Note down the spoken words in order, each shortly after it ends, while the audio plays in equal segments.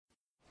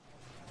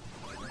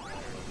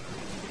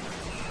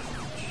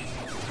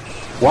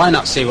Why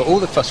not see what all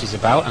the fuss is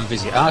about and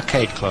visit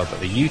Arcade Club,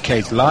 the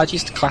UK's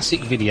largest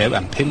classic video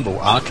and pinball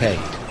arcade.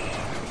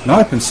 Now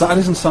open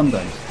Saturdays and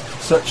Sundays.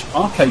 Search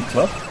Arcade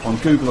Club on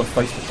Google or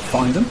Facebook to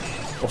find them,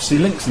 or see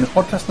links in the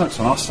podcast notes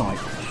on our site.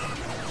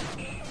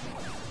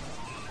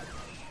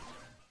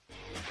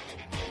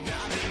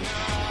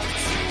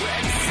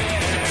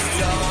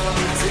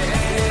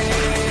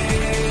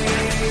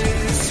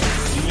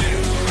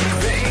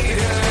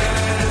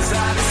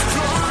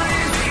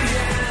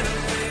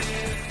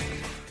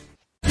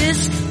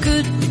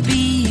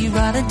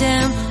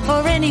 Rotterdam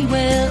or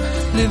anywhere,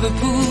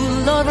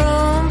 Liverpool or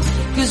Rome,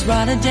 'cause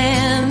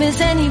Rotterdam is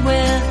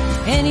anywhere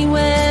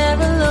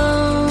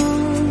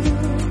alone,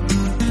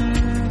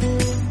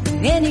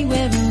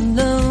 anywhere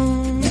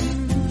alone.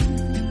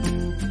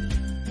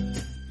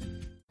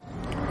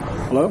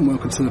 Hello and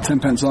welcome to the 10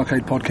 Pence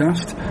Arcade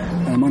Podcast.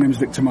 My name is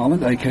Victor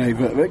Marland, aka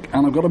Vertvic,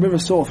 and I've got a bit of a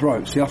sore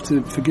throat, so you have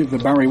to forgive the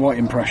Barry White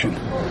impression.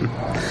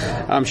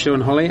 I'm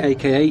Sean Holly,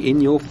 aka In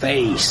Your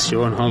Face,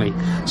 Sean Holly.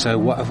 So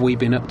what have we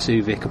been up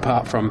to, Vic,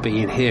 apart from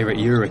being here at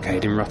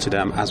Eurocade in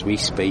Rotterdam as we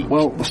speak?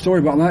 Well, the story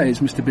about that is,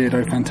 Mr.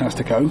 Beardo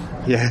Fantastico,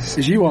 yes,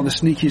 is you are the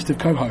sneakiest of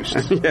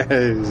co-hosts.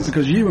 Yes.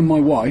 Because you and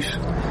my wife,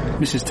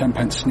 Mrs. 10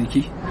 Pence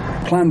Sneaky,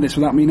 planned this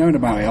without me knowing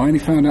about it. I only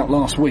found out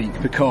last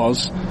week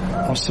because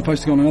I was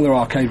supposed to go on another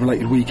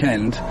arcade-related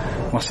weekend.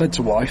 I said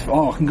to wife,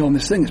 I can go on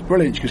this thing, it's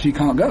brilliant, because you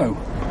can't go.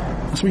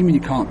 I said, what do you mean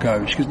you can't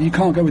go? She goes, you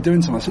can't go, we're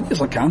doing something. I said,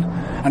 yes I can.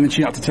 And then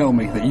she had to tell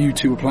me that you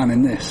two were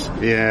planning this.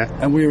 Yeah.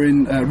 And we're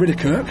in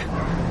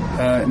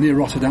Ridderkerk, near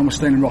Rotterdam. We're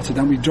staying in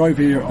Rotterdam. We drove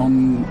here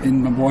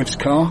in my wife's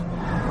car,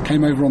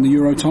 came over on the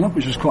Eurotunnel,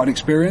 which was quite an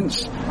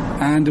experience,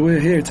 and we're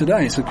here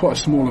today. It's quite a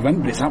small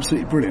event, but it's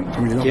absolutely brilliant.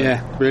 I really love it.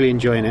 Yeah, really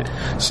enjoying it.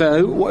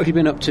 So, what have you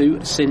been up to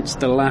since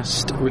the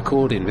last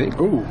recording, Vic?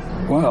 Oh,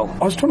 well,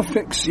 I was trying to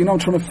fix, I'm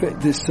trying to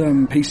fit this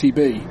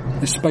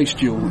PCB, this Space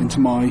Duel, into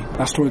my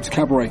Asteroids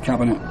Cabaret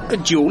cabinet. A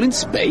duel in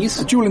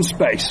space? A duel in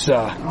space,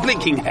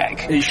 Blinking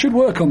heck. It should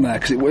work on there,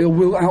 because it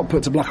will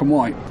output to black and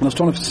white. And I was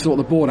trying to sort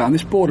the board out, and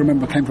this board,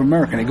 remember, came from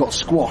America, and it got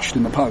squashed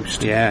in the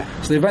post. Yeah.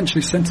 So they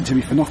eventually sent it to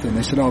me for nothing.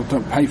 They said,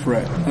 don't pay for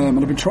it. And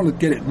I've been trying to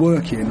get it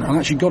working. I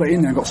actually got it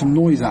in there, got some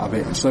noise out of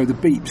it, so the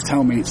beeps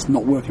tell me it's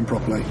not working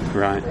properly.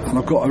 Right. And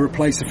I've got to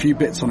replace a few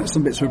bits on it.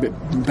 Some bits were a bit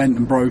bent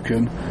and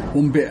broken.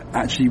 One bit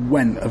actually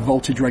a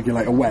voltage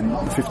regulator went,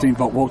 the 15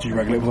 volt voltage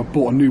regulator, because I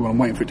bought a new one, I'm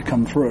waiting for it to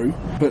come through.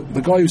 But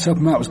the guy who's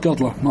helping me out was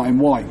Godler, Martin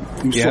White.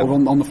 He was sort of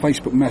on the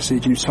Facebook message,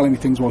 and he was telling me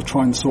things while I was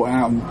trying to sort it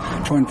out and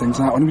trying things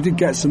out. And we did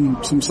get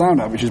some sound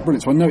out, which is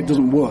brilliant. So I know it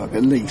doesn't work,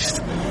 at least.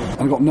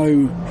 And I got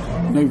no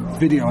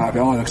video out of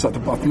it either, because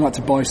I'd like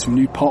to buy some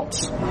new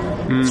pots,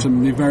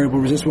 some new variable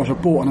resistors, which I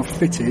bought and I've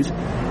fitted,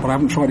 but I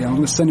haven't tried it. I'm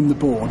going to send him the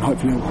board, and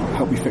hopefully he'll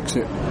help me fix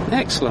it.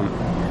 Excellent.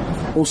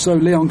 Also,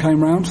 Leon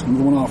came round,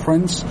 another one of our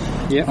friends.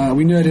 Yeah.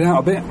 We nerded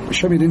out a bit. He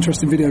showed me an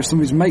interesting video some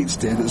of his mates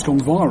did that's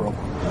gone viral.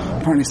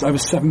 Apparently, it's over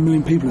 7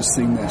 million people have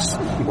seen this.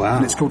 Wow.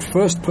 And it's called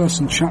First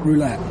Person Chat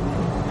Roulette.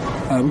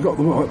 We've got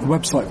the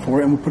website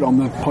for it, and we'll put it on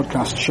the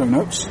podcast show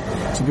notes,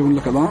 so people can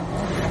look at that.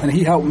 And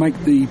he helped make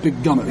the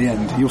big gun at the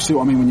end. You'll see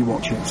what I mean when you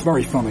watch it. It's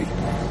very funny.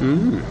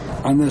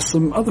 And there's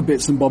some other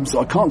bits and bobs that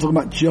I can't talk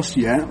about just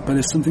yet, but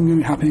there's something going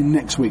to be happening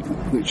next week,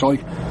 which I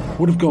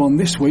would have gone on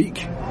this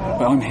week,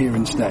 but I'm here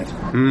instead.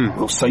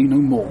 We'll say no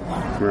more.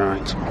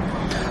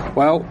 Right.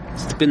 Well,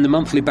 it's been the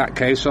monthly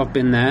Batcave, so I've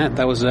been there.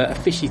 There was a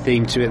fishy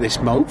theme to it this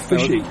month.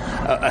 Fishy?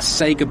 A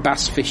Sega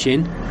bass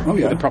fishing. Oh,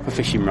 yeah. With a proper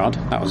fishing rod.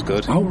 That was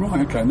good. Oh,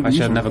 right, okay.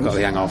 Actually, I've never got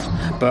the hang of.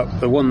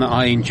 But the one that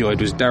I enjoyed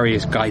was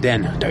Darius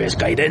Gaiden. Darius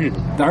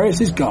Gaiden.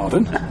 Darius's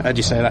Garden? How'd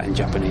you say that in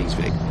Japanese,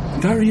 Vic?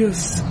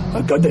 Darius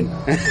Gaiden.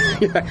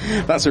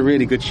 Yeah, that's a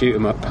really good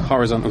shoot-'em-up.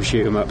 Horizontal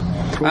shoot-'em-up.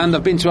 Cool. And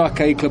I've been to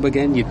Arcade Club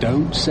again, you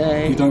don't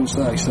say. You don't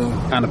say, sir.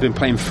 And I've been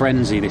playing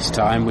Frenzy this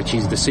time, which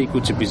is the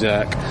sequel to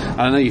Berserk.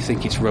 And I know you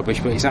think it's rubbish,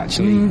 but it's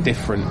actually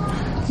different.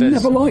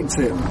 Never liked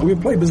it. We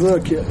played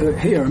Berserk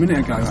here a minute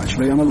ago,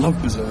 actually, and I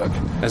love Berserk.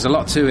 There's a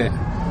lot to it.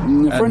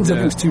 Frenzy, I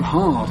think it's too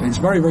hard. It's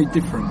very, very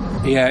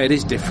different. Yeah, it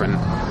is different.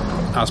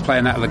 I was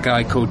playing that with a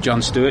guy called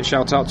John Stewart,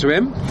 shout out to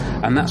him,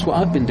 and that's what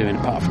I've been doing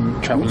apart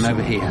from travelling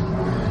over here.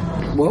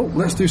 Well,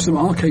 let's do some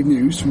arcade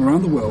news from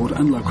around the world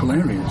and local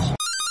areas.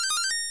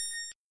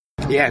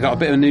 Yeah, got a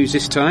bit of news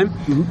this time.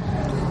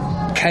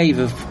 Cave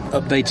have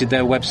updated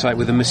their website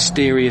with a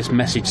mysterious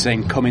message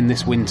saying coming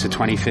this winter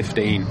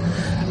 2015,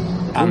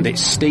 and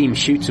it's Steam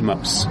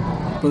shoot-'em-ups.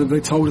 But have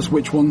they told us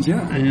which ones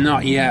yet?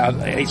 Not yet.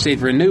 It's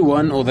either a new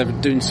one or they're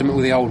doing something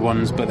with the old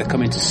ones, but they're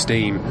coming to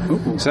Steam.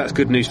 Ooh. So that's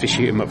good news for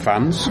shoot-'em-up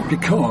fans.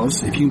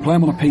 Because if you can play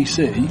them on a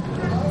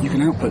PC, you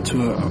can output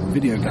to a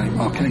video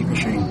game arcade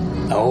machine.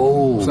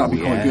 Oh, so that'd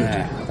be quite good.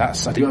 I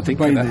didn't think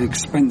of that. The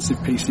expensive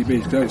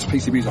PCBs. Those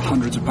PCBs are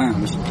hundreds of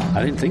pounds.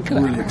 I didn't think of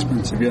that. Really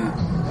expensive, yeah.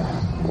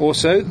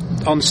 Also,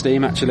 on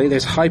Steam actually,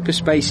 there's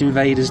Hyperspace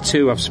Invaders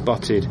 2 I've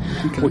spotted,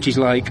 which is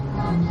like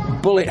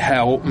Bullet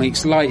Hell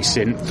meets Light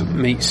Synth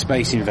meets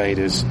Space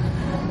Invaders.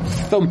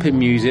 thumping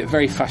music,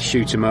 very fast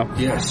shoot 'em up.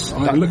 Yes, I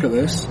had a look at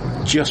this.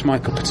 Just my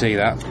cup of tea,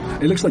 that.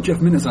 It looks like Jeff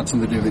Minna's had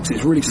something to do with it.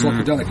 It's really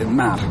psychedelic and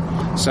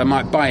mad. So I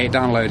might buy it,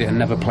 download it, and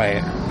never play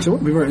it. So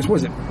what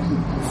was it?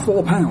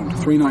 £4,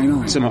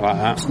 $3.99. Something like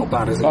that. It's not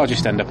bad, is it? I'll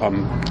just end up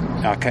on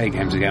arcade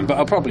games again, but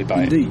I'll probably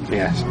buy Indeed. it.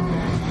 Yes.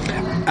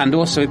 And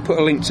also put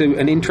a link to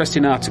an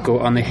interesting article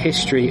on the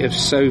history of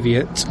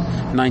Soviet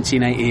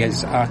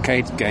 1980s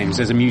arcade games.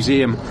 There's a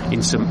museum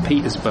in St.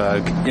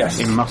 Petersburg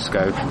in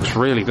Moscow. It's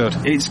really good.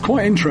 It's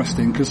quite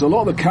interesting because a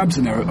lot of the cabs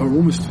in there are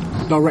almost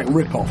direct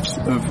rip-offs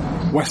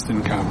of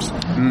Western cabs.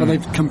 But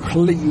they've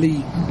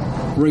completely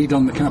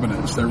redone the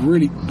cabinets. They're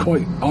really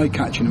quite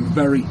eye-catching and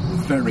very,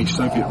 very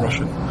Soviet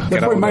Russian. They're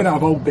probably made out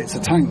of old bits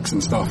of tanks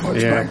and stuff, I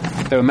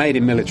expect. They were made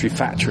in military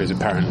factories,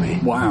 apparently.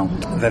 Wow.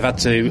 They've had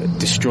to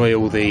destroy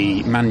all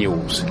the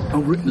manuals. Oh,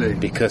 really?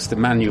 Because the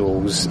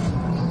manuals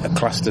are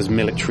classed as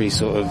military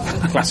sort of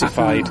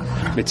classified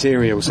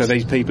material, so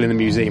these people in the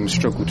museum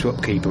struggle to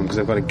upkeep them because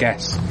they've got to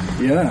guess.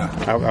 Yeah.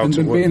 How and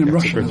to being in work,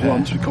 Russian as well,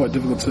 it's quite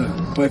difficult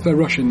to... But if they're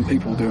Russian,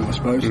 people do it, I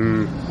suppose.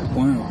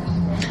 Wow.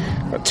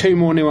 Got 2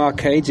 more new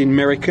arcades in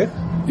Mirica.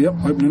 Yep,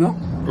 opening up.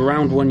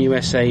 Round One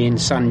USA in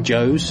San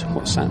Jose.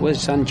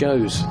 Where's San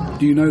Jose?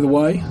 Do you know the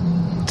way?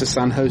 To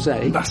San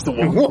Jose? That's the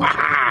one.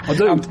 I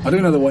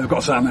do know the way. I've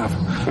got to say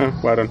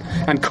now. Well done.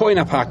 And Coin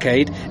Up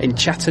Arcade in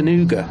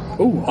Chattanooga.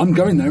 Oh, I'm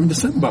going there in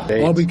December.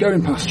 I'll be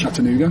going past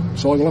Chattanooga,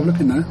 so I will have a look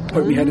in there.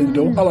 Poke me head in the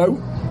door.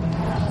 Hello.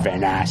 Very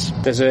nice.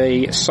 There's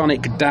a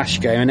Sonic Dash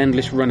game, an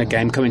endless runner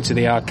game coming to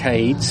the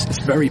arcades. It's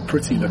very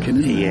pretty looking,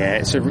 isn't it?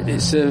 Yeah,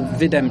 it's a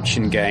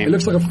redemption game. It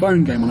looks like a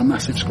phone game on a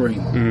massive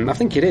screen. I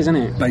think it is, isn't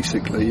it?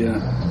 Basically,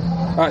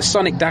 yeah.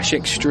 Sonic Dash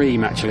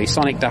Extreme, actually.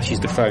 Sonic Dash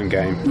is the phone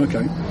game.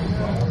 Okay.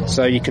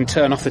 So you can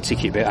turn off the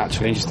ticket bit,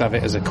 actually, and just have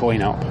it as a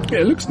coin up. Yeah,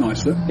 it looks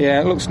nice, though.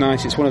 Yeah, it looks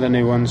nice. It's one of the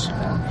new ones.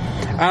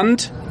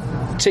 And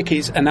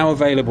tickets are now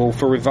available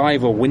for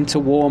Revival Winter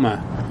Warmer,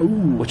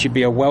 which would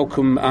be a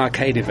welcome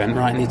arcade event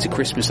right near to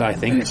Christmas, I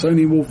think. And it's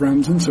only in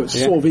Wolverhampton, so it's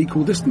sort of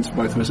equal distance for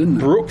both of us, isn't it?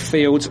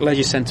 Brookfield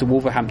Leisure Centre,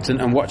 Wolverhampton,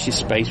 and Watch This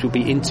Space will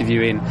be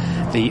interviewing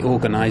the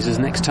organisers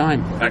next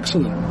time.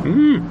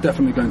 Excellent.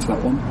 Definitely going to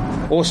that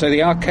one. Also,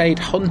 the Arcade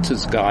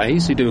Hunters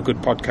guys, who do a good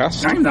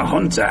podcast. I'm the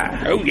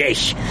hunter. Oh,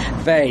 yes.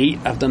 They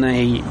have done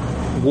a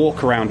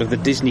walk around of the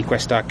Disney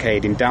Quest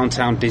arcade in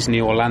downtown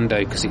Disney Orlando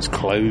because it's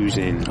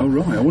closing. Oh,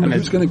 right. I wonder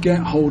who's going to get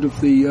hold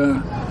of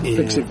the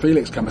Fix It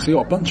Felix camera. So you've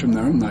got a bunch of them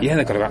there, haven't they? Yeah,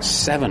 they've got about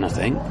 7, I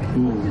think.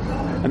 Ooh.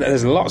 And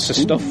there's lots of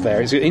stuff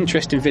there. It's an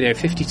interesting video,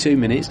 52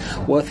 minutes,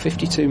 worth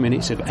 52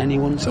 minutes of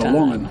anyone's time. So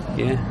long.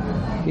 Yeah.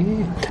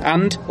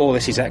 And,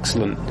 this is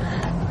excellent,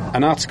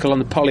 an article on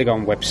the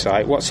Polygon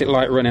website, what's it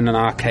like running an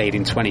arcade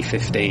in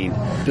 2015?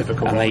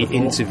 Difficult. And they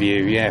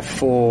interview,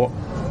 4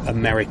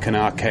 American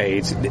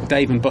arcades,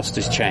 Dave and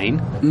Buster's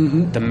chain,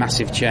 the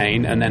massive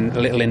chain, and then a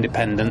little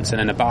independence, and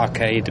then a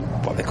barcade,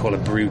 what they call a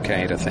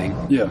brewcade, I think.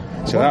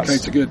 Yeah, so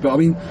arcades are good, but I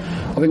mean,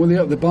 I think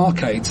with the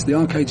barcades, the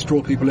arcades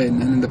draw people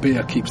in, and then the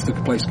beer keeps the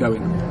place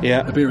going.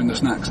 Yeah. The beer and the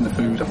snacks and the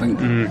food, I think.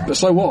 But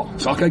so what?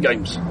 It's arcade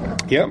games.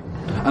 Yep.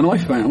 And I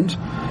found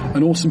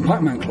an awesome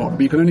Pac-Man clock,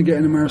 but you can only get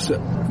in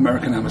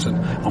American Amazon.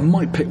 I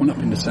might pick one up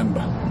in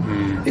December.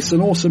 It's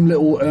an awesome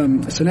little,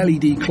 it's an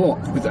LED clock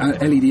with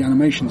LED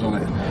animations on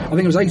it. I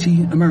think it was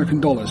 $80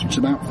 American, which is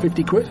about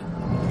 50 quid.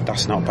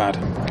 That's not bad.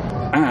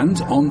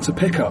 And on to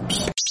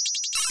pickups.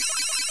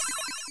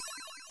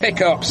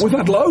 Pickups. We've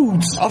had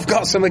loads. I've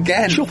got some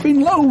again.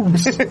 Shopping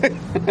loads.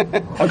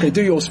 Okay,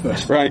 do yours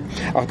first. Right.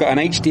 I've got an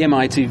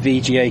HDMI to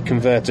VGA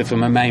converter for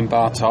my main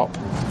bar top.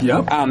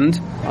 Yep. And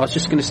I was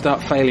just going to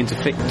start failing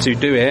to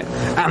do it,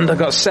 and I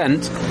got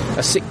sent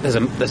there's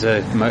a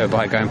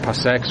motorbike going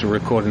past there because we're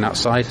recording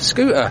outside.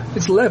 Scooter.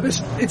 It's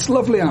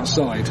lovely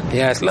outside.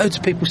 Yeah, there's loads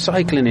of people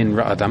cycling in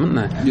Rotterdam,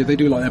 aren't there? Yeah, they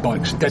do like their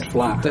bikes dead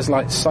flat. There's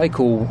like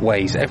cycle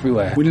ways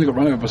everywhere. We nearly got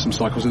run over by some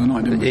cycles in the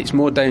night, didn't we? It's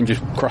more dangerous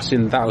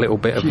crossing that little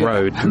bit of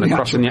road than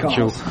crossing the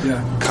actual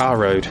car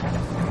road.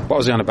 What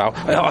was he on about?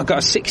 I got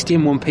a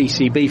 60-in-1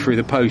 PCB through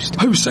the post.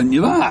 Who sent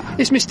you that?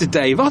 It's Mr.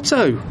 Dave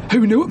Otto.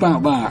 Who knew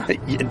about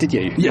that? Did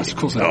you? Yes, of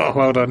course I did. Oh,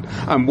 well done.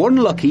 And one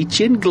lucky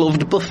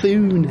chin-gloved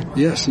buffoon.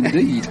 Yes,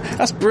 indeed.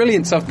 That's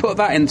brilliant. So I've put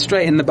that in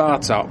straight in the bar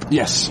top.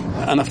 Yes.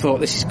 And I thought,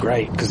 this is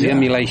great, because the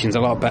emulation's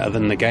a lot better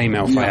than the Game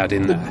Elf I had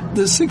in there.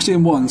 The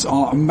 60-in-1s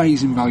are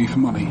amazing value for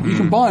money. You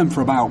can buy them for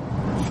about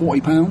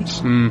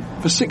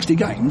 £40. For 60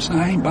 games,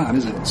 that ain't bad,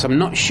 is it? So I'm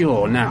not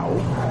sure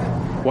now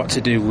what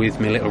to do with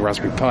my little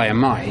Raspberry Pi. I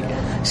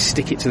might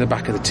stick it to the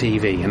back of the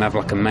TV and have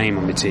like a MAME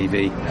on the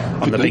TV,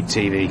 on the big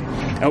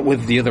TV,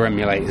 with the other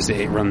emulators that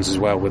it runs as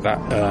well, with that,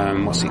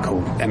 what's it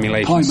called?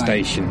 Emulation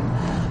Station.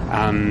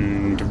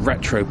 And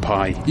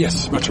RetroPie.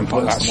 Yes, RetroPie.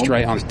 Put that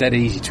straight on. It's dead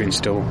easy to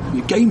install.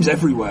 Your games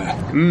everywhere.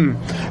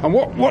 And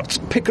what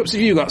pickups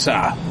have you got,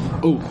 sir?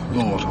 Oh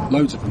Lord,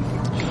 loads of them.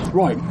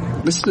 Right,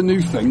 this is the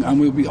new thing,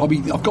 and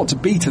I've got to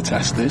beta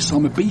test this.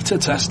 I'm a beta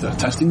tester,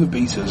 testing the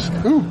betas.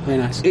 Oh, very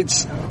nice.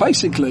 It's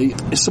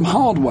some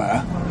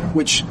hardware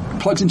which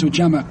plugs into a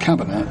JAMMA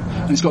cabinet,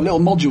 and it's got little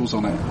modules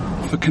on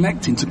it for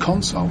connecting to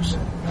consoles.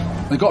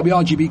 They've got to be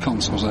RGB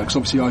consoles, though, because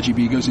obviously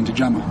RGB goes into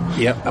JAMA.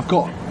 Yep. I've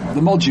got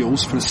the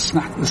modules for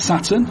the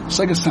Saturn,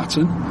 Sega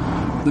Saturn,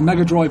 the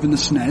Mega Drive and the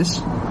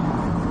SNES,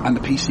 and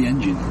the PC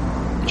Engine,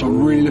 which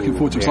I'm really looking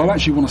forward to, because I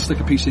actually want to stick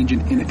a PC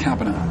Engine in a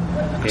cabinet.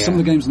 Some of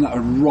the games in that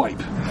are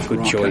ripe.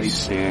 Good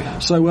choice, yeah.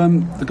 So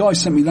the guy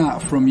sent me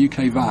that from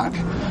UK VAC.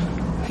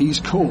 He's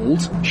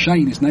called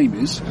Shane, his name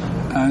is,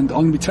 and I'm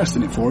going to be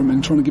testing it for him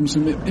and trying to give him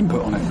some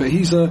input on it. But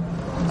he's a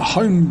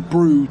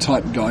homebrew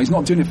type guy. He's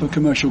not doing it for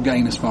commercial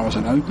gain, as far as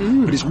I know,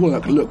 but his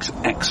work looks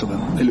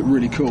excellent. They look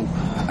really cool.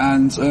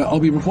 And I'll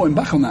be reporting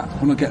back on that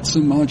when I get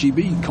some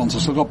RGB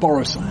consoles. So I've got to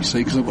borrow some, you see,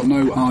 because I've got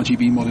no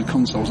RGB modded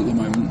consoles at the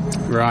moment.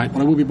 Right.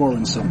 But I will be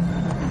borrowing some.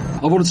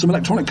 I've ordered some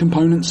electronic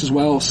components as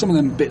well. Some of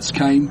them bits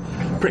came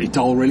pretty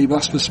dull, really, but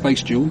that's for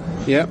Space Duel.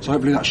 Yep. So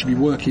hopefully that should be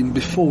working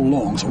before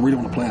long, so I really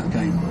want to play that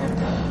game.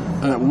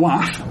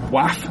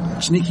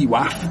 Waff, sneaky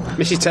Waff.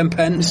 Mrs.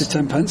 Tenpence. Mrs.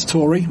 Tenpence,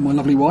 Tori, my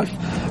lovely wife.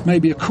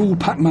 Maybe a cool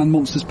Pac-Man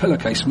Monsters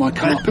pillowcase for my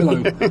car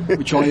pillow,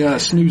 which I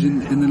snooze in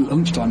the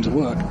lunchtimes at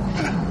work.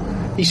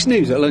 You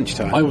snooze at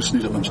lunchtime? I always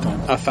snooze at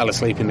lunchtime. I fell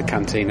asleep in the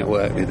canteen at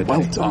work the other day.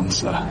 Well done,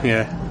 sir.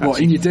 Yeah. What,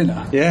 in your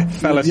dinner? Yeah,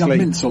 fell asleep. You have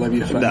mince all over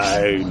your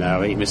face?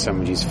 No, eating my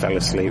sandwiches, fell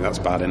asleep. That's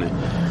bad, isn't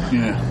it?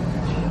 Yeah.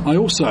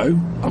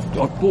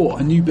 I've bought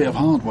a new bit of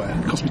hardware.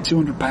 It cost me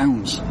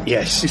 £200.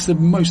 Yes. It's the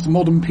most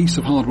modern piece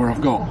of hardware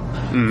I've got.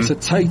 It's a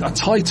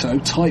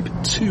Taito Type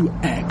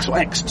 2X or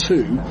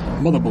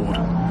X2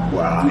 motherboard.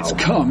 Wow.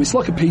 And it's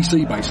like a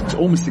PC basically. It's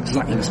almost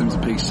exactly the same as a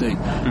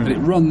PC. But it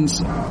runs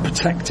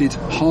protected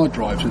hard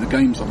drives with the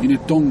games on. You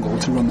need a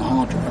dongle to run the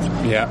hard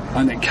drive. Yeah.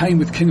 And it came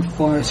with King of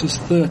Fighters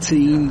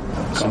 13.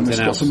 Something it's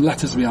got else. some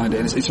letters behind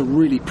it. It's a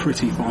really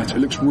pretty fighter.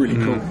 It looks really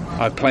cool.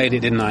 I played it,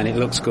 didn't I? And it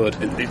looks good.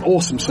 It's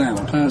awesome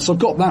sound. So I've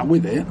got that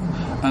with it,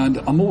 and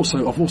I've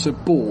also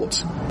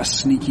bought a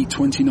sneaky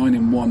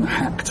 29-in-1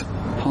 hacked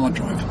hard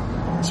drive.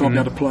 So I'll be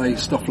able to play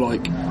stuff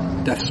like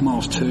Death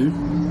Smiles 2,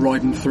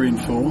 Raiden 3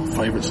 and 4,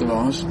 favourites of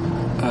ours,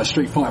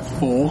 Street Fighter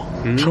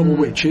 4, Trouble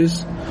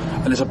Witches,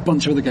 and there's a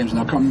bunch of other games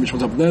now. I can't remember which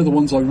ones are, but they're the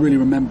ones I really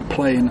remember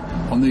playing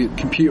on the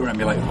computer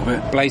emulator of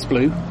it.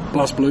 BlazBlue.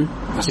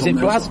 BlazBlue. Is it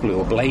BlazBlue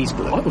or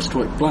BlazBlue? I always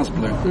call it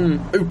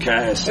BlazBlue. Who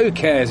cares? Who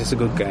cares? It's a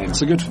good game.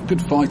 It's a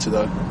good fighter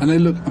though, and they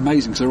look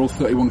amazing because they're all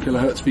 31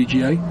 kilohertz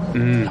VGA.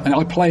 And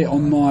I play it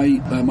on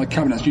my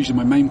cabinet. It's usually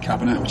my main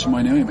cabinet, which is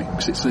my Naomi,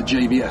 because it's a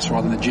JVS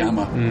rather than a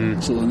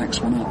JAMA. Sort of the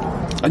next one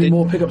up. Any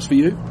more pickups for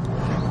you?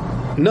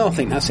 No, I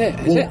think that's it.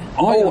 Is it?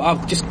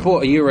 I've just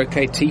bought a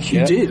Eurocade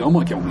t-shirt. You did? I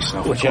might get one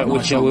myself. Which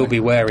I will be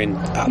wearing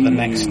at the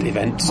next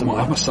event.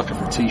 I'm a sucker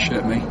for a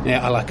t-shirt, me.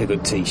 Yeah, I like a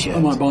good t-shirt. I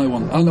might buy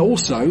one. And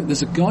also,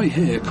 there's a guy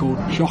here called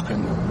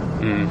Jochen,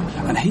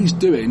 and he's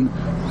doing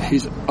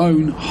his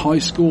own high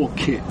score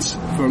kits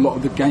for a lot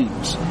of the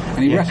games.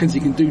 And he reckons he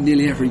can do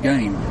nearly every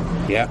game.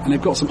 Yeah. And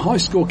they've got some high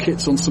score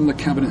kits on some of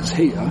the cabinets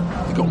here.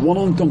 They've got one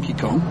on Donkey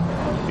Kong.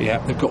 Yeah.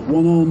 They've got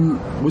one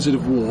on Wizard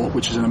of War,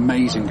 which is an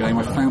amazing game.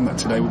 I found that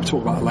today. We'll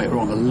talk about it later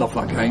on. I love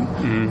that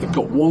game. They've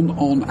got one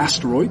on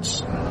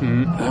Asteroids.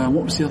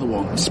 What was the other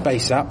one?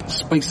 Space Zap.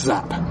 Space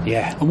Zap.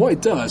 Yeah. And what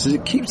it does is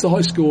it keeps the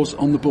high scores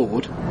on the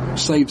board,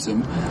 saves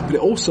them, but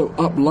it also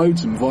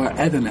uploads them via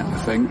Ethernet, I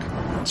think,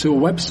 to a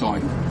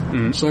website.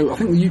 So I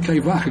think the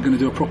UK VAC are going to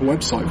do a proper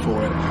website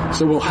for it.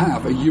 So we'll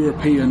have a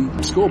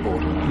European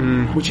scoreboard,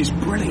 which is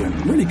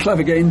brilliant. Really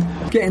clever getting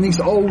these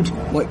old,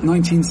 like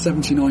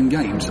 1979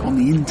 games on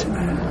the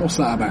internet. What's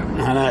that about?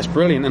 I know, it's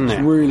brilliant, isn't it?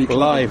 It's really clever.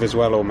 Live as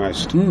well,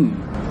 almost.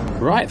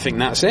 Right, I think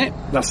that's it.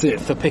 That's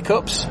it. For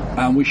pickups.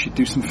 And we should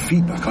do some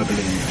feedback, I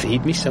believe.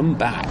 Feed me some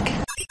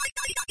back.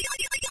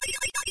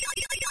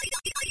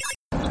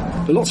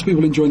 Lots of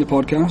people enjoying the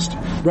podcast.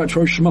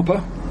 Retro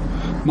Schmupper,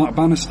 Mark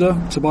Bannister,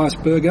 Tobias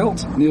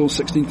Bergelt, Neil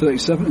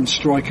 1637 and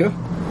Striker.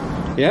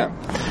 Yeah.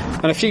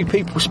 And a few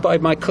people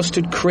spotted my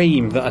custard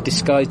cream that I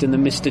disguised in the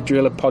Mr.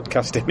 Driller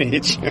podcast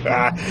image.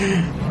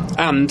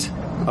 And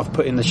I've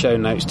put in the show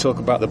notes, talk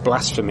about the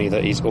blasphemy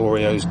that is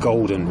Oreo's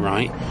Golden,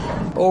 right?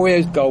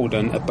 Oreo's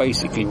Golden are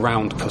basically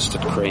round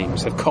custard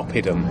creams. They've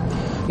copied them.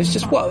 It's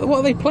just, what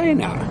are they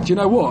playing at? Do you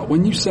know what?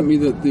 When you sent me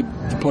the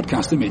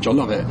podcast image, I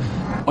love it.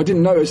 I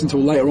didn't notice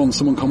until later on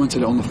someone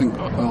commented on the thing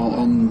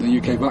on the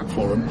UK VAC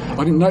forum.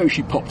 I didn't notice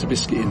you popped a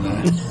biscuit in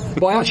there.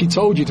 But I actually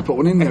told you to put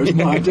one in there. It was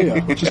my idea.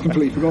 I just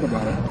completely forgot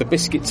about it. The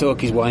biscuit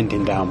talk is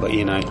winding down, but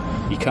you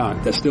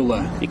can't. They're still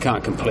there. You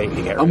can't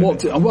completely get rid and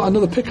of it. And what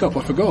another pickup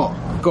I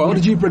forgot. Go on. What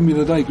did you bring me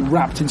the other day?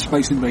 Wrapped in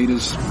Space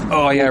Invaders.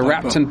 Oh yeah,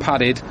 wrapped and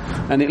padded,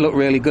 and it looked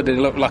really good. It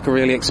looked like a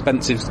really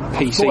expensive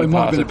PC. I thought it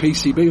might have been a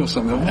PCB or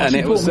something. And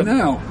it was a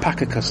now?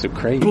 pack of custard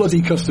cream.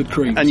 Bloody custard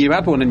cream. And you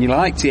had one and you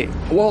liked it.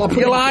 Well, I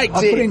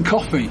put it in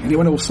coffee and it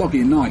went all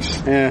soggy and nice.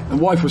 Yeah. And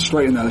wife was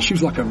straight in there. She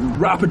was like a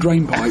rapid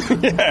drain pipe.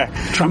 Yeah.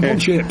 Tramp on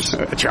chips.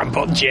 Tramp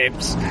on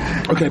chips.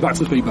 Okay, back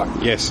to the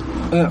feedback. Yes.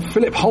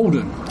 Philip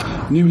Holden,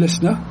 new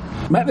listener.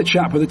 Met the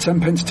chap with a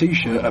 10pence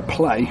t-shirt at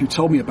Play who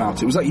told me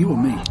about it. Was that you or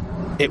me?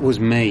 It was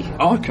me.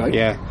 Oh, okay.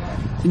 Yeah.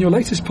 In your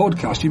latest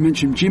podcast, you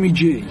mentioned Jimmy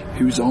G,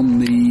 who's on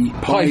the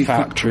Pie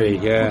Factory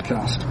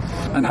podcast,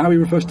 and how he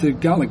refers to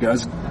Gallagher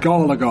as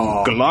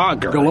Gallagher.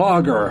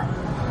 Gallagher.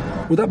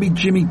 Would that be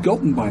Jimmy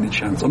Godden by any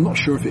chance? I'm not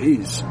sure if it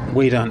is.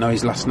 We don't know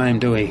his last name,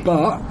 do we?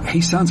 But he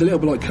sounds a little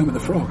bit like Kermit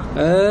the Frog.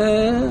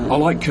 I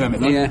like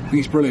Kermit, though. Yeah. I think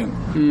he's brilliant.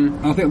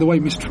 And I think the way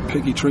Mr.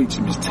 Piggy treats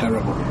him is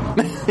terrible.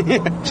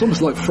 It's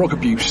almost like frog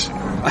abuse.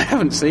 I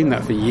haven't seen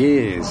that for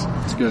years.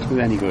 It's good. Is it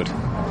any good?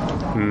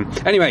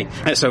 Anyway,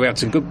 so we had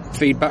some good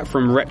feedback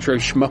from Retro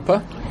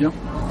Schmupper. Yep.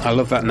 I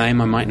love that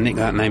name. I might nick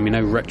that name,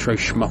 Retro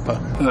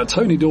Schmupper.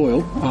 Tony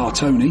Doyle,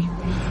 Tony,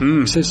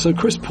 says, so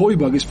Chris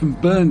Poybug is from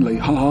Burnley.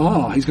 Ha ha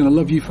ha, he's going to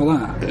love you for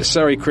that.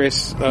 Sorry,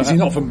 Chris. Is he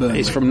not from Burnley?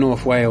 He's from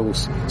North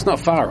Wales. It's not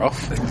far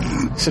off.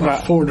 It's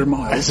about 400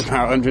 miles. It's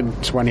about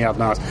 120 odd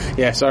miles.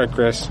 Yeah, sorry,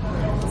 Chris.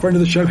 Friend of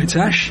the show,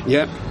 Hitesh.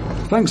 Yep.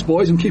 Thanks,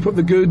 boys, and keep up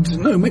the good...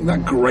 No, make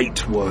that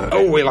great work.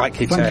 Oh, we like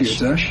Hitesh. Thank you,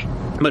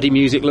 Hitesh. Muddy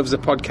Music loves the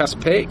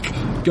podcast pick.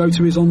 Go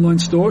to his online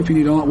store if you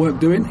need artwork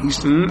doing. He's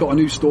got a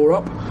new store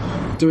up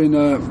doing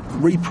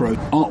repro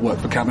artwork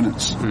for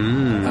cabinets.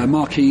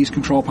 Marquees,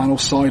 control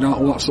panels, side art,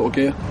 all that sort of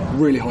gear.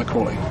 Really high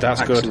quality.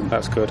 That's good.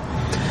 That's good.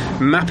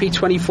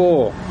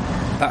 Mappy24.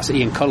 That's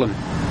Ian Cullen.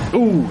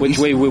 Ooh, which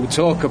we will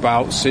talk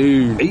about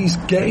soon. He's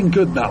getting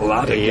good, that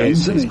lad.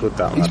 He's good,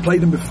 that lad. He's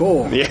played them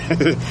before. Yeah.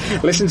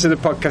 Listen to the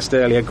podcast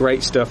earlier.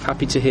 Great stuff.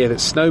 Happy to hear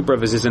that Snow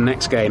Brothers is the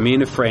next game. Me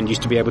and a friend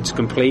used to be able to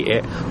complete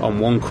it on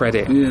one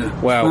credit.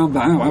 Yeah. Well, found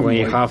that out,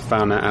 we have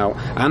found that out.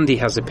 Andy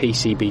has a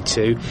PCB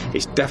too.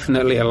 It's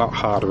definitely a lot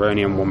harder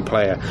only on one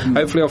player.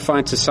 Hopefully I'll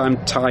find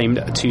some time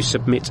to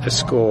submit a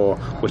score,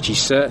 which he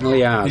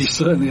certainly has. He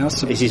certainly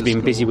has. He's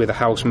been busy with a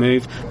house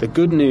move. The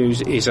good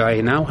news is I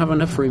now have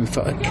enough room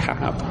for a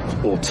cab.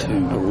 Or two.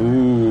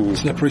 Ooh.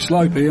 Slippery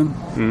slope, Ian.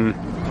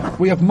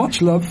 We have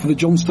much love for the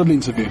John Studley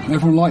interview.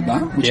 Everyone liked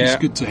that, which is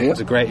good to hear. It's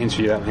a great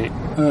interview, that, mate.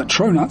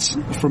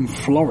 Tronats from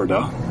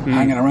Florida,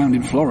 hanging around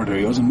in Florida,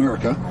 he was,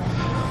 America.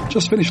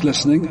 Just finished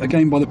listening,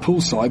 again by the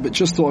poolside, but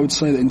just thought I would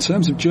say that in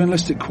terms of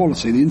journalistic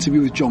quality, the interview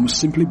with John was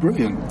simply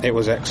brilliant. It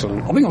was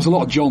excellent. I think it was a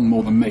lot of John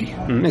more than me.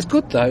 It's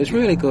good, though. It's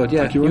really good,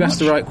 yeah. Thank you very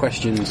asked much. the right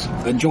questions.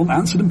 And John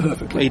answered them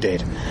perfectly. He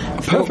did.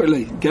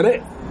 Perfectly. Get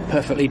it?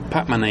 Perfectly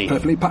Pac-Man-y.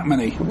 Perfectly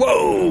Pac-Man-y.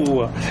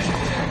 Whoa!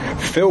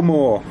 Phil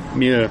Moore. How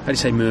do you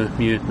say Muir?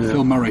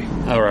 Phil Murray.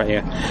 All right,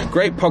 yeah.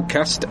 Great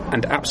podcast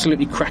and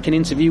absolutely cracking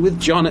interview with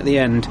John at the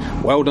end.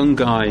 Well done,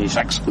 guys.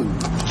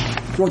 Excellent.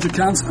 Roger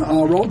Cant,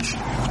 Rog.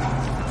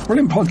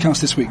 Brilliant podcast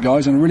this week,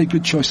 guys, and a really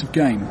good choice of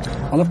game.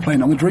 I love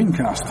playing it on the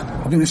Dreamcast.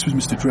 I think this was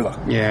Mr. Driller.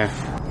 Yeah.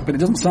 But it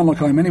doesn't sound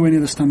like I'm anywhere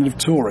near the standard of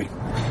Tory.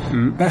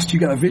 Best you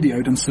get a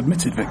videoed and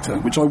submitted, Victor,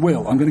 which I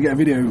will. I'm going to get a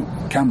video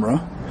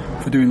camera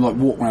for doing like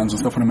walk rounds and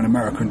stuff when I'm in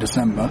America in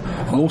December.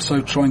 I'll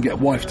also try and get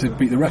wife to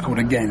beat the record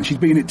again. She's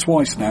beaten it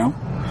twice now,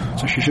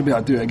 so she should be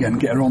able to do it again,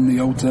 get her on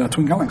the old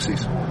Twin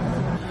Galaxies.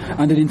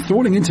 And an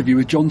enthralling interview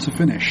with John to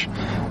finish.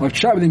 I've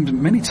chatted with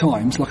him many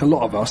times, like a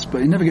lot of us,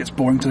 but it never gets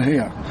boring to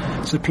hear.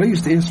 So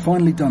pleased he has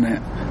finally done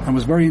it, and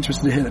was very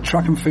interested to hear that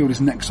track and field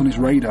is next on his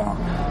radar.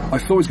 I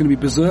thought it was going to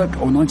be Berserk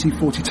or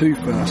 1942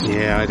 first.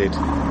 Yeah, I did.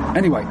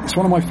 Anyway, it's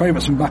one of my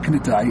favourites from back in the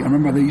day. I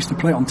remember they used to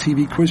play it on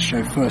TV quiz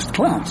show First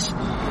Class.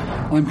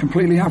 I'm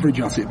completely average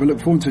at it, but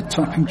look forward to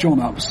tapping John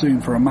up soon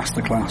for a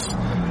masterclass.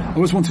 I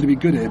always wanted to be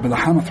good at it, but the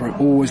hammer throw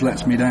always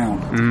lets me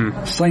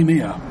down. Same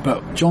here,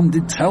 but John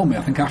did tell me,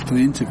 I think after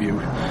the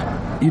interview,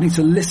 you need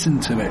to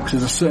listen to it, because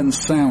there's a certain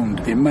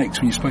sound it makes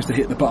when you're supposed to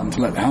hit the button to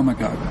let the hammer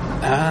go.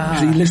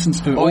 Because he listens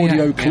for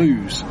audio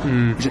clues.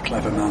 He's a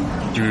clever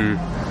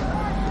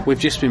man. We've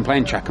just been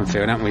playing track and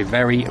field, haven't we?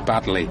 Very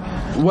badly.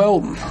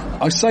 Well,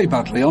 I say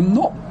badly. I'm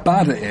not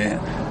bad at it,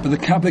 but the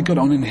cab they got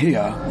on in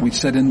here, we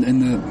said in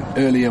the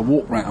earlier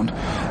walk round,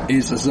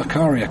 is a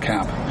Zaccaria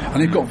cab.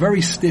 And they've got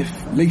very stiff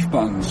leaf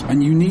buttons,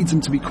 and you need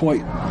them to be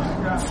quite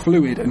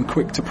fluid and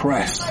quick to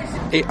press.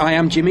 I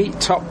am Jimmy,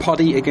 top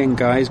poddy again,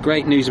 guys.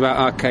 Great news about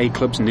Arcade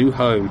Club's new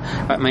home.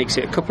 That makes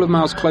it a couple of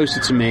miles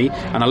closer to me,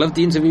 and I loved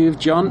the interview with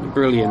John.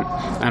 Brilliant.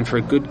 And for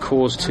a good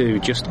cause too,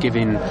 just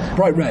giving...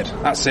 Bright red.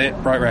 That's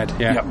it, bright red,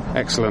 yeah. Yep.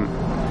 Excellent.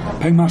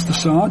 Pingmaster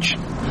Sarge,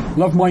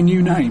 love my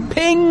new name.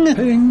 Ping!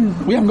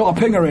 Ping! We haven't got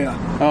a pinger here.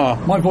 Oh.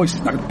 My voice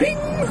is knackered. Ping!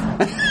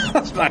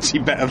 That's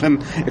actually better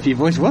than if your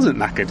voice wasn't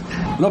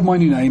knackered. Love my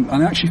new name,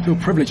 and I actually feel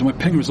privileged. My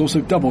pinger is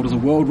also doubled as a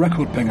world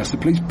record pinger, so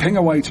please ping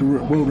away to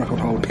world record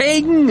holder.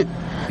 Ping!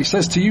 He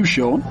says to you,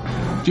 Sean, do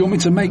you want me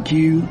to make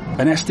you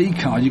an SD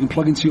card you can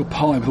plug into your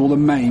Pi with all the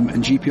MAME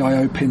and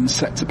GPIO pins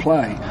set to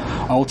play?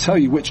 I will tell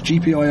you which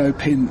GPIO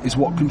pin is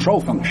what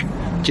control function.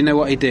 Do you know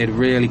what he did?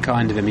 Really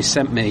kind of him. He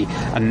sent me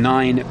a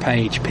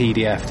 9-page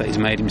PDF that he's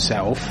made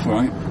himself.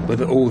 Right.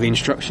 With all the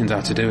instructions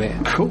how to do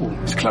it. Cool.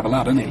 He's a clever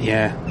lad, isn't he?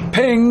 Yeah.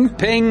 Ping!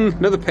 Ping!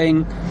 Another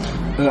ping.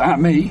 At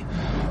me,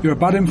 you're a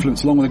bad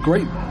influence, along with a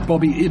great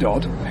Bobby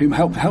Idod, who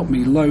helped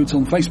me loads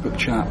on Facebook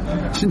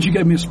chat. Since you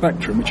gave me a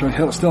Spectrum, which I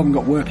still haven't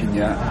got working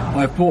yet,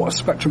 I have bought a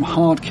Spectrum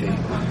hard key.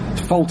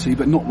 It's faulty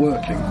but not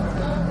working.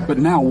 But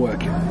now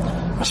working.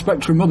 A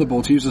Spectrum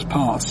motherboard to use as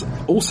parts,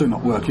 also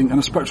not working, and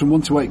a Spectrum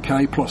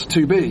 128K plus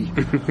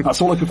 2B.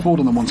 That's all I could afford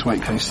on the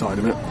 128K side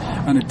of it.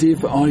 And a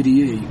Div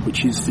IDE,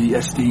 which is the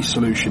SD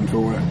solution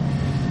for it.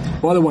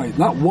 By the way,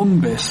 that one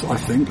BIS, I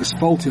think, is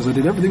faulty as I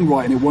did everything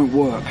right and it won't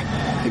work.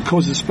 It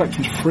causes the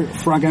Spectrum to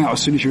frag out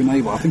as soon as you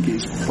enable. I think it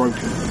is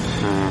broken.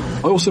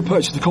 I also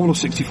purchased the Commodore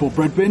 64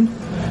 bread bin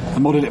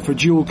and modded it for a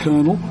dual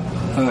kernel,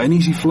 an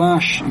Easy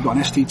Flash. You've got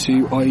an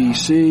SD2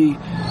 IEC,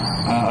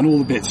 and all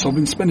the bits. So I've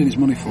been spending his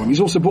money for him.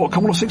 He's also bought a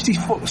Commodore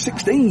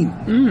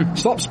 16.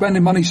 Stop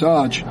spending money,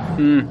 Sarge,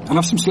 and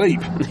have some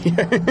sleep.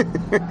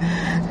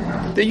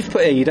 You've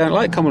put here, you don't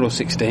like Commodore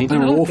 16. They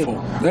were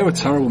awful. They were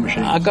terrible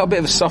machines. I got a bit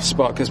of a soft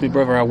spot because my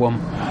brother had one.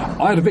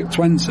 I had a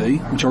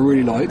VIC-20, which I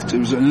really liked. It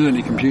was an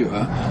early computer.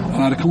 And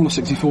I had a Commodore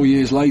 64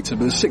 years later,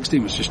 but the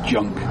 16 was just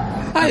junk.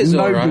 That is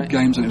no all right. Good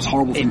games, and it was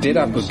horrible. It did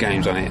have good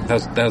games on it.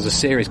 There was a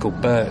series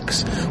called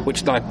Burks,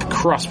 which like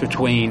cross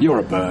between... You're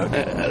a Burke.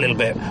 A little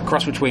bit.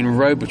 Cross between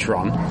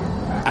Robotron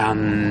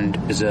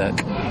and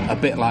Berserk. A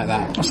bit like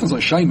that. That sounds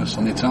like Seamus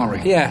on the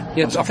Atari. Yeah,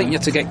 I think you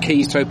had to get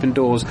keys to open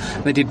doors.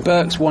 They did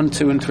Burks 1,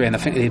 2 and 3, and I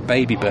think they did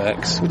Baby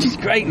Burks, which is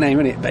a great name,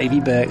 isn't it?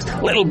 Baby Burks.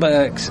 Little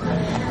Burks.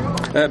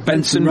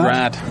 Benson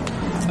Rad.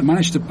 I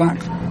managed to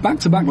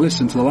back-to-back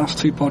listen to the last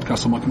 2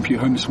 podcasts on my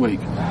computer home this week.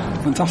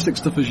 Fantastic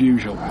stuff as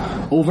usual.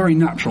 All very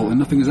natural and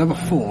nothing is ever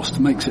forced,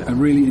 makes it a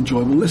really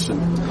enjoyable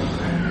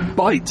listen.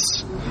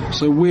 Bites.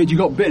 So weird you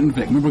got bitten,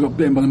 Vic. Remember I got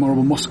bitten by the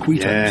horrible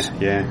mosquitoes?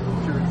 Yeah.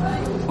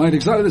 I had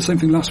exactly the same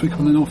thing last week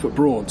on the Norfolk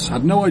Broads.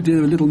 Had no idea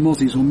of little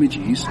mozzies or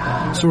midgies.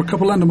 Saw a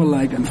couple land on my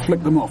leg and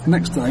flicked them off.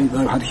 Next day,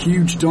 though, had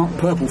huge dark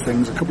purple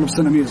things a couple of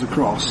centimetres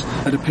across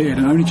had appeared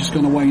and only just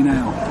gone away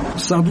now.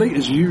 Sadly,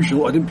 as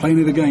usual, I didn't play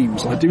any of the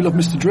games. I do love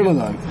Mr. Driller,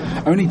 though.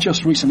 Only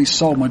just recently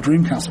sold my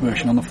Dreamcast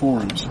version on the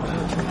forums.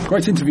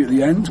 Great interview at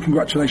the end.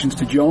 Congratulations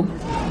to John.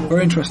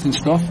 Very interesting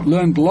stuff.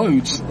 Learned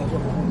loads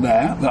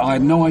there that I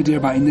had no idea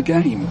about in the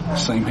game.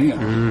 Same here.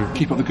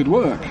 Keep up the good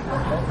work.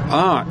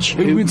 Arch.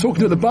 We've been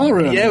talking at the bar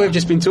earlier. Yeah, we've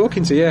just been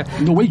talking to,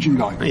 Norwegian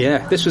guy.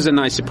 Yeah, this was a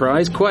nice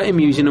surprise. Quite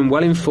amusing and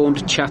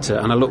well-informed chatter,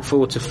 and I look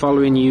forward to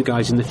following you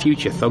guys in the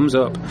future. Thumbs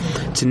up.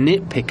 To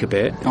nitpick a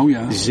bit,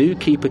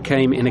 Zookeeper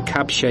came in a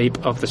cab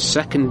shape of the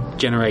second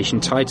generation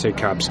Taito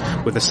cabs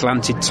with a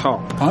slanted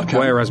top,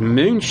 whereas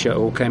Moon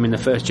Shuttle came in the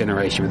first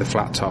generation with a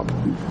flat top.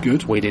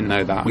 Good. We didn't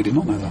know that. We did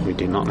not know that. We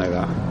did not know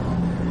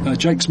that.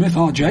 Jake Smith,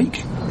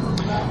 Jake.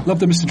 Love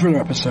the Mr. Driller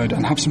episode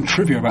and have some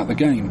trivia about the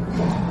game.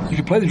 You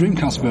can play the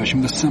Dreamcast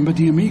version with the Samba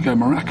de Amigo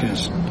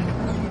maracas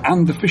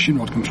and the fishing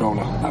rod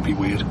controller. That'd be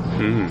weird.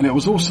 And it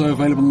was also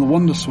available on the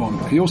Wonder Swan.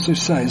 He also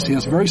says he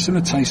has very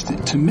similar taste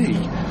to me,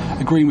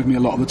 agreeing with me a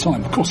lot of the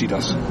time. Of course he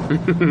does.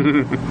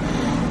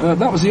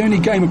 That was the only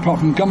game apart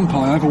from Gunpei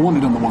I ever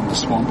wanted on the Wonder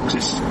Swan, because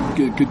it's a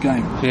good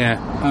game.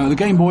 Yeah. The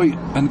Game Boy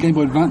and the Game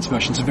Boy Advance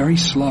versions are very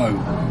slow.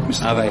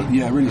 Are they?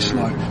 Yeah, really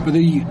slow. But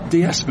the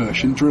DS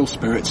version, Drill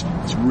Spirits,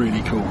 is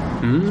really cool.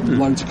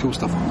 Loads of cool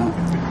stuff on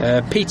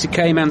that. Peter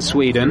K-Man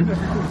Sweden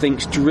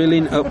thinks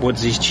drilling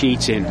upwards is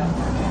cheating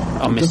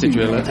on Mr.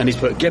 Driller, and he's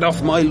put, get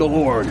off my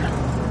lawn.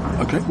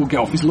 Okay, we'll get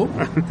off his lawn.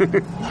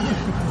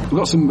 We've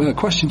got some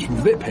questions from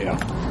Vip here.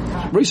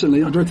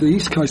 Recently, I drove to the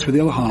East Coast for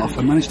the other half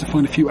and managed to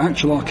find a few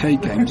actual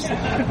arcade games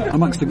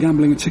amongst the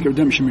gambling and ticket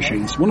redemption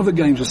machines. One of the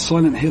games was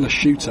Silent Hill, a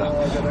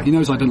shooter. He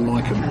knows I didn't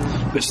like him,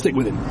 but stick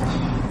with him.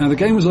 Now, the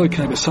game was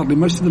okay, but sadly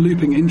most of the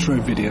looping intro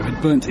video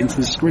had burnt into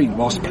the screen.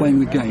 Whilst playing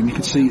the game, you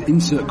could see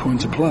insert coin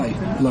to play,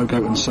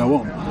 logo, and so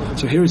on.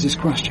 So here is this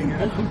question.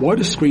 Why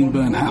does screen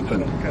burn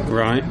happen?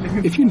 Right.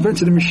 If you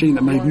invented a machine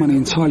that made money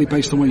entirely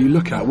based on where you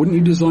look at, wouldn't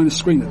you design a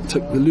screen that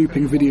took the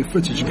looping video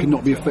footage and could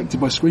not be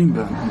affected by screen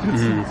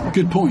burn?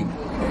 Good point.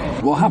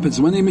 What happens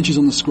is when the image is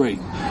on the screen,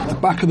 the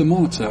back of the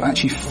monitor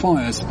actually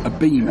fires a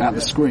beam at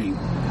the screen,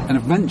 and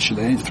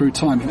eventually, through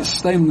time, if it's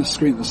staying on the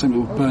screen, the same, it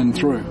will burn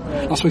through.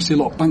 That's why you see a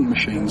lot of bank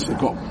machines that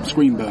have got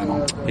screen burn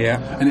on. Yeah.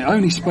 And it's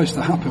only supposed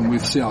to happen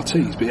with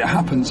CRTs, but it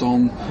happens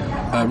on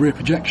rear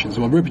projections.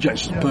 Well, rear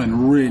projections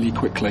burn really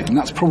quickly, and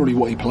that's probably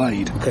what he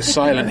played. Because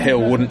Silent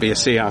Hill wouldn't be a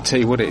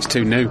CRT, would it? It's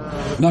too new.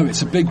 No,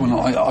 it's a big one.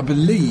 I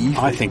believe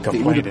I think I've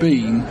it played would have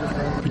been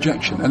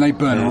projection, and they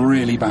burn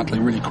really badly,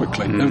 really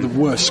quickly. They're the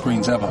worst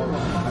screens ever.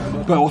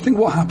 But I think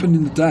what happened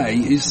in the day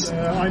is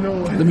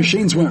the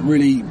machines weren't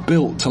really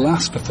built to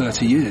last for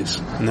 30 years.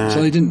 No.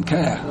 So they didn't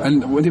care.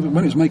 And when it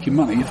was making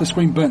money, if the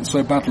screen burnt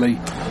so badly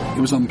it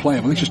was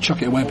unplayable, they just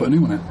chuck it away and put a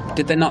new one in.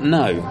 Did they not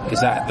know?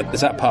 Is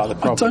that part of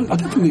the problem? I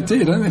don't think they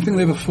did. I don't think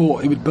they ever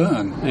thought it would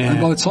burn. Yeah.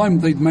 And by the time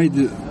they'd made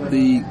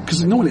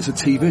because normally it's a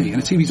TV,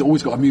 and a TV's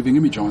always got a moving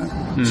image on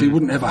it, so you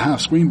wouldn't ever have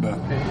screen burn.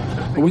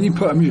 But when you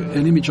put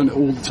an image on it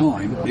all the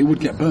time, it would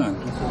get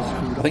burned.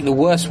 I think the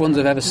worst ones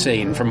I've ever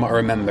seen, from what I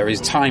remember,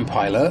 is Time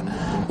Pilot,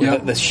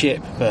 with the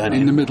ship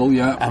burning. In the middle,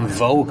 and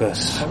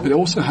Vulgus. But it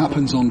also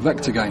happens on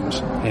Vector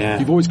games. Yeah.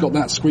 You've always got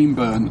that screen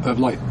burn of,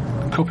 like,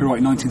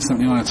 copyright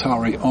 1979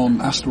 Atari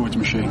on Asteroids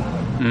machine.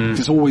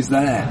 It's always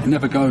there. It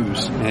never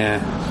goes.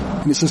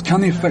 Yeah. And it says, can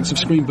the effects of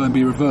screen burn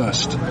be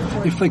reversed?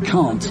 If they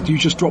can't, do you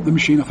just drop the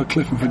machine off a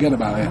cliff and forget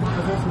about it?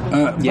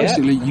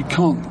 Basically, you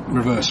can't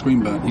reverse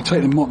screen burn. You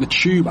take the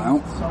tube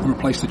out and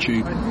replace the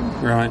tube.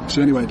 Right. It's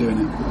the only way of doing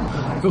it.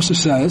 It also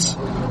says,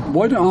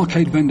 Why don't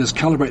arcade vendors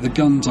calibrate the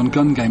guns on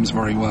gun games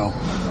very well?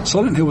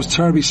 Silent Hill was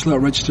terribly slow to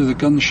register the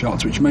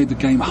gunshots, which made the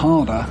game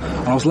harder,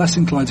 and I was less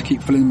inclined to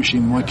keep filling the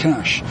machine with my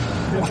cash.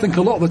 I think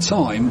a lot of the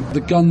time,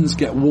 the guns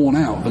get worn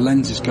out, the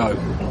lenses go.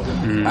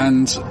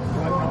 And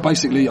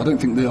basically, I don't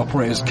think the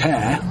operators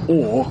care,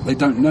 or they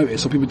don't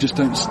notice, or people just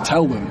don't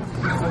tell them.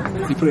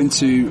 You put it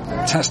into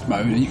test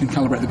mode and you can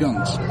calibrate the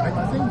guns.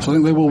 So I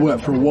think they will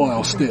work for a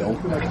while still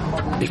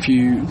if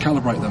you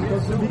calibrate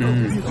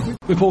them.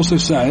 Whip also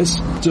says,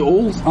 do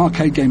all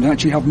arcade games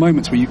actually have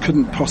moments where you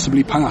couldn't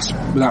possibly pass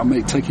without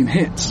taking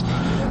hits?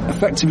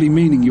 Effectively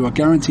meaning you are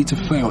guaranteed to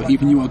fail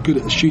even you are good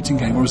at the shooting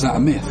game, or is that a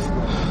myth?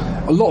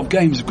 A lot of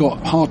games have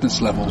got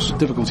hardness levels,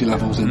 difficulty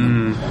levels in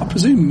them. I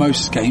presume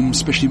most games,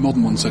 especially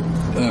modern ones, are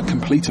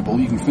completable.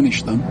 You can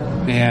finish them.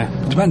 Yeah.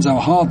 It depends how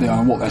hard they are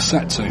and what they're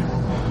set to.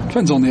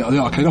 Depends on the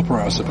arcade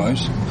operator, I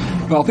suppose.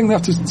 But I think they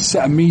have to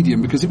set a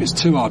medium, because if it's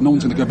too hard, no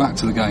one's going to go back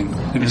to the game.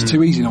 If it's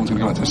too easy, no one's going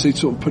to go back to it. So you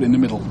sort of put it in the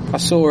middle. I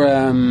saw,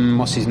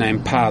 what's his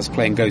name, Paz,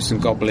 playing Ghosts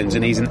and Goblins,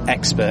 and he's an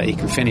expert, he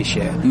can finish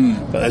it.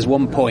 But there's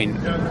one point,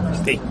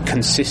 he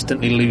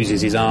consistently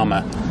loses his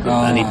armour,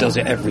 and he does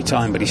it every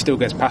time, but he still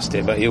gets past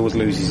it, but he always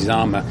loses his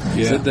armour.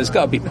 Yeah. So there's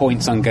got to be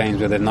points on games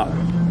where they've not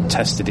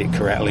tested it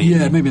correctly.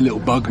 Yeah, maybe a little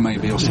bug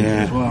maybe or something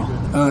as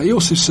well. He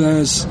also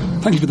says,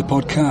 thank you for the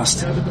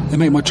podcast. They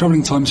make my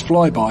travelling times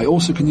fly by.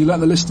 Also, can you let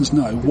the listeners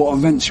know what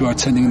events you are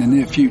attending in the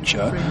near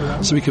future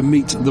so we can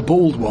meet the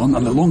bald one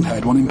and the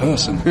long-haired one in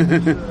person?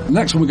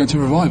 Next one we're going to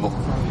Revival,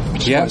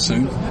 which is quite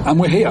soon. And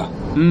we're here.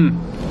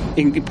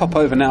 He can pop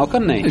over now,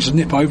 couldn't he? Just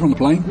nip over on the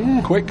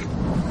plane, quick.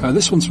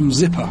 This one's from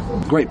Zipper.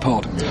 Great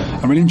pod.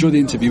 I really enjoyed the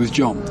interview with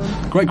John.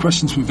 Great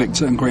questions from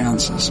Victor and great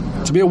answers.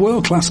 To be a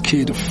world-class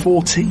kid of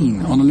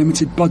 14 on a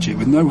limited budget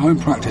with no home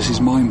practice is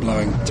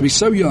mind-blowing. To be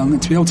so young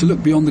and to be able to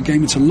look beyond the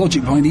game into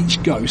logic behind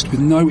each ghost with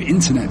no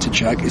internet to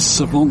check is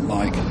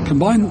savant-like.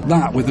 Combine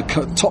that with the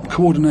top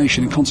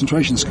coordination and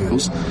concentration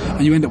skills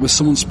and you end up with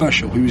someone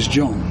special who is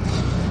John.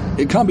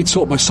 It can't be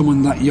taught by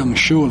someone that young,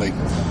 surely.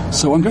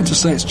 So I'm going to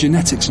say it's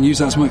genetics and use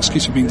that as my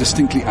excuse for being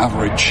distinctly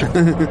average.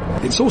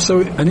 It's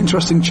also an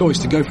interesting choice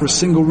to go for a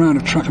single round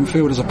of track and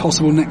field as a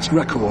possible next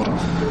record.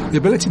 The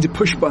ability to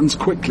push buttons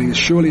quickly is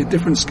surely a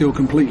different skill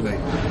completely.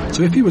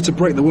 So if you were to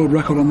break the world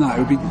record on that,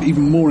 it would be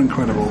even more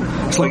incredible.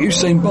 It's like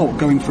Usain Bolt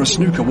going for a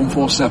snooker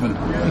 147.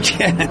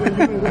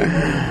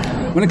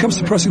 When it comes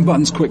to pressing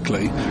buttons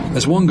quickly,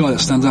 there's one guy that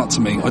stands out to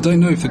me. I don't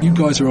know if you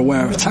guys are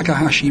aware of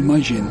Takahashi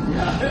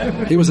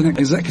Maijin. He was an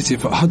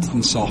executive at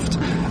Hudson Soft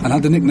and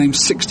had the nickname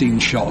 16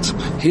 Shot.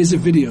 Here's a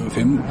video of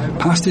him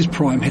past his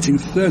prime hitting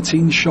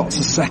 13 shots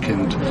a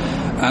second.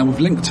 And we've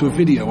linked to a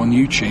video on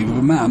YouTube of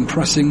a man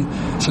pressing,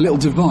 it's a little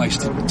device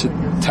to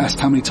test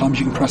how many times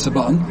you can press a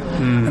button.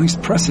 And he's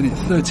pressing it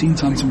 13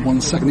 times in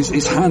 1 second.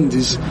 His hand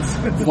is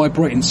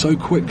vibrating so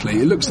quickly.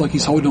 It looks like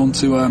he's holding on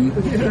to a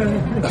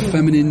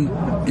feminine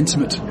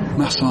intimate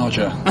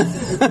massager.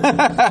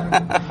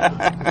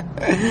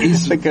 I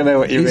think I know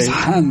what you mean. His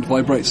hand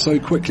vibrates so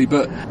quickly,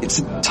 but it's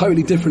a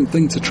totally different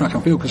thing to track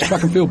and field, because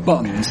track and field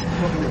buttons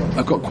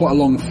have got quite a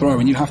long throw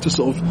and you have to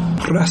sort of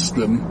press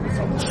them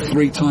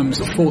 4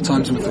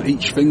 times with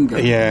each finger.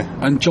 Yeah.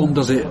 And John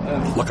does it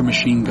like a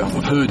machine gun.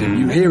 I've heard him.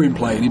 You hear him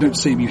play and you don't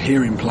see him, you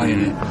hear him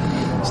playing it.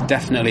 It's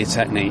definitely a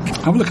technique.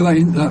 Have a look at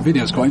that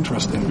video, it's quite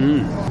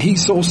interesting. He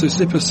also,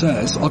 Zipper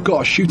says, I've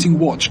got a shooting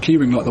watch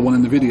keyring like the one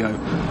in the video,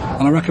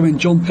 and I recommend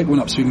John pick one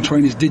up so he can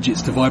train his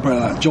digits to vibrate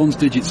like that. John's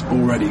digits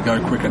already go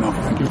quick enough,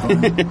 I think you're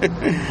fine.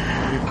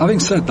 Having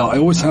said that, I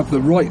always have the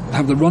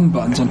run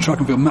buttons on track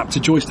and field mapped to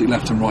joystick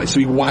left and right, so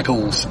he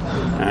waggles.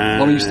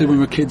 Like we used to do when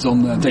we were kids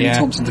on David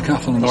Thompson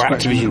Decathlon. On or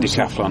Activision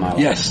Decathlon.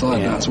 Yes, I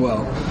like that as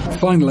well.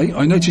 Finally,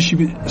 I noticed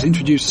you've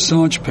introduced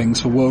Sarge pings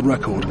for world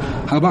record.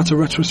 How about a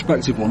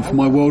retrospective one for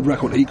my world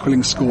record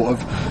equaling score of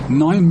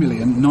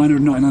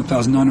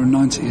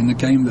 9,999,990 in the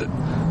game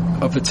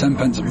of the 10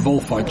 pence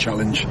Volfied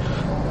challenge?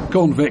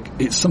 Go on, Vic.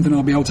 It's something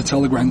I'll be able to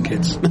tell the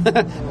grandkids.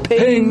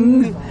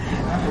 Ping!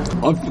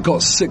 I've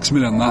got 6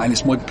 million on that, and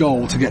it's my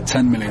goal to get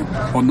 10 million,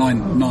 or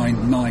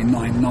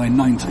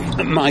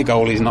 9,999,990. My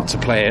goal is not to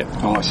play it.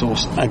 Oh, that's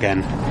awesome.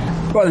 Again.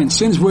 Right then,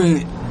 since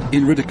we're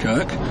in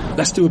Ridderkirk,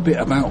 let's do a bit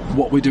about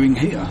what we're doing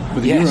here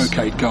with the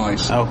Eurocade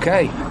guys.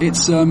 Okay.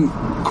 It's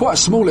quite a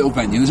small little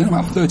venue. There's only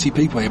about 30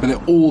 people here, but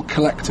they're all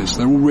collectors.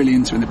 They're all really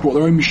into it. They brought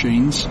their own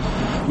machines.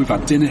 We've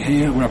had dinner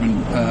here. We're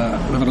having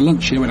a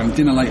lunch here. We're having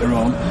dinner later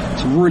on.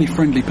 Some really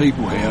friendly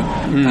people here.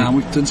 And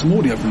we've done some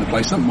audio from the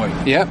place, haven't we?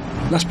 Yep.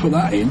 Let's put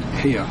that in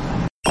here.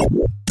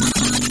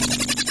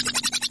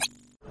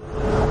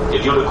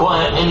 If you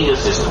require any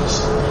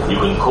assistance, you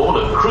can call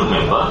a crew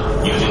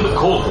member using the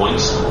call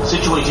points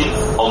situated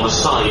on the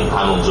side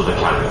panels of the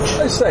carriage.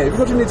 Let's say, have you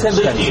got any 10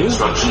 Safety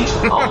instructions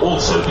are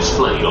also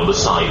displayed on the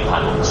side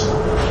panels.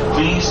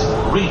 Please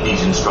read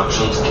these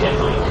instructions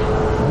carefully.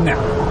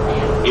 Now,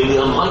 in the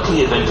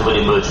unlikely event of an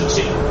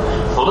emergency,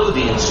 follow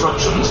the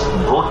instructions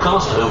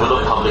broadcast over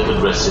the public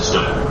address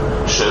system,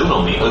 shown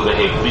on the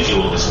overhead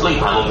visual display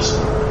panels,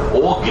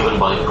 or given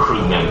by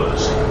crew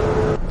members.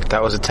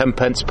 That was a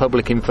 10p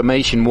public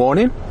information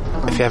warning.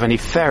 If you have any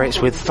ferrets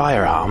with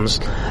firearms,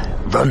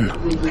 run.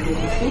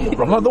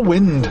 Run like the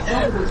wind.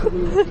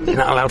 You're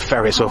not allowed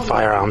ferrets or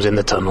firearms in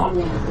the tunnel.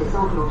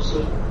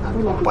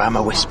 Why am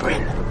I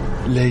whispering?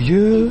 Les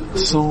yeux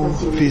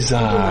sans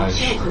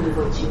visage.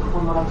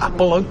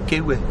 Apple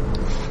kiwi.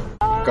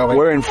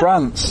 We're in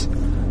France.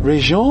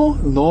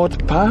 Région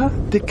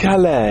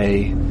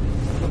Nord-Pas-de-Calais.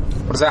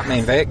 What does that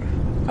mean, Vic?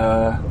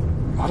 I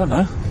don't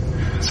know.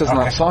 It says on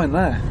that sign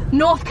there.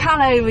 North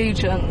Calais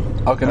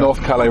region. Okay,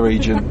 North Calais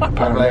region,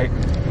 apparently.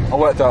 I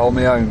worked out on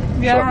my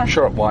own. Yeah.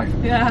 Shut up, wife.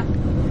 Yeah.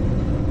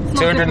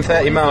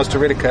 230 miles to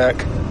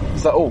Ridderkirk.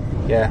 Is that all?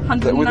 Yeah.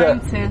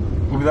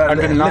 190. With that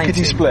 190.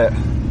 lickety split.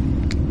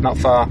 Not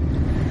far.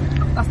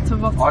 That's to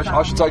Rotterdam.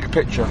 I should take a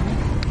picture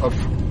of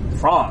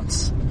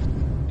France.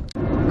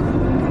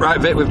 Right,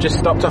 Vic, we've just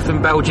stopped off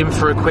in Belgium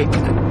for a quick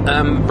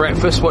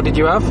breakfast. What did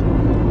you have?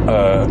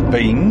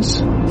 Beans.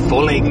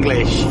 Full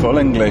English. Full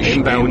English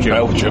In Belgium.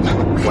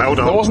 Well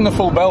done. There wasn't a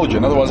full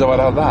Belgian, otherwise I would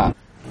have that.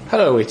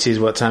 Hello, it is,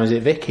 what time is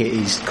it, Vic? It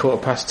is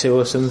 2:15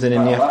 or something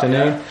in the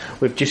afternoon. Yeah.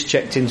 We've just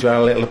checked into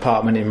our little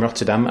apartment in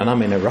Rotterdam and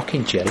I'm in a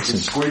rocking chair. The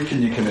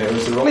squeaking you can hear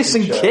is the rocking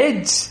Listen, chair.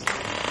 kids!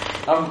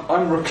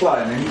 I'm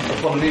reclining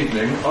upon an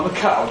evening on a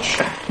couch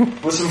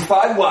with some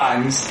fine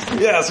wines.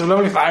 Yeah, some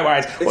lovely fine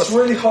wines. It's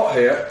really hot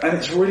here and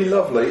it's really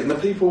lovely, and the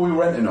people we're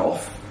renting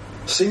off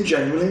seem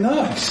genuinely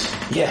nice.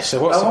 Yeah,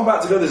 so what's... I'm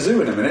about to go to the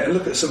zoo in a minute and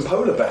look at some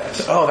polar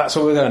bears. Oh, that's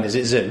where we're going, is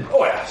it zoo?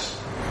 Oh yes.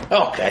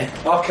 Okay.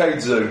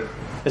 Arcade Zoo.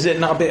 Is it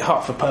not a bit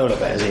hot for polar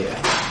bears here?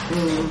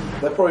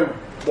 They're probably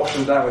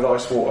washing down with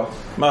ice water.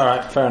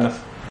 Alright, fair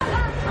enough.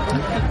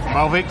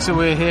 Well, Victor,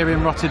 we're here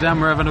in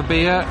Rotterdam. We're having a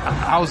beer.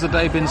 How's the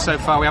day been so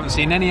far? We haven't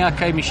seen any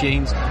arcade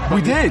machines.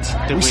 We did.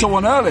 We saw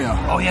one earlier.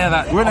 Oh, yeah,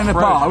 that We went in a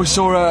off-road. bar. We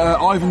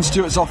saw Ivan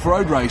Stewart's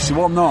off-road race. He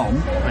wasn't on,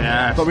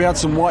 Yes. but we had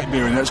some white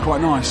beer in it. It's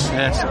quite nice.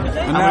 Yes.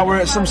 And now we're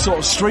at some sort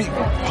of street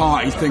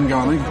party thing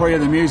going on. You can probably hear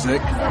the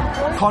music.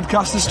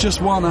 Podcasters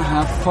just want to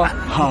have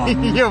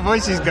fun. Your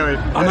voice is going.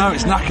 I know,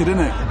 it's knackered, isn't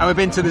it? And we've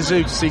been to the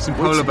zoo to see some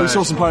polar We bears.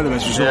 saw some polar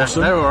bears, which was Yeah,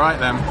 awesome. they're all right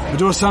then. We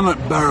do a sound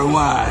like Barry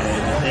White.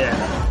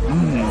 Yeah.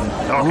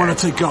 I want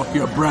to take off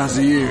your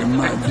brassiere,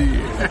 my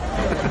dear.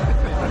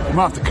 You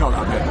might have to cut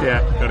that bit.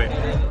 Yeah, got it.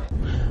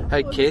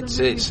 Hey kids,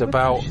 it's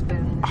about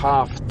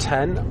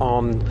 10:30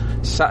 on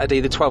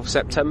Saturday the 12th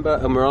September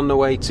and we're on the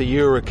way to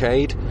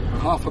Eurocade,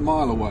 Half a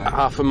mile away.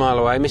 half a mile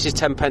away. Mrs.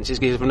 Tenpence is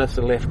giving us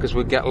a lift because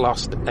we'd get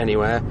lost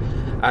anywhere.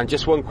 And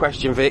just one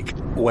question, Vic,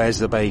 where's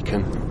the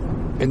bacon?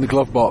 In the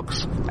glove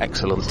box.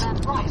 Excellent.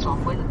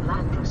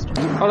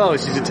 Hello,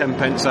 this is a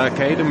 10p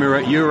arcade and we're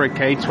at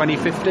Eurocade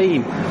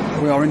 2015.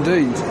 We are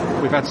indeed.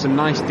 We've had some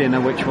nice dinner,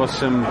 which was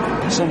some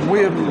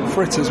weird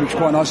fritters, which are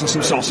quite nice, and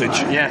some sausage.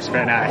 Yes,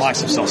 very nice. I like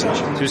some sausage.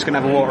 So we're just going to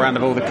have a walk around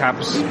of all the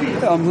cabs.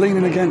 I'm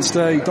leaning against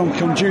a Donkey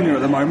Kong Jr.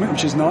 at the moment,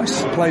 which is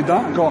nice. Played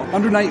that. Got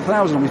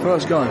 108,000 on my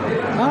first go.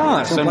 Ah,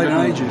 that's Haven't played in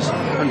ages.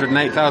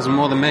 108,000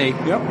 more than me.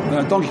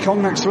 Yep. Donkey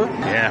Kong next to it.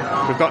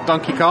 Yeah. We've got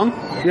Donkey Kong.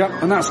 Yep.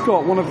 And that's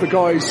got one of the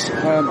guys'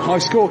 high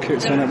score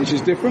kits on it, which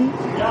is different.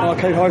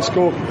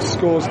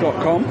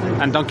 ArcadeHighScores.com.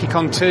 And Donkey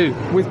Kong 2.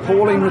 With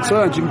Pauline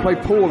Returns. You can play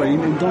Pauline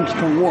in Donkey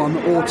Kong 1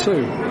 or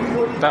 2.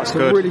 That's It's a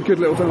good. really good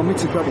little thing. I need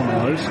to grab one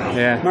of those.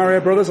 Yeah. Mario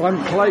Brothers, I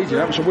haven't played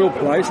yet, which I will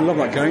play, so I love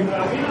that game.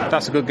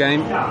 That's a good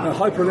game.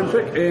 Hyper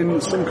Olympic in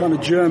some kind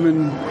of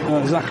German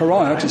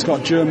Zachariah, because it's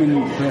got a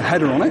German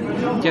header on it.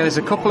 Yeah, there's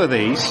a couple of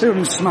these See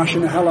them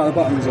smashing the hell out of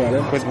buttons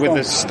earlier. with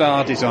the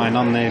star design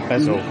on the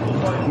bezel.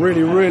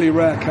 Really, really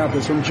rare cab.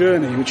 It's from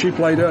Journey, which you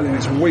played earlier, and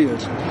it's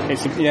weird.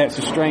 It's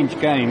a strange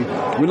game.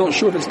 We're not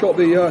sure if it's got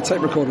the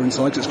tape recorder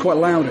inside, because it's quite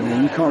loud in here,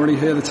 and you can't really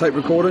hear the tape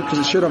recorder, because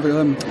it should have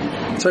a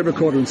tape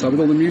recorder inside with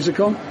all the music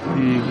on.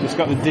 It's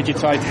got the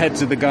digitised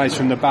heads of the guys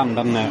from the band,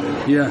 hasn't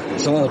it? Yeah,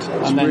 it's odd. It's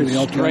And then really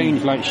odd strange,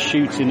 game. like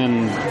shooting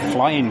and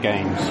flying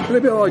games. A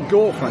little bit like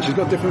golf, actually. It's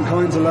got different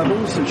kinds of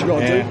levels that you've got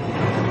to do.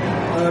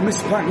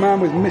 Mr. Pac-Man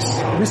with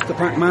Mr.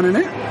 Pac-Man in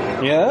it.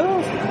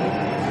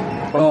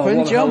 Yeah. Oh, and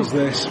what the jump. hell's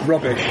this?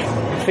 Rubbish.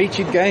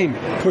 Featured game.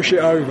 Push it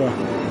over.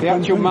 The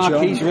actual Bump and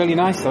marquee's jump. really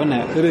nice, though, isn't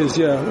it? It is,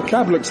 yeah. The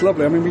cab looks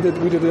lovely. I mean, we did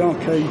the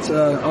arcade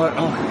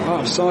out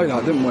of sight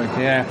out, didn't we?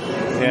 Yeah.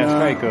 Yeah, it's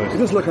very It good.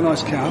 does look a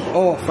nice cab.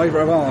 Oh,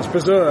 favourite of ours,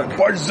 Berserk.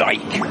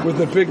 Berserk! With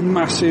the big,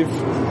 massive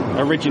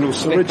Original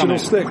stick on original it.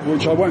 stick,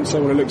 which I won't say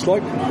what it looks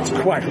like. It's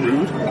quite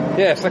rude.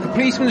 Yeah, it's like a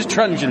policeman's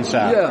truncheon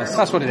sound. Yes.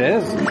 That's what it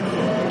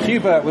is.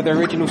 Cuba with the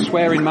original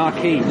swearing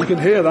marquee. You can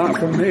hear that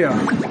from here.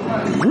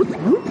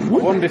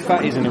 I wonder if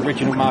that is an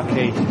original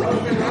marquee.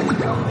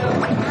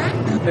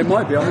 It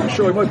might be, I'm not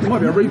sure. It might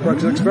be a repro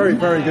because it looks very,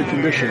 very good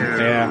condition.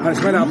 Yeah. And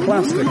it's made out of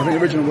plastic. I think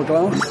the original were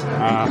glass.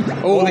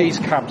 All these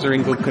cabs are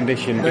in good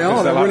condition. They because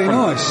are, they're like really from,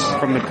 nice.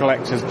 From the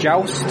collector's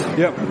Joust.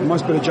 Yep,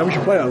 nice bit of jump. We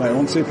should play that later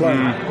on, see you play it.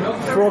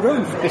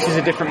 Frogger. This is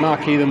a different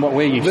marquee than what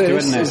we're used to,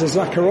 This isn't it? is a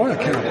Zachariah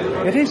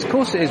cab. It is, of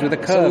course it is, with a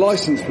It's a curve.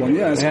 licensed one,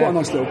 yeah. It's Yeah. quite a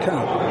nice little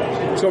cab.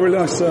 It's got a really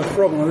nice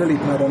frog on a lily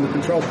pad on the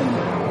control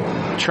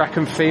panel. track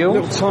and field.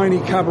 Little tiny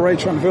cabaret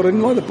track and field. I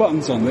didn't like the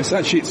buttons on this.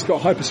 Actually, it's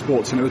got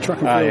hypersports in it. The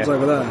track and field's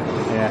over there.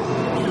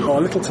 Yeah. Oh, a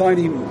little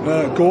tiny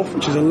Gorf,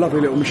 which is a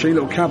lovely little machine,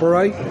 little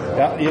cabaret.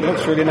 Yeah, it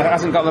looks really nice. It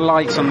hasn't got the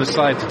lights on the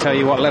side to tell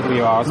you what level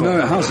you are. No,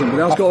 it hasn't, but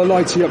it has got a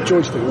lighty up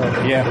joystick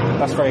there. Yeah,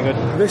 that's very good.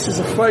 This is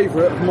a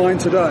favourite of mine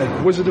today,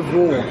 Wizard of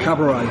War,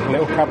 Cabaret.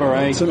 Little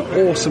cabaret. It's an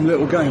awesome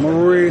little game. I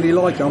really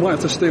like it. I might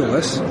have to steal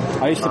this.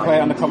 I used to play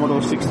it on the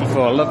Commodore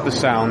 64. I love the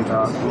sound.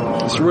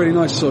 It's really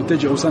nice sort of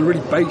digital sound,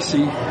 really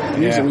bassy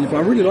music, but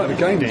I really like the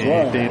game as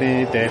well.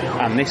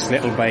 And this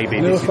little baby.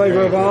 Another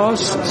favourite of ours,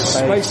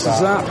 Space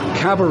Zap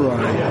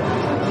Cabaret.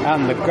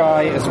 And the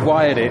guy has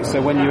wired it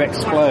so when you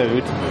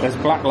explode, there's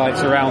black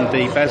lights around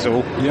the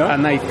bezel,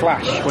 and they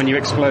flash when you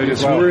explode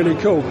as well. It's really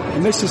cool.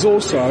 And this is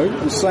also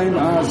the same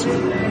as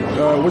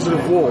Wizard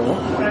of War,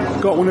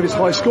 got one of his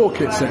high score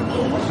kits in.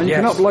 And you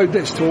can upload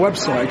this to a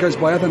website. It goes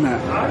by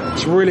Ethernet.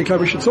 It's really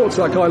clever. We should talk to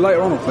that guy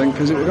later on, I think,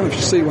 because we're going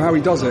to see how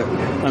he does it.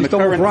 And he's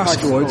done with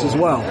Brastoids as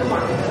well.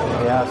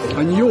 Yeah.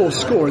 And your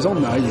score is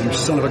on there, you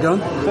son of a gun.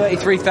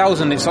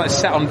 33,000. It's like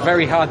set on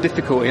very hard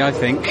difficulty, I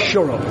think.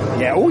 Shut up.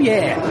 Yeah. Oh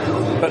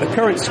yeah. But the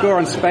current score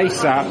on Space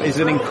Zap is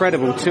an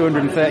incredible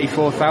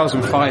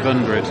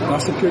 234,500.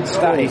 That's a good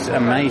score. That is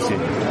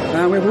amazing.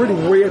 And we have a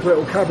really weird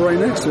little cabaret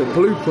next to it,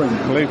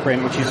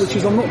 Blueprint, which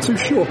is I'm not too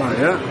sure about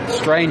yet.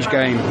 Strange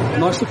game.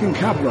 Nice looking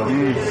cab though.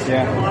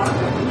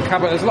 Yeah.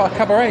 There's a lot of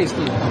cabarets.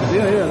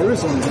 Yeah, there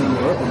is one in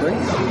Europe, I think.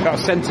 Got a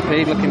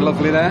centipede looking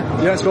lovely there.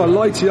 Yeah, it's got a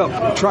lighty up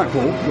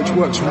trackball, which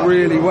works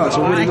really well. It's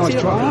a really nice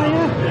trackball.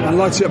 And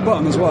lighty up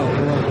button as well.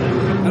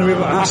 And we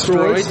have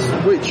Asteroids,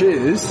 which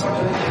is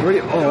a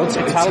really odd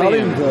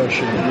Italian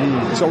version.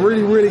 It's got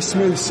really, really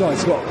smooth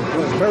sides. It's got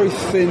a very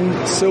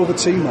thin silver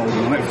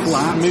T-moulding on it,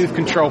 flat. Smooth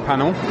control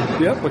panel,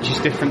 which is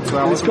different to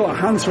ours. And it's got a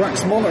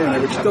Hantrax monitor in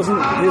it, which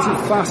isn't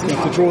fast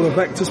enough to draw the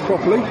vectors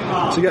properly.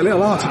 So you get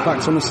little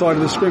artifacts on the side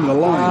of the screen with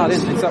the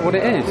lines. Is that what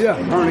it is? Yeah,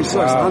 apparently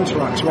so. It's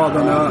Hantrax rather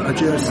than a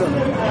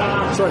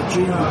GO7. Sorry,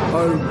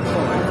 GO5.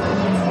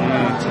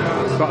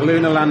 It's got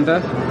Lunar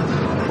Lander,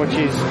 which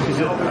is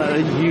a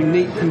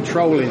unique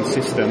controlling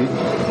system.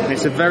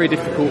 It's a very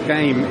difficult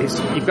game.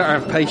 You've got to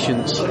have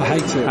patience. I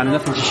hate it. And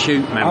nothing to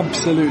shoot, man.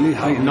 Absolutely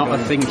hate it. Not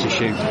a thing to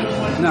shoot.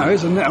 Now,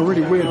 here's a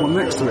really weird one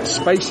next to it.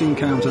 Space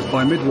Encounters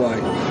by Midway.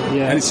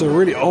 Yeah. And it's a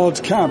really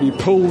odd cab. You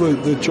pull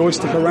the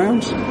joystick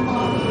around.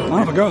 I'll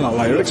have a go at that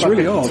later. It's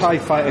really odd. TIE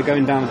fighter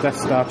going down the Death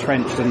Star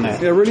trench, doesn't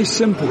it? Yeah, really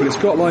simple, but it's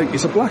got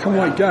it's a black and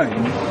white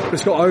game, but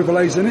it's got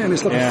overlays in it, and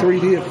it's like a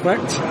 3D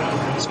effect.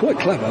 It's quite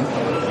clever.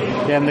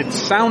 Yeah, and the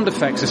sound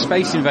effects are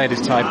Space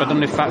Invaders type. I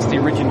don't know if that's the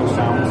original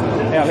sound.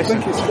 Yeah, I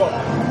think it's got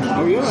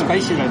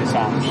Space Invader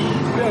sounds.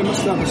 Yeah, it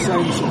must have the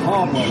same sort of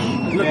hardware.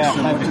 It looks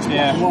like it's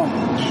black and white.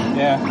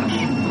 Yeah.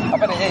 I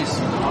bet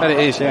it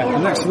is. Yeah.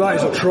 And next to that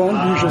is a Tron,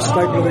 usual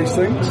staple of these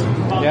things.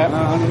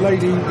 Yeah. And a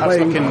lady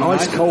playing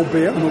ice cold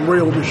beer on a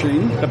real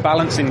machine. The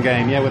balancing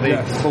game, with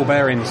the full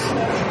bearings.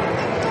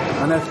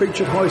 And their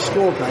featured high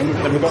score game.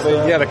 Then we've got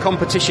the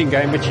competition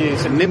game, which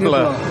is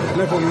Nibbler.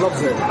 Everyone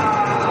loves it.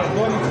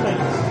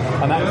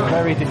 And that's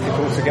very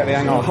difficult to get the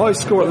hang of. The high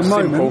score at the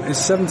moment is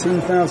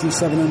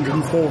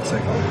 17,740.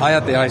 I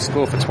had the high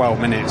score for 12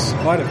 minutes.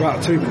 I had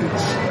about 2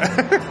 minutes.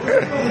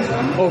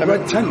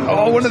 Red tent.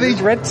 One of these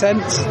red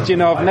tents. Do you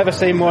know, I've never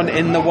seen one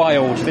in the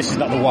wild. This is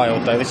not the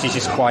wild, though. This is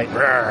just quite...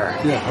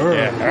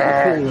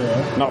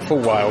 Not full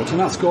wild. And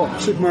that's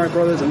got Super Mario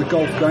Brothers and the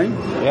golf game.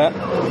 Yeah.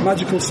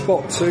 Magical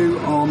Spot 2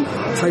 on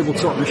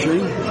tabletop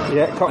machine.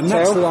 Yeah, cocktail. And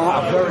next to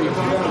that, a very...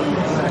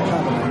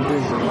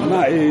 And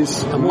that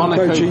is a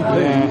Monaco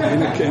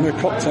GP in a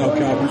cocktail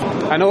cabin.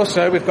 And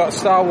also, we've got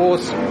Star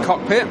Wars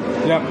cockpit.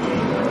 Yep.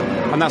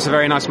 And that's a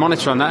very nice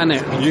monitor on that,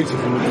 isn't it?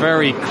 Beautiful.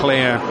 Very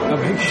clear. A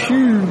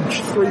huge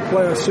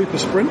 3-player Super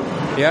Sprint.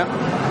 Yeah.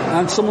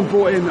 And someone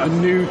brought in a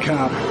new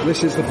cab.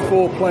 This is the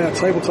 4-player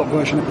tabletop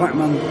version of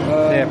Pac-Man.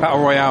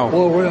 Battle Royale.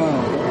 Battle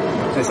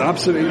Royale. It's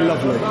absolutely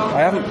lovely. I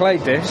haven't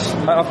played this.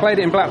 I've played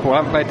it in Blackpool. I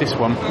haven't played this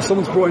one.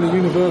 Someone's brought in a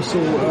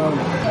Universal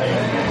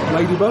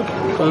Ladybug.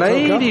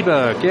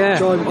 Ladybug, yeah.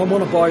 So I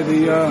want to buy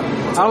the...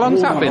 How long's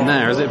that been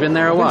there? Has it been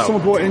there a while?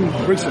 Someone brought it in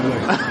recently.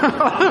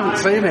 I haven't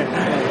seen it.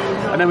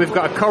 And then we've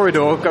got a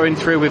corridor going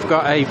through. We've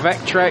got a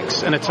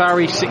Vectrex, an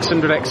Atari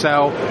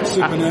 600XL.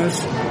 Super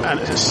NES.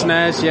 And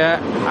SNES,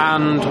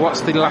 and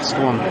what's the last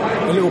one?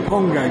 A little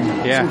Pong game.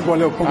 Yeah. A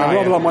little Pong game.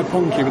 Rather like my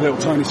Pong cube with a little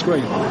tiny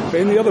screen. But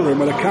in the other room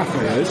where the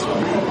cafe is,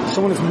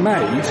 someone has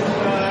made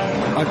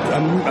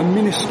a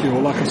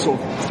minuscule, like a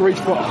sort of 3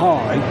 foot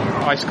high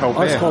ice cold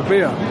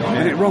beer.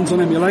 And it runs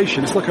on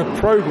emulation. It's like a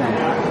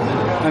program.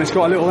 And it's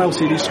got a little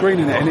LCD screen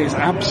in it, and it's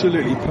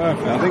absolutely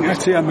perfect. I think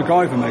Etienne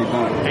MacGyver made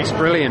that. It's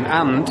brilliant,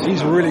 and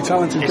he's a really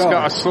talented guy. It's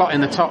got a slot in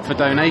the top for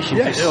donations.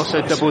 Yes. It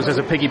also doubles as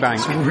a piggy bank.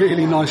 It's a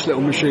really nice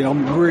little machine.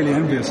 I'm really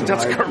envious of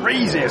That's it.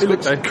 crazy. It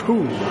looks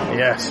cool.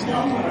 Yes.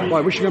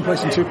 Right, we should go and play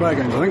some 2-player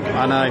games, I think.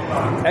 I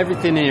know.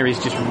 Everything here is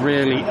just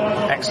really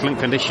excellent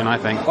condition, I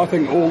think. I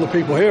think all the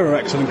people here are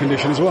excellent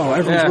condition as well.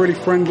 Everyone's really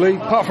friendly.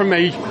 Apart from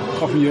me.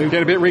 Apart from you.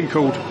 Get a bit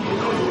wrinkled.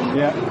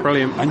 Yeah.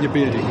 Brilliant. And you're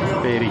beardy.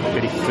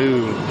 Beardy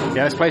food.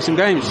 Yeah, let's play some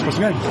games. Play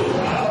some games.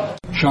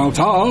 Shout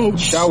out!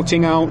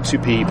 Shouting out to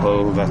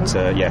people that,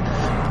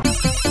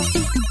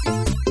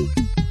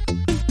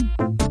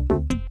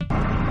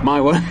 My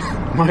one.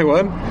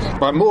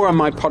 Right, more on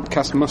my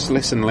podcast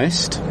must-listen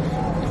list.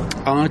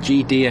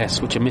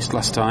 RGDS, which I missed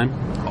last time.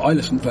 I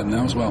listen to them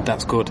now as well.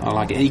 That's good, I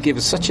like it. He gave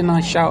us such a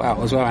nice shout-out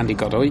as well, Andy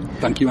Godoy.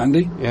 Thank you,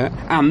 Andy. Yeah.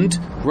 And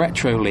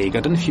Retro League.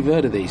 I don't know if you've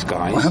heard of these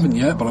guys. I haven't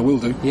yet, but I will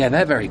do. Yeah,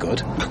 they're very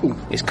good. Cool.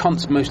 It's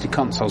mostly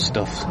console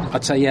stuff.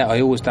 I'd say, yeah,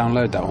 I always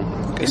download that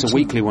one. It's a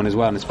weekly one as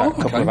well, and it's about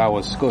a couple of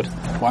hours. It's good.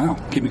 Wow.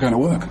 Keep me going to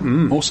work.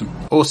 Awesome.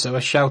 Also,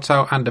 a shout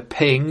out and a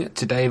ping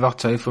to Dave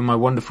Otto for my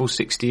wonderful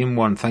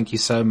 60-in-1. Thank you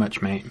so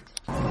much, mate.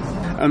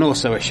 And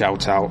also a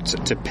shout out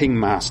to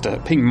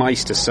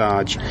Pingmeister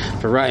Sarge,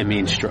 for writing me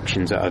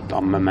instructions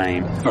on my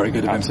MAME. Very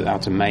good. How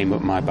to MAME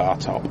up my bar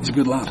top. He's a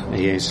good lad.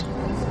 He is.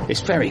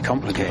 It's very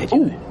complicated.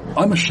 Oh,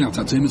 I must shout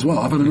out to him as well.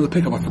 I've had another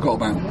pickup I forgot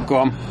about. Go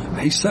on.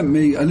 He sent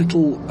me a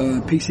little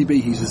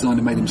PCB he's designed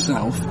and made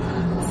himself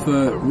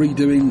for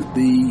redoing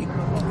the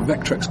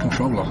Vectrex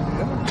controller.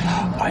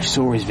 I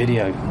saw his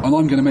video. And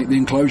I'm going to make the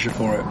enclosure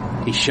for it.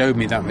 He showed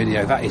me that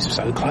video. That is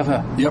so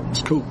clever. Yep,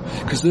 it's cool.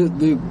 Because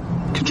the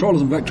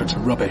controllers on Vectrex are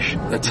rubbish.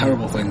 They're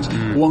terrible things. What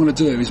I'm going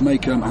to do is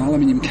make an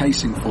aluminium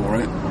casing for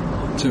it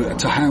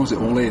to house it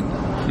all in.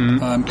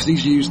 Because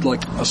he's used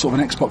like a sort of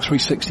an Xbox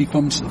 360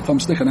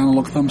 thumbstick, an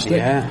analog thumbstick,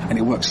 and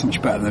it works so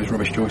much better than those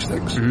rubbish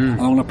joysticks.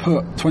 And I want to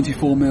put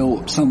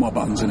 24mm Sanwa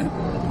buttons in it.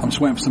 I'm just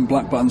waiting for some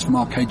black buttons from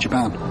Arcade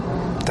Japan.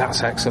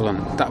 That's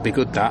excellent. That'd be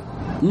good, that.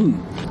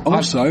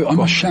 Also, I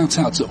must shout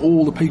out to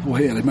all the people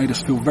here. They've made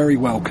us feel very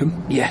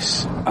welcome.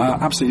 Yes.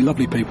 Absolutely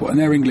lovely people. And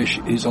their English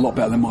is a lot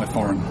better than my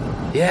foreign.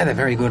 Yeah, they're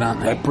very good, aren't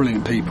they? They're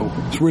brilliant people.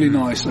 It's really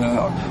nice.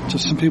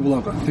 Just some people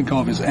I think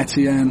of is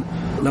Etienne,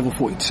 Level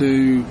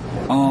 42,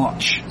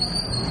 Arch,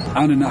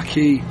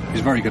 Anunnaki,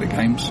 who's very good at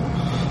games.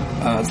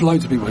 There's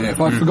loads of people here.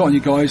 If I've forgotten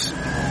you guys,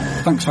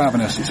 thanks for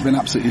having us. It's been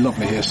absolutely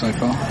lovely here so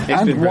far.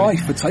 And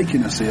wife for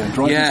taking us here and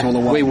driving us all the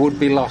way. We would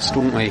be lost,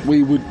 wouldn't we?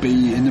 We would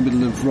be in the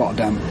middle of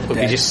Rotterdam. We'd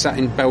be just sat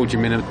in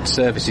Belgium in a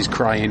services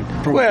crying,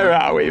 where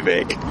are we,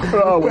 Vic?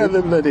 Where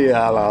the bloody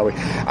hell are we?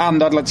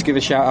 And I'd like to give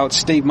a shout out to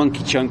Steve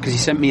Monkey Chunk, because he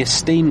sent me a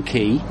Steam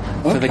key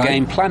for the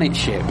game Planet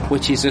Ship,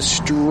 which is a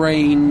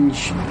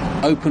strange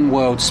open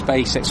world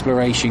space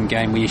exploration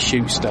game where you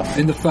shoot stuff.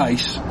 In the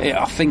face?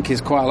 I think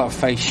there's quite a lot of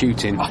face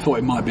shooting. I thought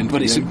it might have been.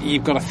 But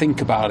you've got to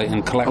think about it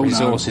and collect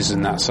resources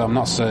and that, so I'm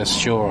not so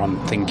sure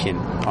on thinking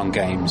on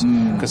games,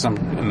 because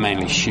I'm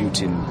mainly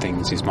shooting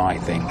things is my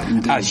thing.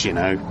 Indeed. As you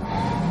know.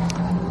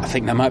 I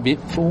think that might be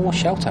it for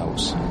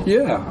shout-outs.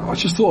 Yeah, I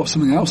just thought of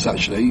something else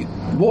actually.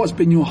 What has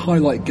been your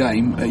highlight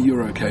game at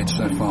Eurocade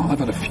so far? I've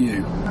had a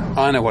few.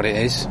 I know what it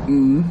is.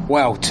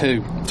 Well,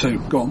 two.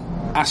 Go on.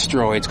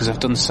 Asteroids, because I've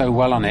done so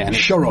well on it. And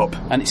shut up.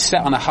 And it's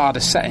set on a harder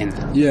setting.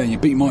 Yeah, you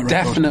beat my record.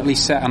 Definitely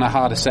set on a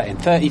harder setting.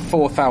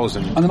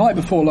 34,000. And the night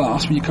before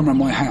last, when you come around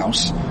my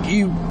house,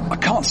 I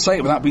can't say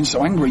it without being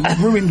so angry, you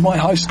ruined my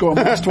high score on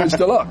Asteroids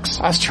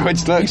Deluxe.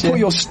 Asteroids Deluxe, You put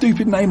your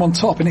stupid name on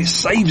top and it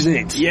saves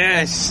it.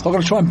 Yes. I've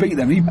got to try and beat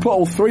them. You put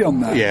all three on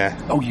there. Yeah.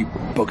 Oh, you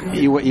bugger.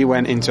 You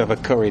went in to have a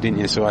curry, didn't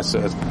you? So I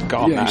sort of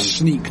got on that. Yeah, you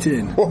sneaked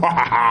in.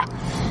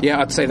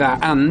 Yeah, I'd say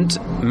that.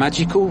 And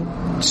Magical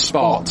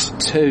Spot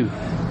 2.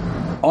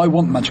 I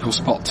want Magical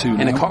Spot 2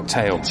 now. In a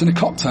cocktail. It's in a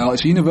cocktail.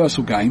 It's a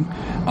universal game,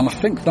 and I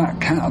think that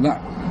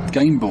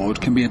game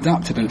board can be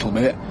adapted a little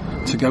bit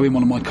to go in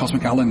one of my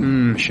Cosmic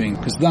Allen machines.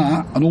 Because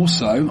that, and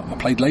also I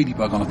played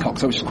Ladybug on a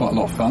cocktail, which is quite a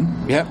lot of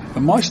fun. Yep.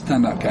 But my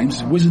standout games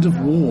is Wizard of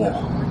War.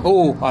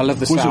 Oh, I love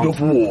the sound. Wizard of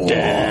War.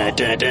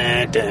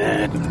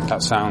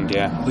 That sound,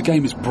 yeah. The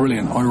game is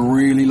brilliant. I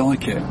really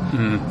like it.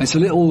 It's a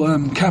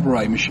little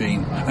cabaret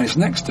machine, and it's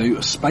next to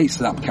a Space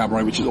Zap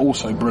cabaret, which is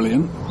also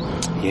brilliant.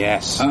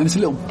 Yes. And it's a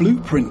little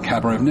blueprint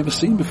cabaret I've never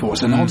seen before.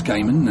 It's an odd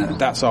game, isn't it?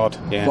 That's odd,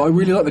 yeah. But I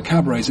really like the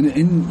cabarets, and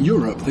in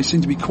Europe they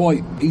seem to be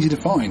quite easy to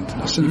find.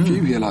 I've seen a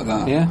few here like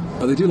that. Yeah.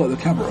 But they do like the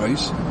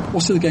cabarets.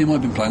 What's the other game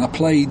I've been playing? I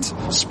played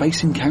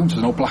Space Encounters,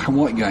 an old black and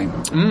white game,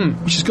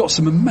 which has got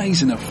some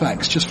amazing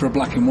effects just for a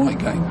black and white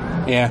game.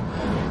 Yeah.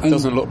 It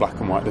doesn't look black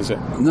and white, does it?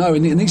 No,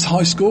 in these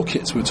high score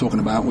kits we're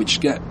talking about, which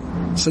get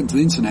sent to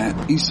the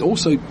internet, he's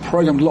also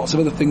programmed lots of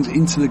other things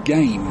into the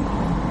game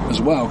as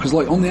well, because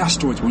like on the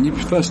Asteroids, when you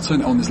first turn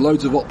it on, there's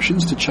loads of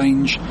options to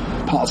change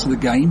parts of the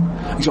game.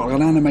 He's got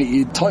an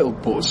animated title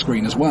board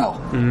screen as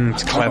well.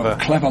 It's clever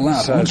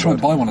lad. So I'm going to try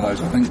and buy one of those,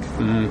 I think.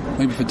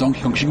 Maybe for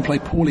Donkey Kong, because you can play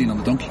Pauline on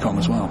the Donkey Kong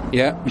as well.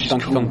 Yeah, which is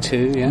Donkey cool. Kong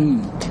 2,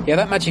 yeah. Yeah,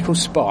 that Magical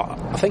Spot,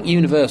 I think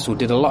Universal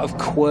did a lot of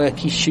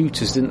quirky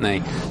shooters, didn't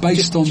they?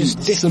 Based on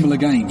similar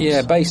games.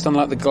 Yeah, based on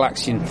like the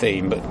Galaxian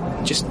theme,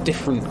 but just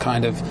different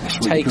kind of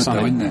really takes good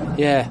on though, it. Isn't it?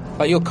 Yeah,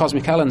 like your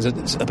Cosmic Allen's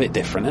a bit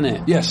different, isn't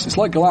it? Yes, it's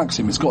like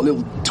Galaxian. It's got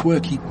little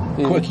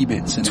quirky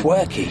bits in it.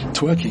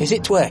 Twerky. Is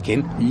it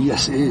twerking?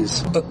 Yes, it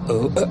is.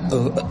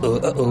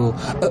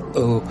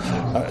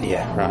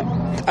 Yeah,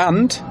 right.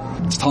 And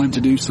it's time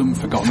to do some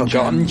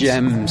Forgotten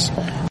Gems.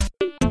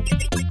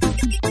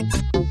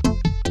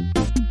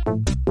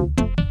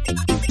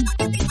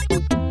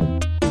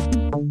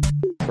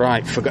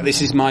 Right,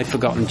 this is my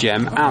Forgotten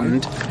Gem,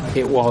 and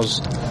it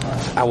was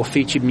our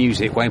featured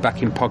music way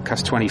back in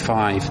podcast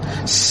 25,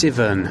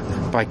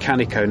 Sivern by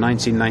Kaneko,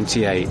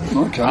 1998.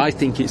 Okay. I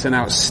think it's an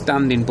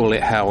outstanding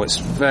bullet hell. It's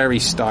very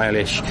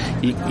stylish.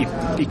 You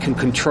can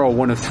control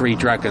one of 3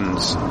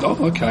 dragons. Oh,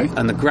 okay.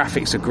 And the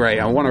graphics are great.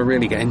 I want to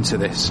really get into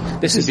this.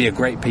 This would be a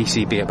great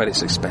PCB. I bet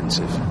it's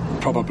expensive.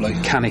 Probably.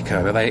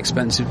 Kaneko, are they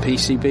expensive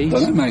PCBs? I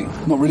don't know, mate.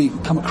 Not really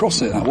come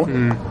across it, that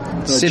one.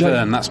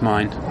 Sivern, that's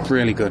mine.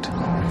 Really good.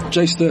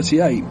 Jace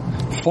 38,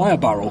 Fire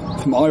Barrel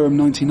from Irem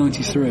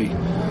 1993.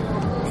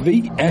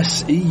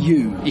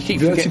 VSEU. You keep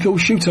Vertical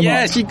Shoot 'em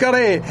Yes, Up. you got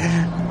it.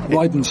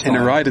 Raiden style.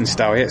 In a Raiden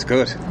style, yeah, it's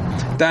good.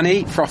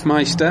 Danny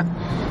Frothmeister.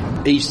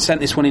 He sent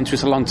this one in to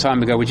us a long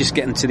time ago. We're just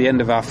getting to the end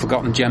of our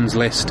Forgotten Gems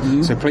list.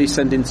 So please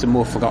send in some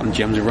more Forgotten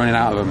Gems. We're running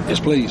out of them. Yes,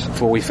 please.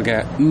 Before we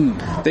forget.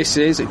 This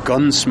is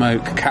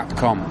Gunsmoke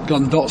Capcom.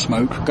 Gun Dot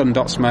Smoke. Gun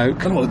Dot Smoke.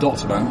 I don't know what the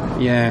dot's about.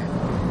 Yeah.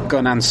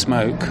 Gun and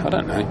Smoke. I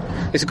don't know.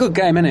 It's a good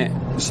game, isn't it?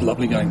 It's a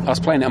lovely game. I was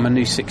playing it on my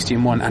new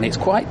 16-1 and it's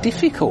quite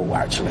difficult,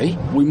 actually.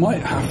 We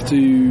might have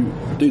to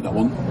do that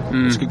one.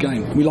 It's a good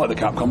game. We like the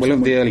Capcoms. We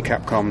love the early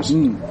Capcoms.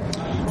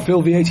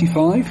 Phil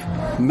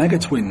V85, Mega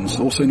Twins,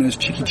 also known as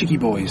Chicky Chicky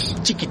Boys.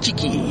 Chicky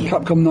Chicky.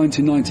 Capcom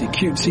 1990,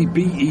 Cutesy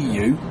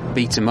BEU.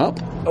 Beat 'em up.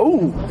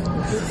 Oh,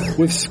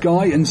 with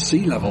sky and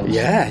sea levels.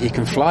 Yeah, you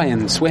can fly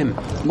and swim.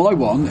 My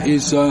one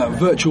is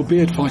Virtual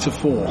Beard Fighter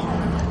 4.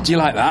 Do you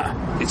like that?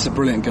 It's a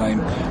brilliant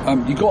game.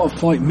 You got to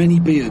fight mini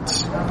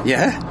beards.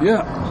 Yeah?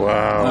 Yeah. I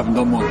Wow. haven't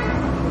done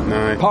one.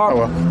 No. Part, Oh,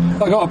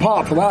 well. I got a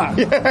part for that.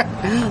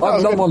 I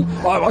haven't done one.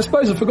 I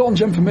suppose a forgotten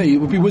gem for me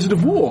would be Wizard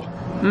of War.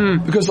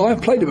 Because I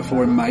have played it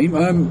before in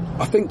MAME.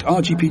 I think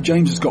RGP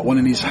James has got one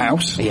in his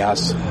house, He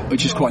has.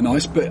 which is quite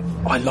nice, but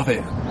I love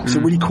it. It's a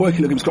really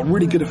quirky looking, it's got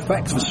really good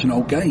effects for such an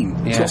old game.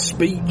 It's Yeah. got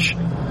speech.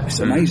 It's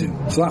amazing.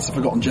 So that's a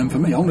forgotten gem for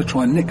me. I'm going to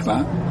try and nick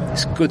that.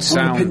 It's good I'm going to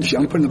sound. pinch it.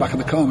 I'm going to put it in the back of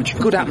the car when she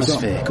comes Good to pick us up.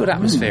 atmosphere. Good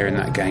atmosphere in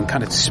that game.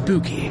 Kind of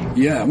spooky.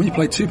 Yeah, and when you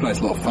play 2 players,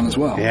 it's a lot of fun as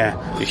well. Yeah.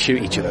 You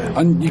shoot each other.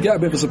 And you get a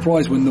bit of a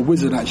surprise when the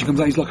wizard actually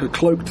comes out. He's like a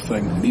cloaked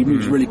thing, and he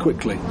moves really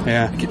quickly.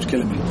 Yeah. He keeps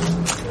killing me.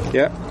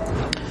 Yeah.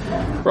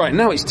 Right,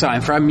 now it's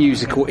time for our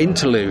musical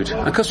interlude.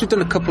 And because we've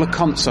done a couple of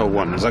console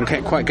ones, I'm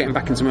quite getting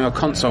back into my old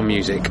console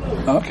music.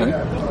 Oh, okay.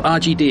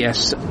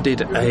 RGDS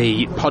did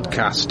a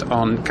podcast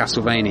on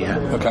Castlevania.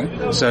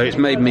 Okay. So it's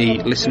made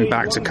me listen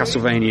back to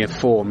Castlevania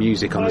 4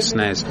 music on the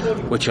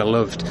SNES, which I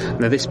loved.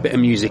 Now this bit of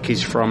music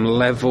is from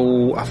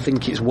level, I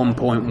think it's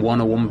 1.1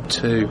 or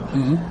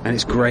 1.2, and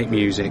it's great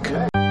music.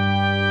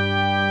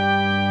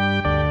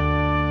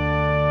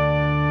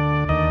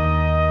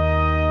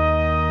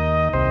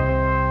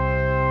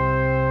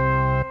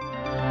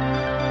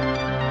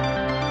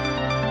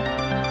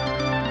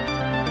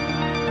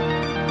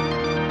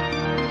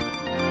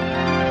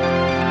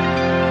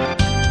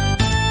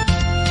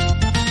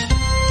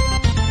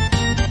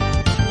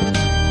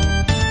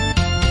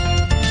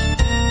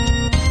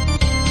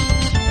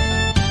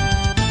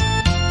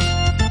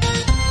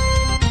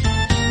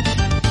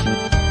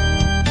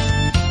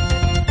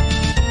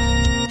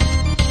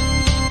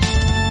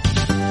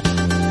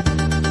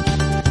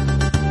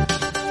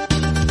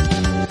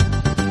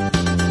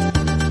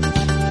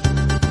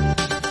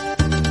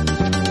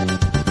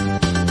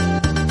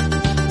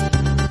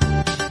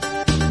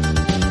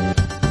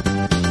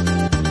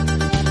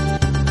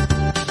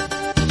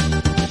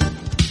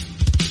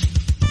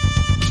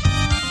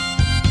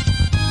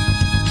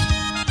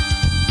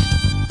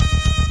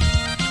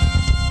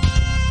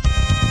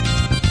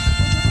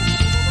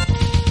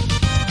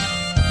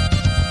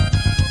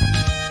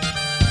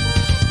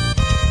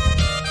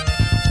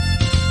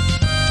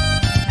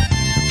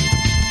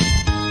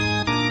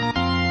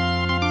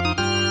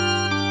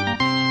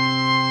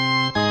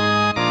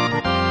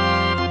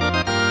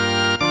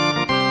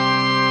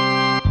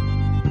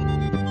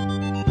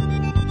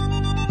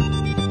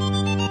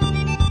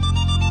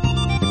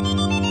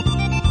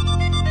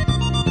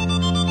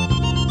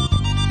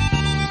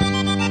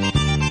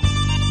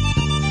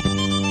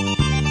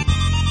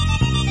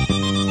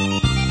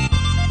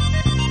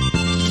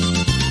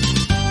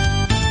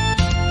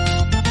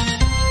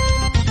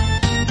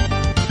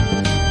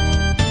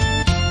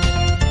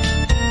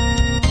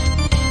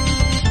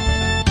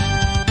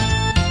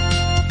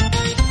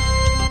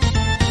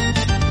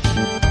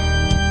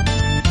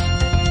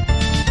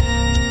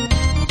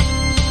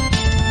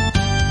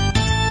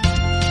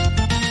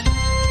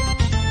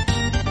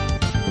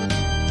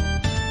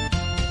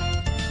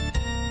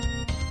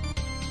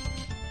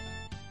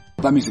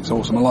 That music's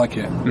awesome, I like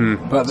it.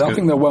 But I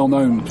think they're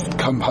well-known,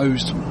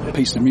 composed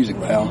piece of music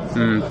they are.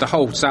 The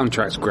whole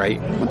soundtrack's great.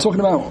 But talking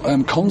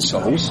about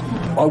consoles,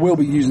 I will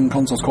be using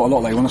consoles quite a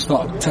lot later when I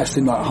start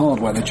testing that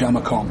hardware, the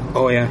Jamacom.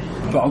 Oh yeah.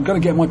 But I'm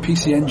going to get my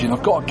PC Engine.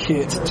 I've got a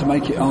kit to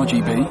make it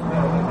RGB,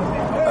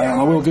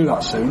 and I will do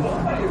that soon.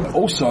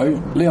 Also,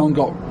 when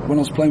I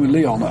was playing with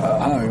Leon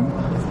at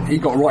home, he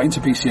got right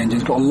into PC Engine.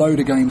 He's got a load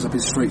of games up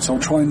his street, so I'll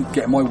try and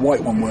get my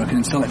white one working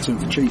and sell it to him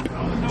for cheap.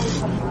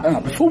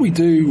 Before we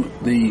do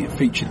the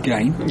featured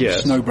game,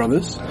 Yes. Snow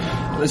Brothers,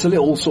 there's a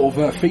little sort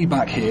of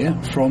feedback here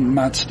from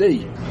Mad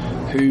Steve,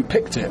 who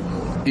picked it.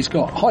 He's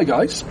got, "Hi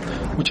guys,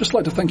 would just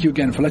like to thank you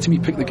again for letting me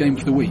pick the game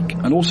for the week,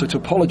 and also to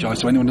apologise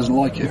to anyone who doesn't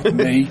like it.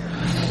 Me,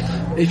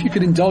 if you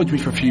could indulge me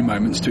for a few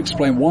moments to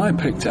explain why I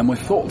picked it and my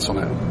thoughts on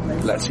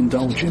it." Let's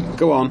indulge him.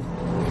 Go on.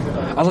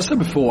 As I said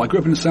before, I grew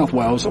up in South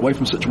Wales, away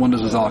from such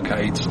wonders as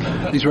arcades.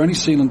 These were only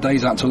seen on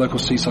days out to local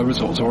seaside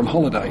resorts or on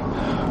holiday.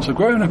 So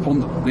growing up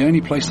on the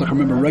only place I can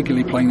remember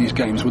regularly playing these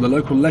games were the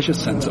local leisure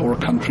centre or a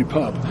country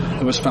pub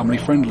that was family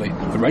friendly.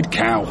 The Red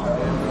Cow.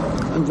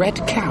 A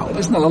red cow?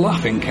 Isn't that a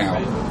laughing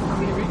cow?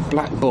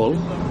 Black bull?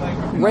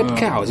 Red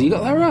cows? Have you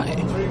got that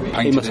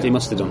right? He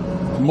must have done.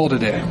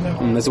 Modded it.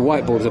 There's a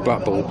white bull, there's a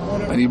black bull.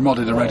 And he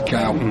modded a red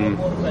cow.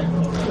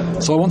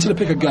 So I wanted to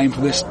pick a game for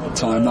this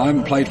time that I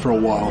haven't played for a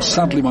while.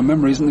 Sadly, my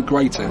memory isn't the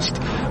greatest,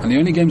 and the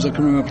only games I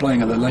can remember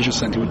playing at the leisure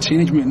centre were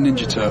Teenage Mutant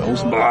Ninja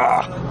Turtles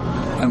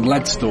and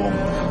Leadstorm.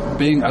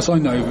 Being, as I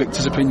know,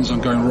 Victor's opinions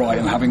on going right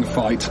and having a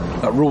fight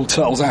that ruled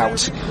Turtles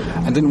out,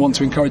 and didn't want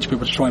to encourage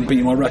people to try and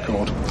beat my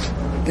record.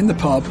 In the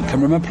pub, I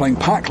can remember playing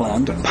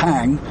Pac-Land,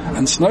 Pang,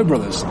 and Snow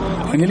Brothers.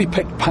 I nearly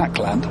picked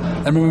Pac-Land,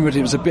 then remembered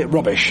it was a bit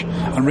rubbish,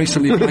 and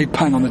recently played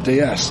Pang on the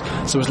DS,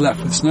 so I was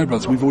left with Snow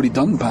Brothers. We've already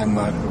done Pang,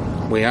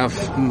 though. We have,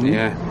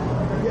 yeah.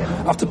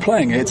 After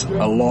playing it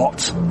a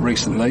lot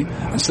recently,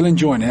 and still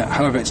enjoying it,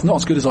 however, it's not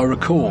as good as I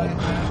recall.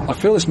 I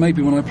feel this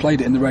maybe when I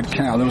played it in the Red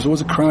Cow, there was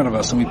always a crowd of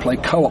us, and we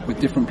played co-op with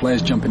different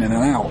players jumping in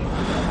and out.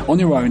 On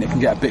your own, it can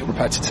get a bit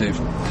repetitive.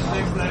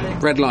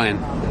 Red Lion.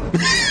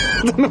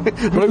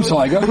 Blue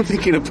Tiger. I'm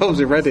thinking of pubs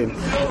in Reading.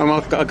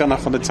 I've gone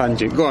off on a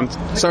tangent. Go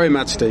on. Sorry,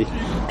 Majesty.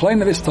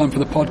 Playing it this time for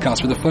the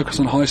podcast with a focus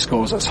on high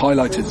scores that's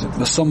highlighted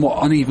the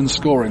somewhat uneven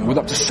scoring with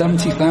up to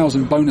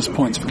 70,000 bonus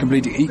points for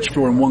completing each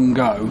floor in one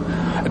go,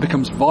 it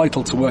becomes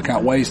vital to work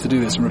out ways to do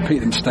this and repeat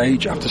them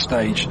stage after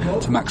stage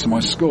to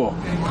maximise score.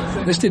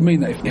 This did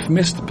mean that if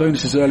missed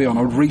bonuses early on,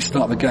 I would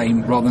restart the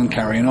game rather than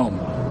carrying on.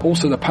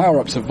 Also, the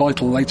power-ups are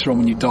vital later on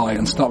when you die,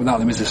 and start without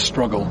them is a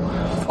struggle.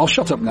 I'll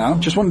shut up now.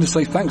 Just wanted to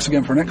say thanks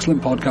again for an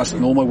excellent podcast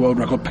and all my world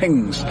record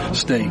pings,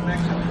 Steve.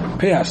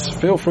 P.S.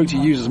 Feel free to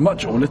use as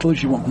much or little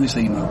as you want from this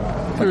email.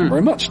 Thank you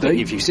very much, Steve.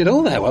 You've used it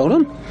all there, well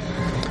done.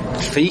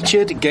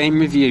 Featured game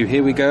review,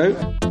 here we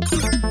go.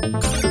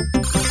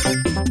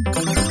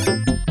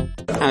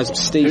 As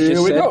Steve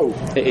just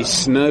said, it is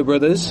Snow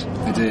Brothers.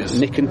 It is.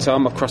 Nick and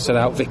Tom, I've crossed it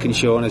out. Vic and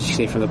Sean, as you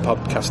see from the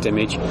podcast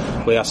image.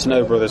 We are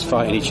Snow Brothers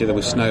fighting each other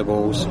with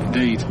snowballs.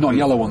 Indeed. Not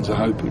yellow ones, I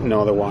hope.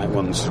 No, the white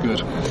ones.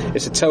 Good.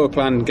 It's a tower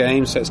plan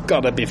game, so it's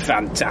got to be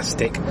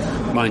fantastic.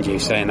 Mind you,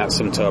 saying that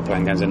some tower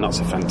plan games are not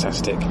so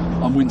fantastic.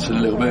 I'm wincing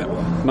a little bit.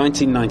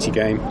 1990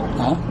 game.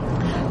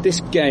 Uh-huh. This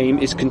game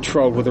is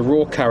controlled with a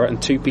raw carrot and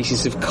 2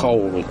 pieces of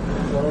coal.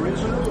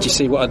 Do you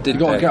see what I did You've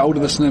got there? to get hold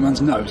of the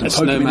snowman's nose. A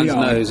snowman's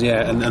nose,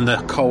 yeah, and the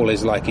coal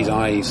is like his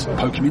eyes.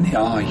 Poke him in the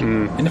eye.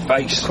 In the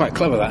face. It's quite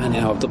clever, that, isn't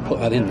it? I'll put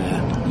that in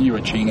there. You're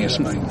a genius,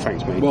 mate.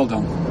 Thanks, mate. Well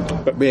done.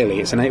 But really,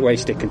 it's an 8-way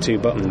stick and 2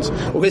 buttons.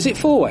 Or is it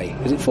 4-way?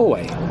 Is it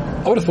 4-way?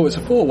 I would have thought it's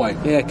a 4-way.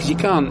 Yeah, because you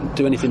can't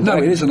do anything. No,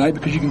 it is an 8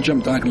 because you can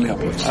jump diagonally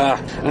upwards.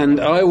 And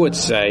I would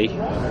say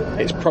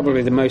it's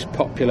probably the most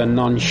popular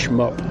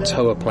non-shmup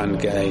tower plan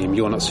game.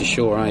 You're not so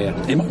sure, are you?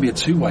 It might be a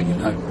 2-way, you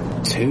know.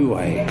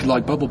 2-way?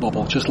 Like Bubble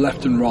Bobble, just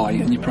left and right,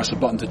 and you press a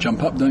button to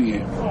jump up, don't you?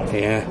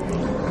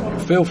 Yeah.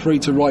 Feel free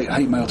to write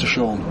hate mail to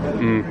Sean.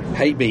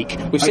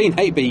 Hatebeak. We've seen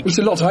Hatebeak. We've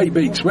seen lots of hate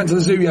beaks. Went to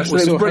the zoo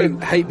yesterday. It was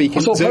brilliant. Hatebeak. I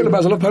saw polar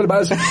bears. I love polar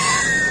bears.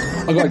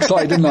 I got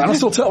excited, didn't I? And I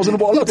saw turtles in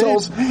the water. I love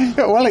turtles.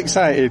 Got well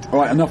excited. All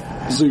right,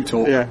 enough zoo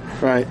talk. Yeah,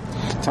 right.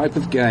 Type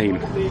of game.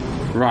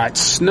 Right,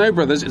 Snow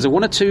Brothers is a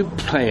 1 or 2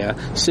 player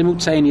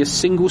simultaneous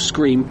single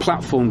screen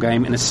platform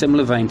game in a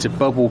similar vein to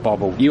Bubble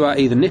Bobble. You are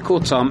either Nick or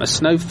Tom, a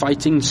snow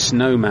flinging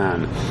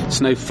snowman,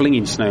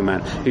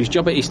 whose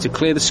job it is to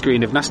clear the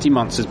screen of nasty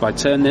monsters by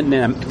turning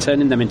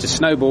them into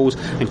snowballs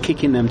and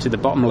kicking them to the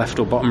bottom left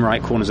or bottom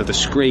right corners of the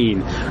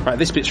screen. Right,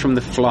 this bit's from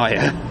the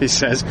flyer. It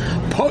says,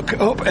 puck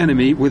up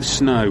enemy with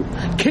snow.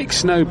 Kick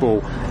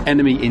snowball,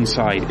 enemy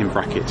inside, in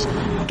brackets.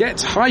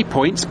 Get high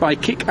points by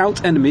kick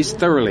out enemies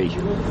thoroughly.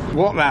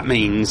 What that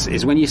means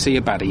is when you see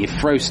a baddie, you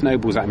throw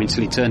snowballs at him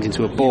until he turns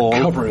into a ball.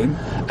 You cover him.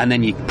 And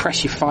then you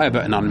press your fire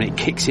button on him and it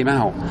kicks him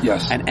out.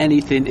 Yes. And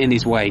anything in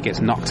his way gets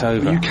knocked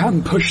over. You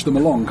can push them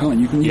along, can't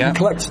you? You can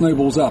collect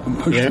snowballs up and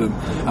push them.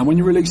 And when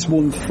you release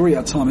more than 3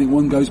 at a time, I think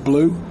one goes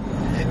blue.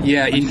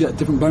 Yeah, you get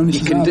different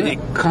bonuses. You can do it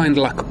kind of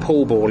like a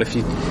pull ball. If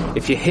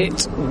you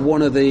hit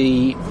one of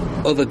the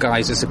other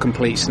guys as a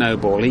complete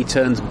snowball, he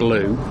turns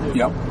blue.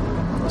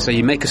 Yep. So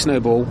you make a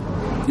snowball.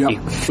 Yep.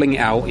 You fling it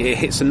out. It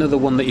hits another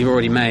one that you've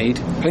already made.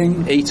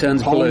 Ping. He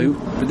turns blue.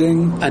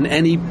 Ding. And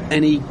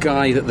any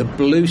guy that the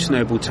blue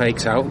snowball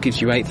takes out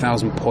gives you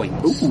 8,000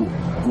 points. Ooh.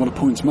 What do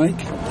points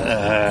make?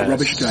 A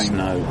rubbish game.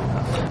 Snow.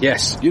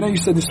 Yes. You know, you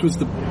said this was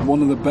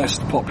one of the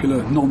best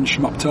popular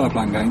non-shmup tower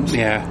plan games.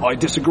 Yeah. I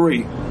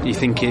disagree. You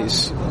think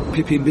it's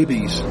Pippi and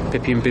Bibbies?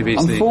 Pippi and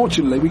Bibbies.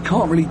 Unfortunately, we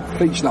can't really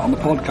feature that on the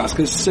podcast because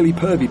there's silly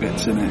pervy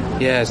bits in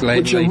it. Yeah, it's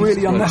which are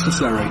really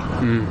unnecessary.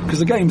 Because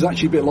the game's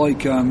actually a bit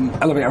like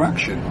elevator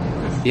action.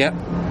 Yep.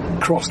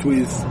 crossed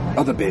with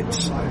other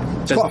bits.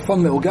 It's quite a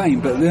fun little game,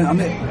 but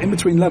in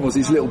between levels,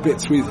 these little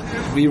bits with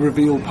the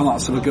revealed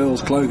parts of a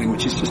girl's clothing,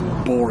 which is just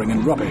boring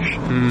and rubbish.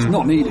 It's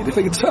not needed. If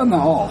they could turn that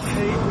off,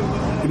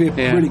 it'd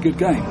be a really good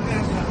game.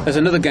 There's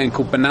another game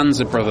called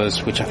Bonanza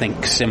Brothers, which I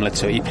think is similar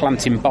to it. You're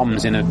planting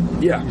bombs in a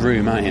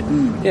room, aren't you?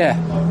 Yeah.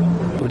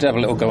 We did have a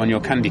little go on your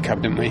candy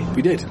cab, didn't we?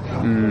 We did.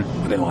 I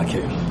didn't like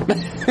it.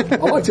 I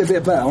liked it a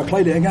bit better. I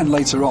played it again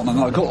later on, and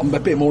I got a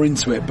bit more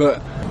into it,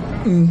 but...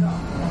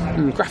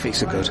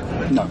 graphics are good.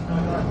 No.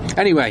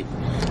 Anyway,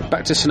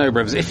 back to Snow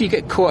Brothers. If you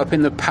get caught up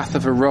in the path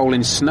of a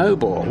rolling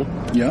snowball...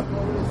 Yeah.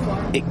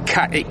 It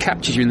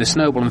captures you in the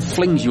snowball and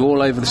flings you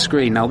all over the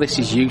screen. Now, this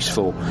is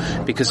useful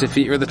because if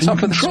you're at the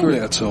top of the screen...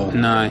 it at all?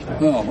 No.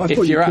 Oh,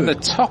 if you're at the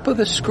top of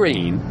the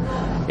screen,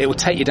 it will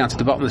take you down to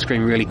the bottom of the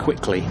screen really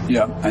quickly.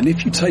 Yeah, and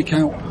if you take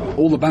out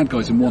all the bad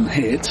guys in one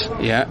hit...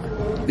 Yeah.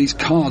 These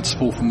cards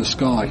fall from the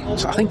sky.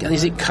 So I think,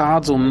 is it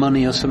cards or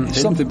money or something?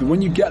 Something, but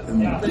when you get them,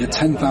 they're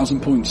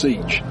 10,000 points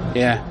each.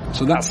 Yeah.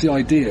 So that's the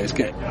idea, is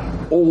get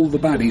all the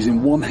baddies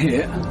in one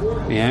hit,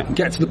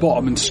 get to the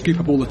bottom and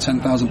scoop up all the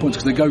 10,000 points,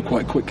 because they go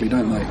quite quickly,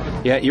 don't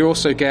they? Yeah, you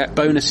also get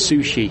bonus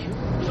sushi.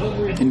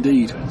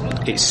 Indeed.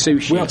 It's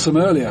sushi. We had some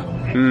earlier.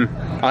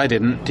 I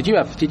didn't. Did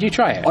you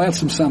try it? I had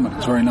some salmon.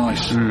 It's very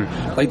nice.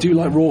 They do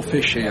like raw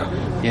fish here.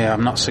 Yeah,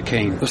 I'm not so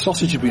keen. The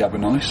sausages we had were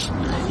nice.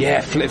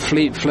 Yeah,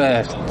 Fleet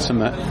Fleur,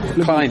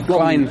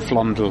 Klein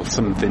Flondel,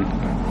 something.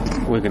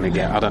 We're going to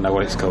get. I don't know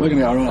what it's called. We're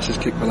going to get our asses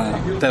kicked for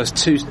that. There was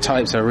two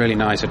types that are really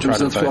nice. I tried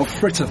them both. There was a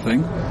fritter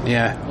thing.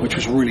 Yeah. Which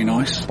was really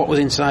nice. What was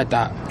inside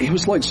that? It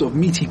was like sort of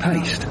meaty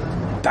paste.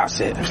 That's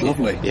it. It was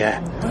lovely. Yeah.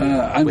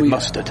 And with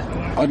mustard.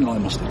 I didn't like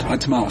mustard. I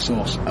had tomato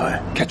sauce. Oh,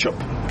 yeah. Ketchup.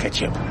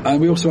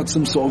 And we also had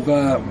some sort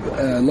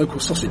of local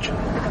sausage.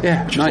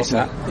 Yeah, nice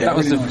that. Yeah, that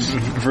was really the nice.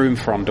 vroom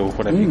frondel,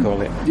 whatever you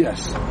call it.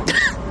 Yes.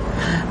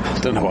 I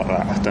don't know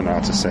how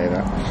to say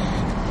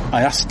that.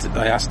 I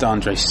asked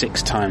Andre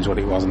 6 times what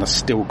it was, and I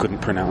still couldn't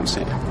pronounce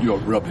it. You're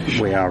rubbish.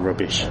 We are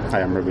rubbish. I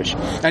am rubbish.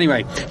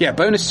 Anyway,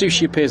 bonus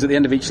sushi appears at the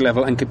end of each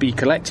level and can be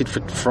collected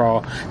for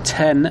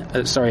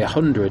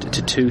 100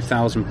 to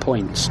 2,000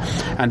 points.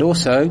 And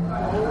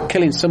also,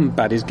 killing some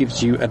baddies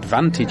gives you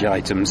advantage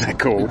items, they're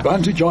called.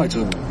 Advantage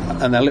item.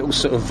 And they're little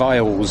sort of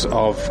vials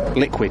of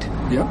liquid.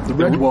 Yep, the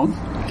red one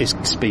is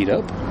speed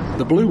up.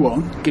 The blue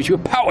one gives you a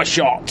power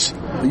shot.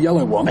 The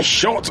yellow one, a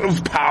shot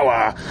of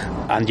power,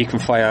 and you can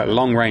fire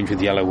long range with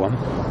the yellow one.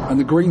 And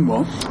the green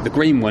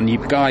one, you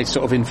guy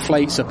sort of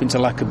inflates up into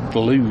like a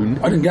balloon.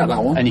 I didn't get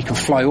that one. And you can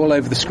fly all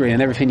over the screen,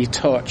 and everything you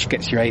touch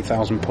gets you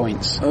 8,000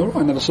 points. Oh,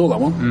 I never saw that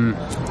one.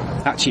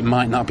 Actually, it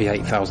might not be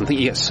 8,000. I think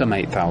you get some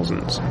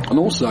 8,000s. And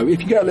also,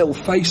 if you get a little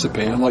face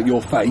appear, like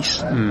your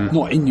face,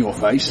 not in your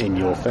face,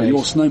 but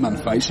your snowman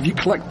face, if you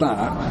collect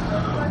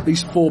that,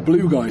 these 4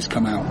 blue guys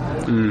come out.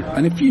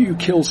 And if you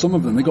kill some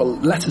of them, they've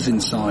got letters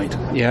inside,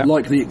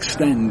 like the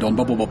extend on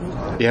Bubble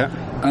Bubble.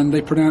 Yeah. And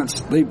they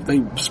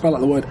spell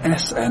out the word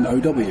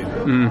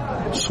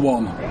S-N-O-W.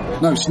 Swan.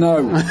 No,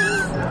 snow.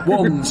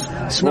 Wands.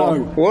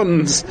 Snow.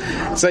 Wands.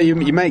 So you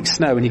make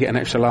snow and you get an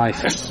extra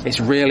life. Yes. It's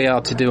really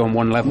hard to do on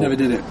one level. Never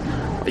did it.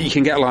 You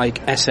can get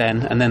like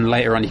SN, and then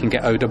later on you can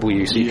get OW,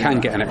 so you can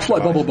get an extra life. It's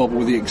like Bubble Bubble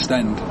with the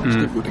extend. It's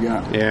difficult to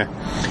get.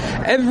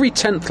 Yeah. Every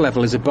 10th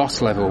level is a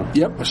boss level.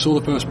 Yep, I saw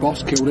the first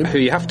boss, killed him. Who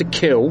you have to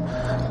kill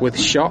with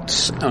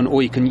shots,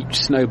 or you can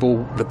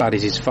snowball the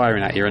baddies he's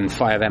firing at you and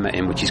fire them at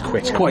him, which is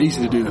quick. It's quite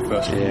easy to do the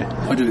first one.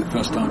 Yeah. I did it the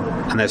first time.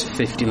 And there's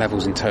 50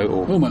 levels in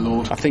total. Oh my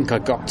lord. I think I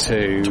got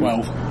to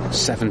 12.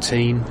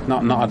 17.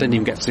 I didn't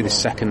even get to the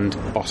second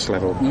boss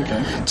level.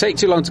 Okay. Take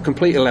too long to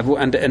complete a level,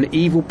 and an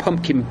evil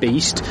pumpkin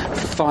beast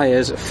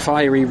fires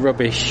fiery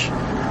rubbish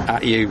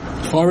at you.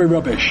 Fiery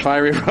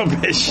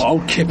rubbish.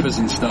 Old kippers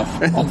and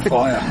stuff on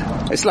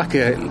fire. It's like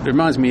it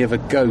reminds me of a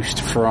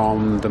ghost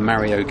from the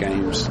Mario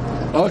games.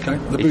 Oh, okay.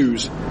 The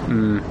booze.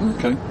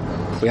 Okay.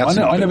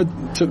 I never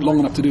took long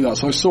enough to do that,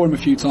 so I saw him a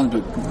few times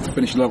but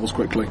finished the levels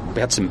quickly.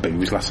 We had some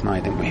booze last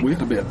night, didn't we? We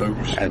had a bit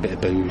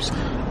of booze.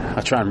 I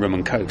try and rum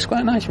and coke. It's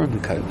quite a nice rum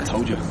and coke. I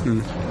told you.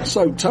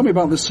 So tell me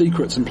about the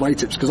secrets and play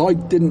tips, because I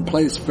didn't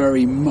play this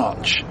very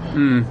much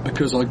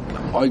because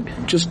I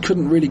just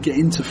couldn't really get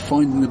into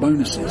finding the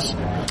bonuses.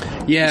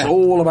 Yeah. It's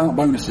all about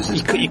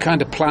bonuses. You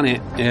kind of plan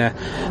it,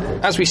 yeah.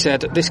 As we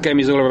said, this game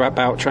is all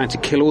about trying to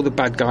kill all the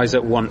bad guys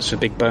at once for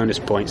big bonus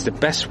points. The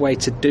best way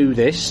to do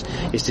this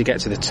is to get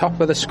to the top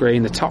of the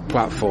screen, the top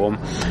platform,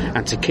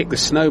 and to kick the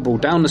snowball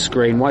down the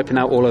screen, wiping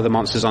out all of the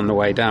monsters on the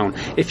way down.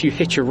 If you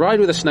hitch a ride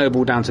with a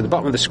snowball down to the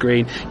bottom of the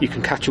screen, you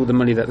can catch all the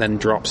money that then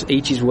drops.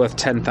 Each is worth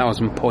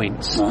 10,000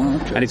 points. Oh,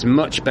 okay. And it's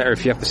much better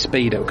if you have the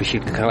speed up, because you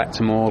can collect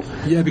them all.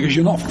 Yeah, because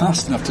you're not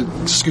fast enough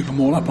to scoop them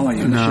all up, are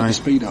you? Unless you have the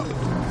speed up.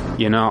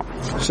 You're not.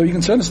 So you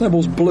can turn the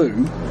snowballs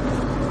blue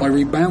by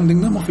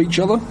rebounding them off each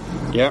other.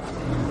 Yep.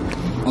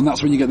 And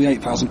that's when you get the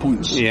 8,000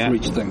 points for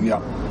each thing,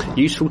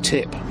 Useful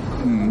tip.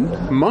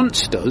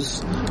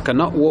 Monsters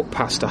cannot walk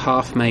past a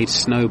half-made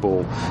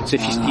snowball. So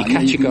if you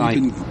catch a guy...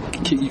 You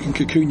you can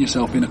cocoon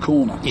yourself in a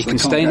corner. You so can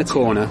they stay in can't a get to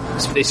you. corner.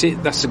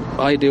 That's the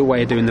ideal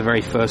way of doing the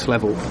very first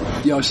level.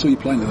 Yeah, I saw you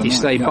playing it. the You night,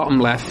 stay yeah. bottom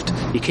left,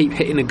 you keep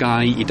hitting a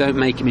guy, you don't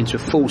make him into a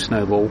full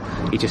snowball,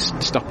 you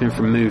just stop him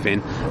from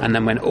moving, and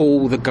then when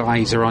all the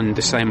guys are on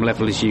the same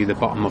level as you, the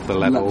bottom of the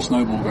level, the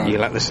snowball go. you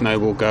let the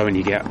snowball go and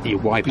you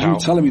wipe You were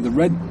out. telling me the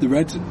red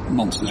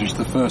monsters, which are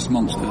the first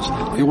monsters,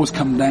 they always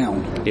come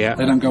down. Yeah.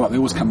 They don't go up, they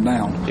always come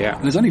down. Yeah.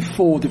 And there's only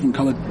 4 different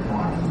coloured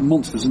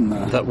monsters, isn't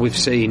there? That we've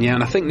seen, yeah,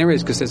 and I think there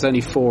is because there's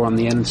only 4 on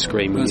the end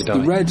screen when There's you die.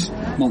 the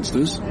red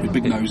monsters with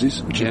big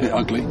noses, which are a bit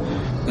ugly.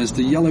 There's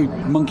the yellow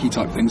monkey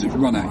type things that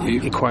run at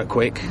you. You're quite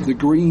quick. The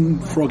green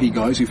froggy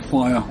guys who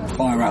fire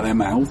out their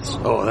mouths.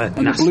 Oh, they're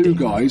And nasty. the blue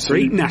guys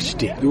Very who-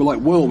 nasty. They were like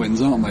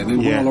whirlwinds, aren't they?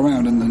 They Yeah. whirl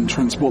around and then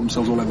transport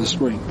themselves all over the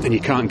screen. And you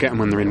can't get them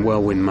when they're in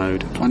whirlwind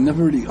mode. I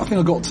think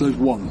I got to those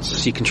once.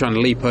 So you can try and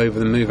leap over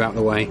them, move out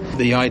the way.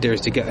 The idea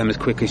is to get them as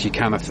quick as you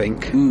can, I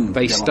think.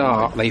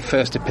 They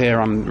first appear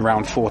on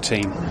round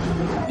 14.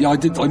 Yeah,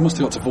 I must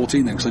have got to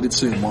 14 then, because I did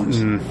see them once.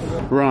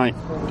 Right.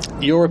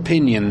 Your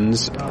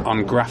opinions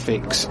on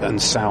graphics and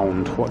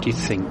sound, what do you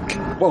think?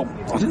 Well,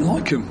 I didn't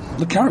like them.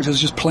 The characters are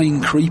just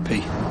plain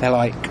creepy.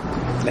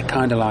 They're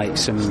kind of like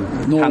some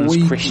Norwe-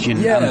 Hans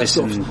Christian yeah,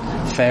 Andersen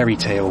sort fairy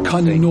tale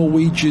Kind thing. of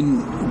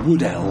Norwegian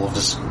wood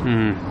elves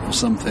or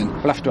something.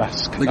 We'll have to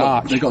ask They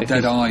got Arch.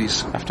 dead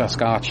eyes. Have to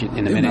ask Arch in a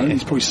You minute. know,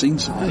 he's probably seen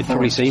some. He's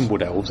probably seen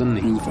wood elves, hasn't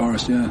he? in the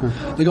forest,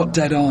 yeah. They got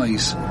dead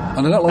eyes,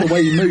 and I don't like the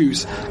way he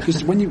moves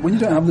because when you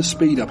don't have the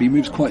speed up, he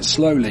moves quite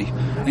slowly.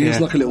 And he does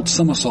Yeah. like a little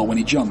somersault when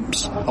he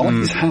jumps. I like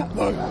his hat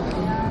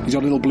though. He's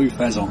got a little blue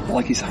fez on. I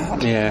like his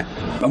hat. Yeah.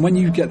 And when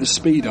you get the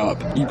speed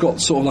up, you've got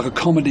sort of like a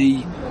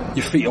comedy.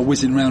 Your feet are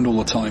whizzing round all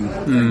the time,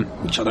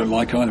 which I don't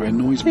like either. It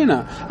annoys me. You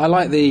know, I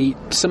like the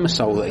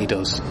somersault that he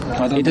does.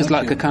 I don't He does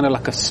like like it. a kind of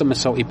like a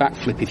somersaulty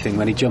backflippy thing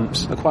when he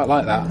jumps. I quite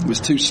like that. It was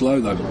too slow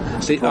though.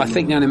 That's the I problem.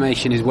 think the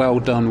animation is well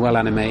done, well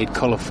animated,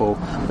 colourful,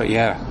 but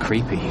yeah,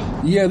 creepy.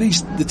 Yeah,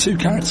 the 2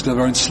 characters are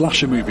their own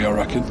slasher movie, I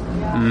reckon.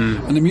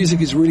 And the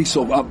music is really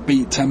sort of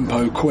upbeat,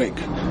 tempo, quick,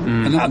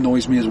 and that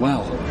annoys me as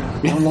well.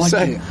 I don't like So,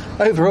 it.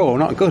 overall,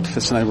 not good for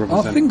Snow Brothers.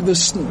 I then. think the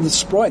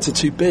sprites are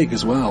too big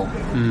as well.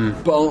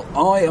 But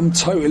I am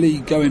totally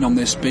going on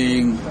this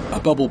being a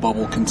bubble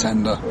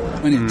contender.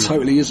 I mean, it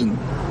totally isn't.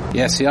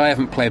 Yeah, see, I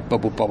haven't played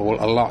Bubble Bobble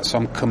a lot, so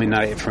I'm coming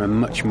at it from a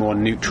much more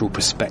neutral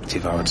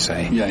perspective, I would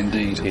say. Yeah,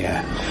 indeed.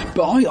 Yeah.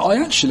 But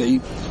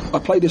I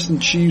played this on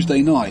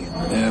Tuesday night.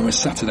 It's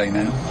Saturday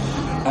now.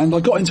 And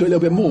I got into it a little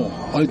bit more.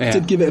 I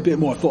did give it a bit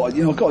more. I thought,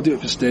 I've got to do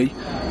it for Steve.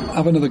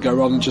 Have another go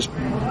rather than just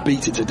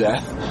beat it to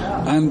death.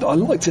 And I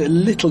liked it a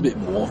little bit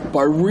more, but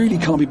I really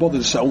can't be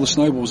bothered to set all the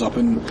snowballs up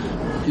and,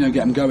 get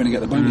them going and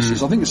get the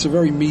bonuses. I think it's a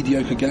very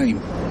mediocre game,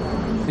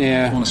 to be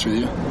Yeah. honest with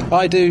you.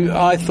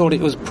 I thought it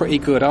was pretty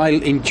good. I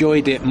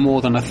enjoyed it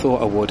more than I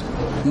thought I would.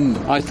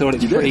 I thought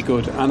it's You did? pretty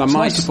good. And It's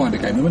nice to find a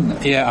game, though, isn't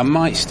it? Yeah, I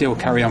might still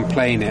carry on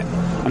playing it.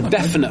 I'm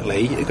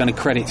definitely going to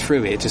credit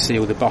through it to see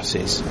all the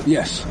bosses.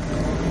 Yes.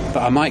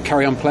 But I might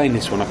carry on playing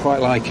this one. I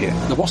quite like it.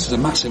 The bosses are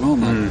massive,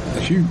 aren't they?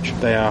 They're huge.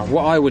 They are.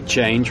 What I would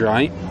change,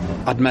 right?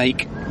 I'd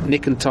make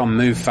Nick and Tom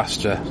move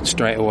faster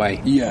straight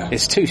away. Yeah.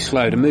 It's too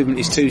slow. The movement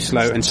is too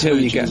slow until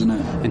you twitchy, get isn't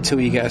it? until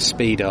you get a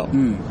speed up.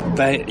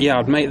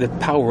 I'd make the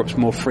power ups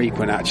more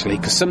frequent actually,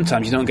 because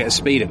sometimes you don't get a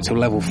speed up until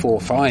level 4 or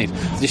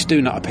 5. They just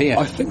do not appear.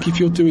 I think if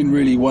you're doing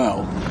really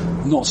well,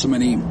 not so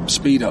many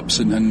speed ups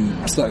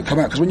and stuff come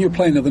out. Because when you were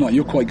playing the other night,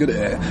 you're quite good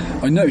at it.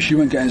 I noticed you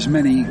weren't getting as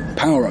many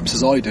power ups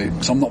as I do,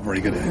 because I'm not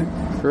very good at it.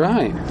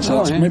 Right.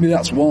 So yeah. maybe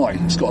that's why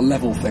it's got a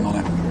level thing on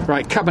it.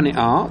 Right. Cabinet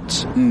art.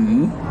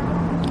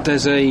 Mm-hmm.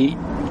 There's a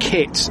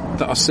kit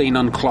that I've seen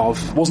on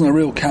Clov. Wasn't a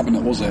real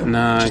cabinet, was it?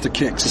 No, just a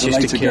kit. 'Cause It's it's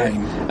a just later a kit,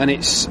 game. and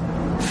it's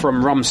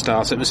from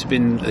Romstar, so it must have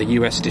been a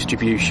US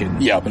distribution.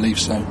 Yeah, I believe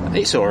so.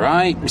 It's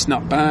alright, it's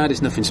not bad,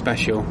 it's nothing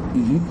special.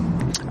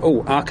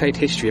 Oh, Arcade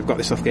History, I've got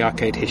this off the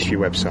Arcade History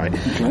website.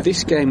 Okay.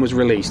 This game was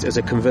released as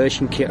a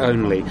conversion kit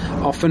only,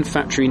 often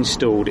factory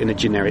installed in a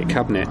generic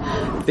cabinet.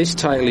 This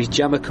title is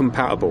Jammer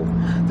compatible.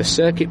 The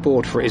circuit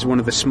board for it is one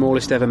of the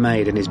smallest ever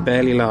made and is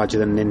barely larger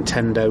than a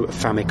Nintendo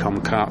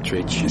Famicom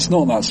cartridge. It's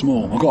not that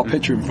small. I've got a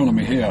picture in front of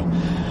me here.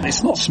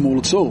 It's not small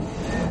at all.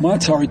 My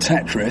Atari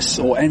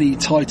Tetris or any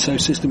Taito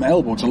System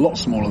L board's a lot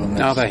smaller than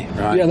this. Are they?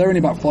 Right. Yeah, they're only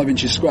about 5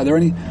 inches square. They're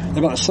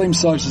about the same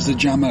size as the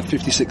Jammer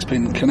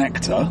 56-pin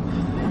connector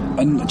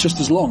and just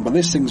as long, but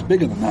this thing's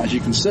bigger than that, as you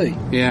can see.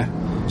 Yeah.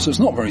 So it's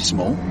not very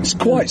small. It's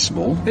quite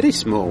small, It is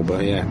small,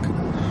 but yeah.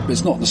 but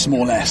it's not the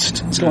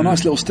smallest. It's got a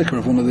nice little sticker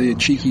of one of the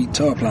cheeky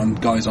Tower Plan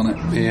guys on it.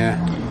 Yeah.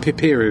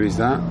 Pipiru is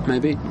that,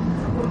 maybe?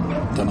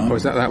 Don't know. Or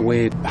is that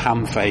weird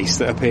ham face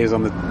that appears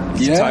on the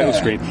Yeah. title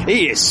screen?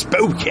 He is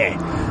spooky!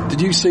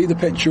 Did you see the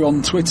picture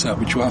on Twitter,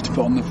 which we'll have to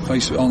put on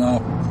on our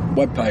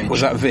webpage?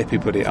 Was that Vip who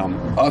put it on?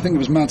 I think it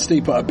was Mad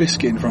Steve put a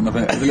biscuit in front of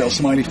it with a little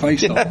smiley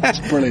face on. It's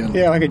brilliant.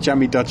 Yeah, like a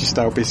Jammy Dodger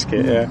style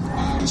biscuit,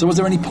 yeah. So was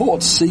there any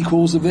ports,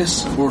 sequels of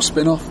this, or a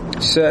spin-off?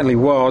 Certainly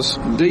was.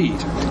 Indeed.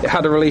 It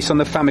had a release on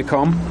the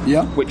Famicom,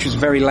 Yeah. which was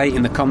very late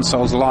in the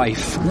console's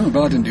life. No,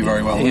 but I didn't do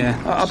very well.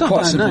 Yeah. It's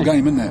quite a simple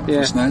game, isn't it?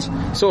 Yeah. For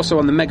SNES. It's also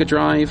on the Mega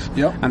Drive,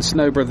 Yeah. and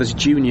Snow Brothers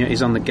Jr.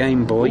 is on the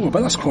Game Boy. Oh,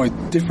 but that's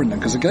quite different then,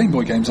 because the Game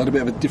Boy games had a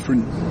bit of a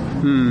different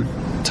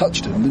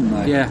touch to them, didn't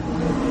they?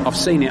 Yeah, I've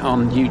seen it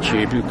on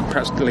YouTube. You could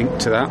perhaps link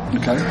to that.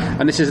 Okay.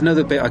 And this is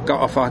another bit I got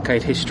off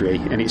Arcade History,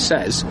 and it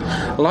says,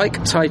 like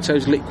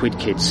Taito's Liquid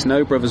Kids,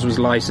 Snow Brothers was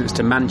licensed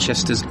to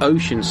Manchester's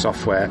Ocean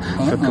Software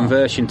for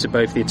conversion to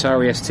both the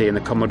Atari ST and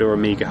the Commodore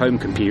Amiga home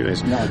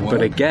computers. Yeah, well.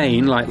 But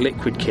again, like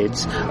Liquid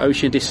Kids,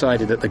 Ocean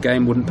decided that the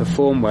game wouldn't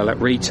perform well at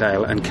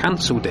retail and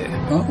cancelled it.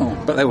 Oh.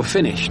 But they were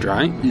finished,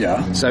 right?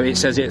 Yeah. So it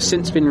says it's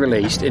since been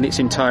released in its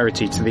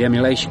entirety to the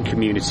emulation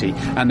community,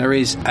 and there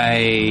is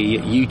a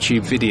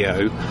YouTube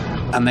video,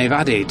 and they've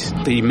added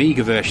the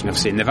Amiga version I've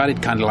seen. They've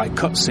added kind of like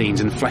cutscenes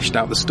and fleshed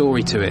out the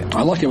story to it.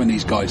 I like it when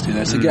these guys do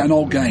this. They get an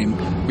old game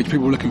which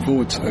people are looking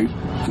forward to,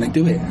 and they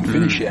do it and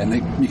finish it, and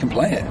you can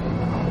play it.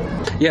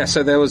 Yeah,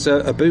 so there was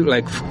a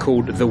bootleg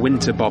called The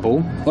Winter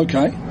Bobble.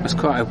 Okay. That's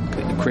quite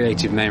a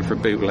creative name for a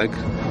bootleg.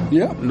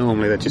 Yeah.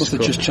 Normally they're Must just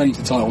have just changed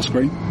the title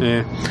screen,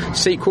 Yeah.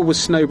 Sequel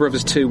was Snow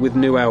Brothers 2 with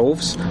new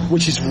elves.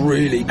 which is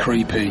really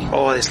creepy.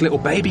 Oh, this little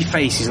baby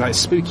faces, like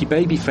spooky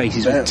baby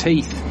faces They're- with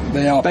teeth.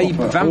 They are Baby,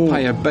 proper.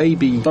 vampire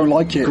baby. Don't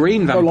like it.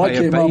 Green Don't like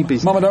vampire it, Mum.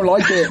 babies. Mum, I don't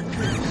like it.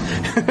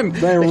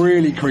 They're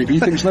really creepy. You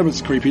think Snow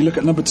Brothers is creepy? Look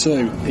at number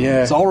 2.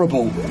 Yeah. It's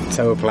horrible.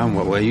 Tower Plan,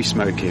 what were you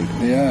smoking?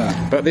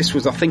 Yeah. But this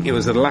was, I think it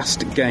was the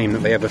last game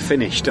that they ever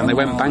finished, and they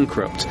went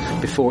bankrupt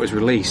before it was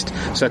released.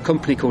 So a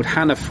company called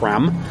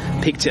Hannafram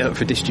picked it up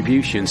for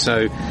distribution.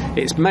 So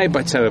it's made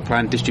by Tower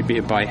Plan,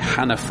 distributed by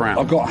Hannafram.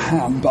 I've got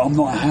ham, but I'm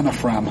not a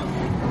Hannafram.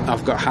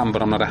 I've got ham,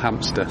 but I'm not a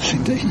hamster.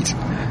 Indeed.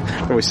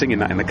 We were singing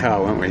that in the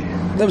car, weren't we?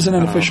 There was an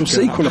unofficial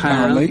sequel,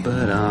 apparently. Ham,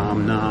 but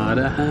I'm not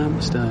a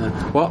hamster.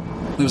 What?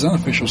 There was an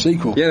unofficial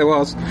sequel. Yeah, there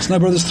was. Snow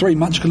Brothers 3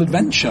 Magical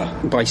Adventure.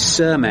 By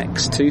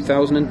Cermex,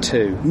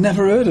 2002.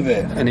 Never heard of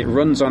it. And it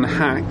runs on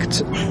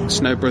hacked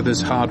Snow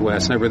Brothers hardware,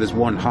 Snow Brothers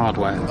 1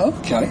 hardware.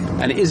 Okay.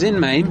 And it is in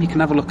MAME, you can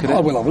have a look at it. I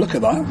will have a look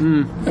at that.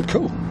 Yeah,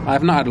 cool. I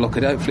have not had a look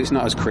at it, hopefully it's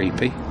not as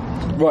creepy.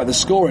 Right, the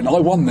scoring. I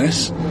won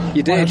this.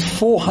 You did? I had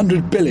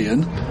 400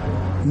 billion,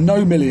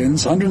 no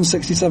millions,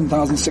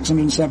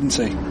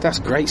 167,670. That's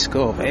a great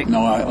score, Vic.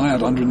 No, I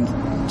had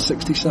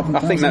 167,000. I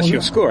think that's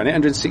your score, isn't it?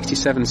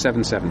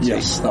 167,770.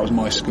 Yes, that was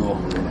my score.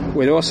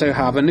 We also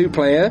have a new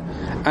player,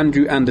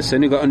 Andrew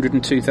Anderson, who got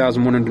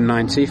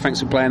 102,190. Thanks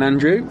for playing,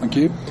 Andrew. Thank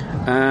you.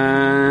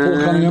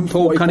 And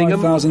Paul Cunningham,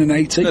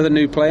 45,080. another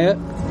new player.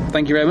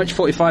 Thank you very much,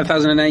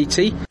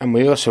 45,080. And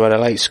we also had a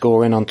late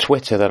scoring on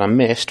Twitter that I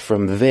missed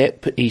from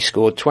Vip. He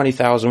scored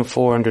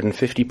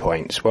 20,450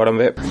 points. Well done,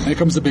 Vip. Here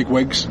comes the big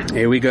wigs.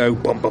 Here we go.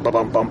 Bum, bum, bum,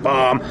 bum, bum,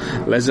 bum.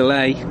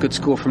 Leslie, good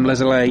score from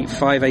Leslie,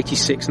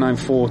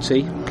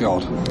 586,940.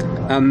 God.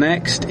 And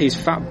next is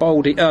Fat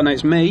Baldy. Oh no,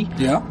 it's me.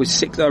 Yeah. With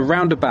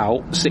around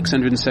about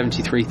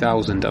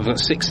 673,000. I've got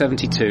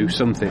 672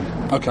 something,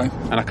 Okay.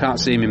 and I can't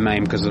see him in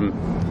MAME because I'm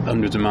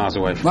hundreds of miles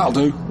away from. That'll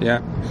do.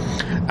 Yeah.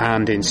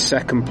 And in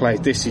second place,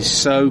 this is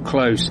so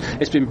close.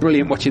 It's been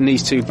brilliant watching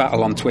these two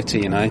battle on Twitter,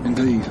 you know.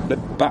 Indeed.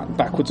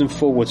 Backwards and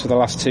forwards for the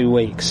last 2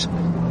 weeks.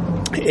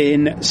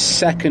 In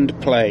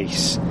second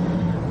place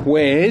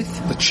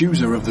with, The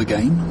chooser of the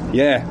game.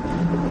 yeah,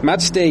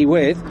 Mad Steve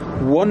with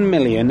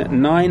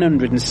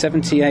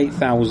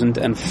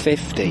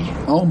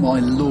 1,978,050. Oh my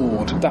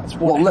lord. That's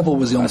what level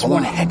was he on That's for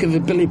one that? heck of a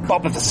Billy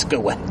Bob of a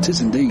score. It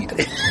is indeed.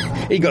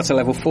 He got to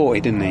level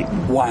 40, didn't he?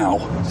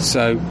 Wow.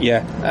 So,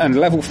 yeah. And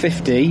level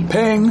 50,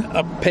 Ping.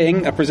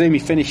 Ping, I presume he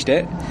finished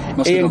it. Must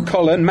have Ian done.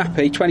 Cullen,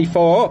 Mappy,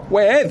 24,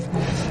 with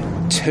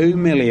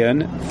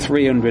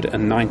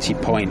 2,390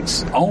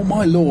 points. Oh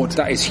my lord.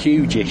 That is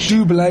huge-ish.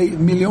 Double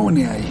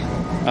millionaire.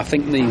 I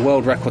think the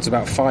world record's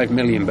about 5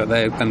 million, but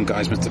them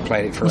guys must have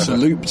played it Must have forever.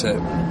 looped it.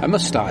 I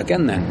must start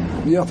again then.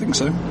 Yeah, I think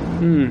so.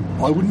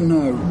 I wouldn't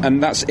know.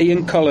 And that's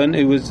Ian Cullen,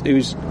 who was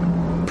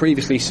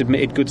previously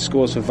submitted good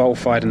scores for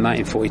Volfied in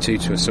 1942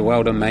 to us. So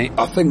well done, mate.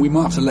 I think we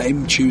might have to let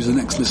him choose the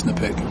next listener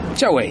pick.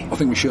 Joey, I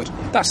think we should.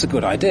 that's a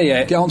good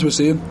idea. Get on to us,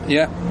 Ian.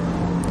 Yeah.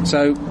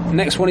 So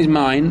next one is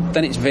mine,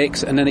 then it's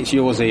Vic's, and then it's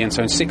yours, Ian.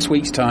 So in 6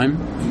 weeks' time,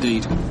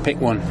 Indeed. pick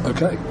one.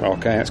 Okay.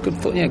 Okay, that's good.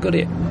 Yeah, good.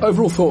 It.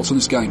 Overall thoughts on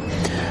this game?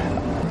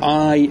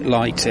 I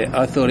liked it.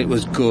 I thought it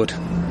was good.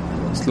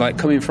 It's like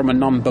coming from a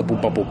non-Bubble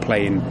Bobble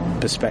playing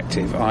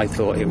perspective. I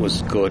thought it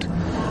was good.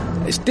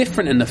 It's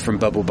different enough from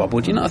Bubble Bobble.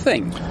 Do you not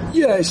think?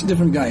 Yeah, it's a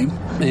different game,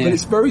 Yeah. but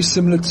it's very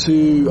similar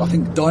to, I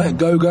think, Diet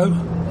Go-Go.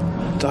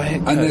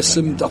 Diet And there's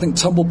some, I think,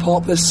 Tumble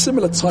Pop. There's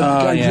similar type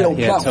of games, little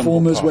Tumble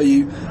platformers Pop. where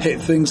you hit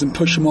things and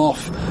push them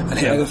off and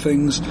hit Yeah. other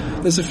things.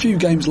 There's a few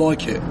games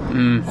like it,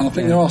 and I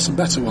think there are some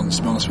better ones,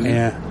 to be honest with you.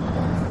 Yeah.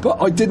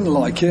 But I didn't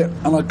like it,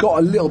 and I got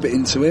a little bit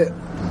into it.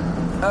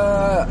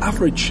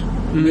 Average.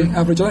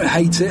 Average. I don't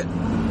hate it,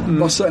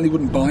 but I certainly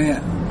wouldn't buy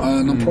it,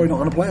 and I'm probably not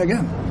going to play it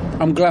again.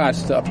 I'm glad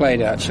that I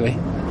played it, actually.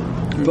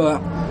 But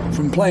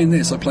from playing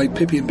this, I played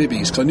Pippi and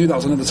Bibbies, because I knew that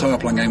was another Tower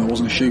Plan game that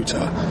wasn't a shooter.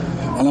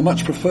 And I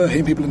much prefer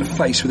hitting people in the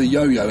face with a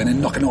yo-yo and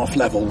then knocking off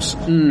levels.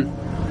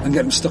 and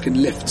get them stuck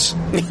in lifts.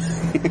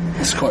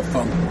 It's quite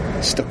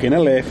fun. Stuck in a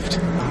lift.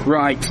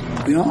 Right.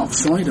 The art of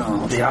side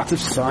art. The art of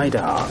side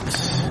art.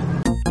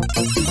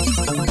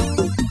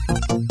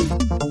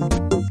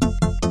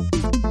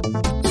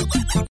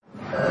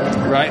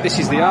 Right, this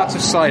is the art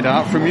of side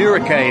art from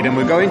Eurocade, and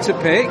we're going to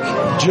pick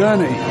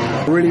Journey.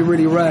 Really,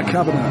 really rare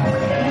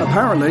cabinet.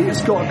 Apparently,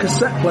 it's got a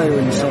cassette player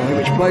inside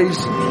which plays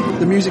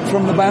the music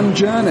from the band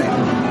Journey.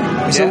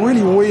 It's a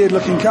really weird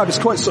looking cabinet. It's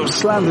quite sort of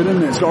slanted,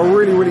 isn't it? It's got a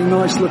really, really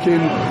nice looking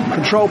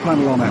control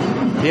panel on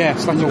it. Yeah,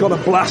 it's like You've got a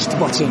blast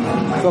button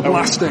for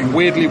blasting.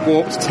 Weirdly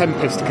warped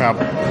Tempest cab.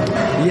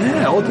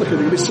 Yeah, odd looking.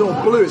 It's sort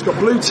of blue. It's got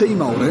blue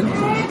T-moulding,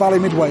 Bally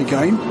Midway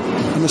game,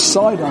 and the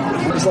side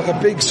art. It's like a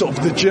big sort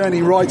of the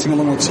Journey writing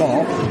along the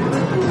top,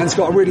 and it's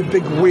got a really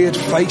big weird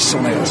face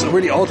on it. It's a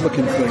really odd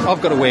looking thing.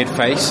 I've got a weird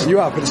face. You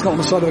have, but it's not on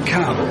the side of a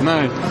cab.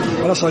 No.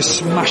 Unless I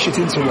smash it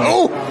into one.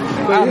 Oh!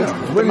 But And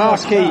yeah, the really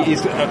nice marquee cab.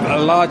 is a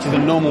larger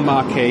than normal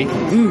marquee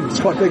It's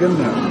quite big, isn't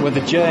it? with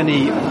the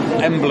Journey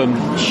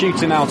emblem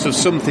shooting out of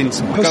something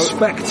to go,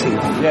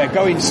 Perspective.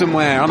 going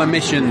somewhere on a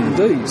mission.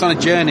 Indeed. It's on a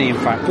journey, in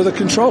fact. But the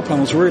control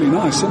panel's really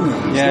nice, isn't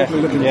it? It's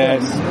lovely looking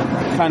it's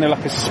thing. kind of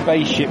like a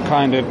spaceship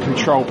kind of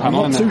control I'm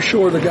panel, not isn't too it?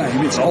 sure of the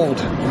game. It's odd.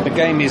 The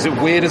game is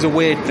weird as a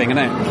weird thing,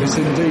 isn't it? It's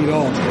indeed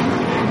odd.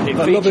 It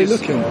But lovely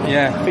looking.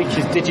 Yeah,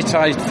 features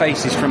digitised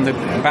faces from the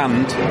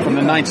band, from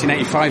the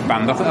 1985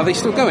 band. Are they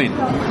still going?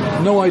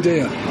 No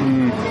idea.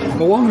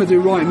 But what I'm going to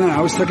do right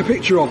now is take a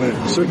picture of it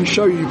so we can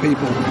show you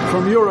people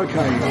from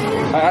Eurocade.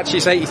 Actually,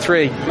 it's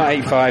 83, not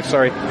 85,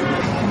 sorry.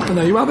 And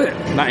there you have it.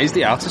 And that is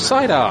the art of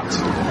side art.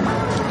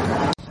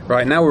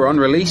 Right, now we're on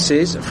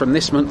releases from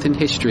this month in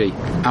history.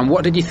 And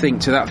what did you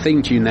think to that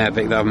theme tune there,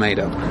 Vic, that I've made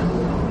up?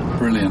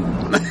 Brilliant.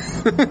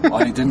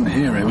 I didn't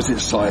hear it. Was it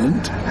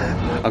silent?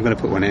 I'm going to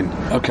put one in.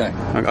 Okay.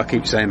 I'll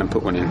keep saying I'll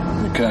put one in.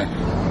 Okay.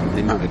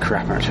 It might be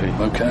crap, actually.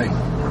 Okay.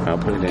 I'll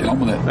put it in. Get on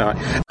with it. All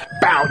right.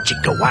 Bow,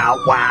 chicka, wow,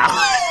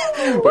 wow.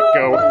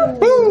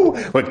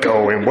 We're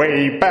going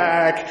way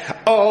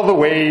back, all the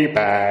way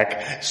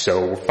back,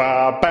 so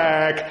far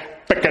back.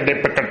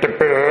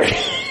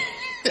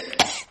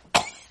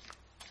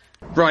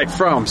 Right,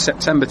 from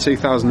September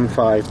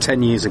 2005,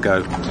 10 years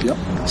ago.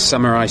 Yep.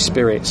 Samurai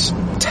Spirits,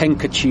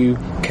 Tenkachu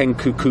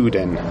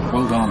Kenkukuden.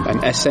 Well done. An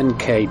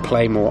SNK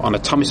Playmore on a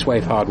Thomas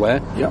Wave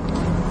hardware. Yep.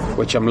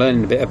 Which I'm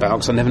learning a bit about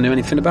because I never knew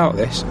anything about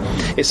this.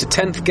 It's the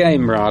 10th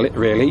game,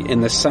 really,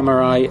 in the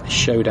Samurai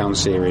Showdown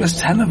series. There's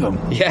 10 of them.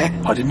 Yeah.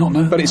 I did not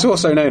know. But it's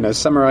also known as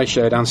Samurai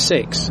Showdown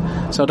 6.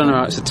 So I don't know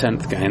how it's the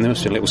 10th game. There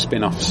must be little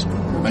spin-offs.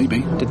 Maybe.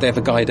 Did they have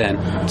a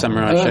Gaiden?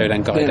 Samurai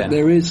Showdown Gaiden?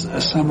 There is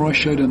a Samurai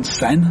Showdown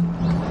Sen,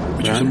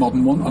 which is a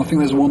modern one. I think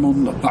there's one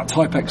on that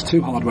Type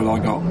X2 hardware that I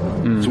got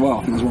as well.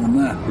 I think there's one on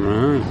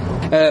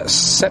there.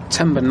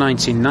 September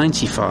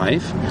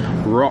 1995,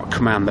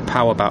 Rockman, the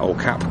Power Battle,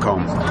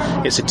 Capcom.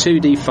 It's a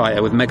 2D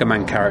fighter with Mega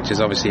Man characters,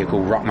 obviously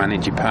called Rockman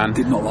in Japan.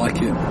 Did not like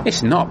it.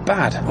 It's not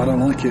bad. I don't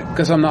like it.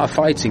 Because I'm not a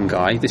fighting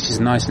guy, this is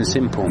nice and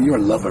simple. You're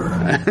a lover,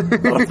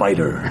 not a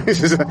fighter.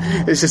 This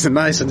is a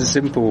nice and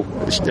simple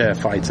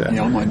fighter.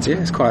 Yeah, I mind too.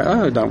 Yeah, it's quite,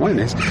 I don't mind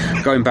this.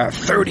 Going back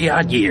 30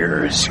 odd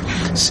years,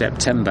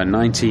 September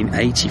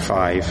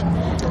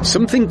 1985.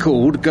 Something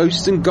called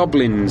Ghosts and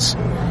Goblins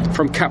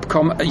from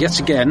Capcom, yet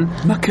again.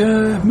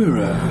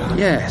 Nakamura.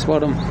 Yes, well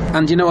done.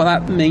 And you know what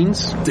that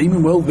means?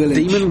 Demon World Village.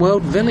 Demon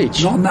World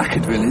Village. Not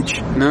Knackered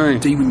Village. No.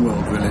 Demon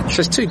World Village.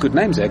 There's two good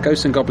names there,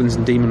 Ghosts and Goblins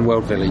and Demon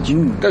World Village.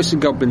 Ghosts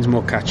and Goblins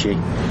more catchy.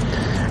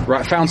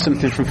 Right, found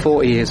something from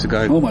 40 years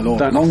ago. Oh my lord.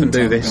 Don't Long often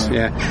do time this. ago.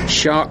 Yeah.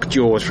 Shark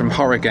Jaws from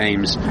Horror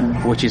Games,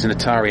 which is an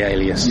Atari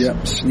alias.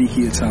 Yep,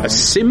 sneaky Atari. A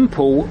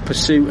simple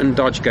pursuit and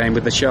dodge game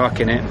with the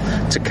shark in it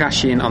to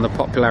cash in on the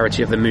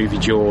popularity of the movie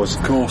Jaws.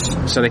 Of course.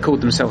 So they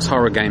called themselves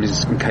Horror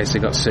Games in case they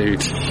got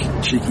sued.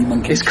 Cheeky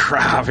monkeys. It's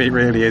crap, it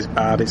really is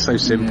bad, it's so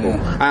simple.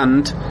 Yeah.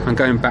 And I'm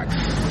going back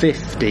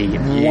 50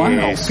 years.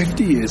 Wow,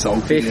 50 years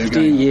old.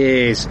 50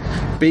 years.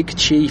 Big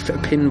Chief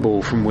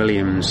Pinball from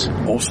Williams.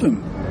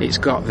 Awesome. It's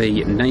got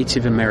the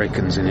Native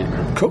Americans in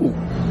it. Cool.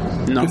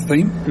 Not, Good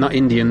theme. Not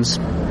Indians,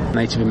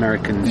 Native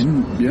Americans.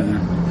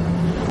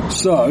 Yeah.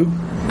 So,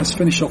 let's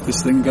finish off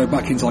this thing and go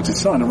back into, like, it's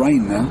starting to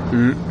rain now.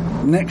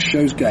 Next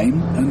show's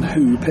game, and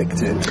who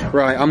picked it?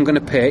 Right, I'm going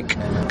to pick,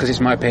 because it's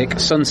my pick,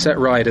 Sunset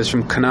Riders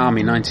from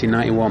Konami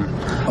 1991.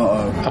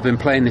 Uh-oh. I've been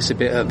playing this a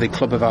bit at the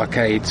Club of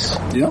Arcades.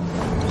 Yep.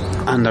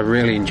 And I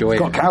really enjoy it.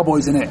 Got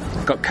cowboys in it.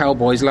 Got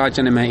cowboys, large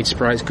animated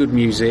sprites, good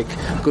music,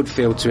 good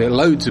feel to it,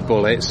 loads of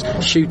bullets,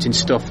 shooting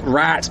stuff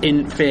right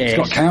in face. It's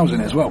got cows in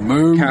it as well.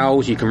 Moo.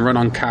 Cows, you can run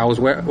on cows.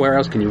 Where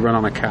else can you run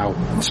on a cow?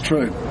 That's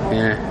true.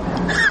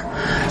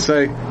 Yeah.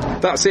 So,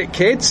 that's it,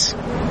 kids.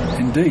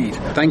 Indeed.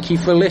 Thank you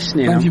for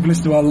listening. Thank you for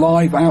listening to our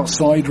live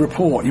outside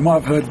report. You might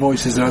have heard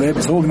voices earlier, but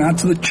it's all going to add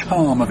to the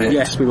charm of it.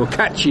 Yes, we will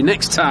catch you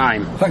next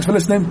time. Thanks for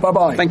listening.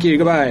 Bye-bye. Thank you.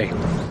 Goodbye.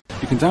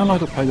 You can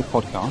download or play the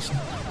podcast,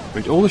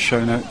 read all the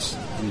show notes,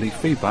 and leave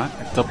feedback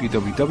at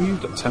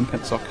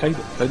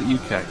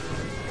www.tenpencearcade.co.uk.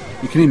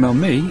 You can email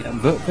me at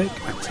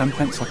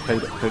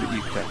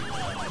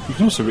vertvic@tenpencearcade.co.uk. You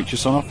can also reach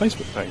us on our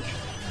Facebook page.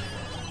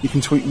 You can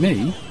tweet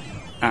me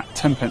at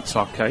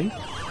tenpencearcade,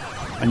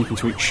 and you can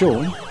tweet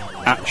Sean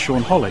at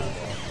Sean Holly.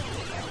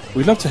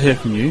 We'd love to hear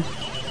from you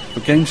for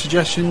game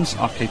suggestions,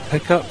 arcade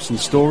pickups and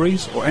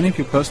stories, or any of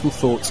your personal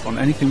thoughts on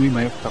anything we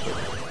may have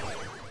covered.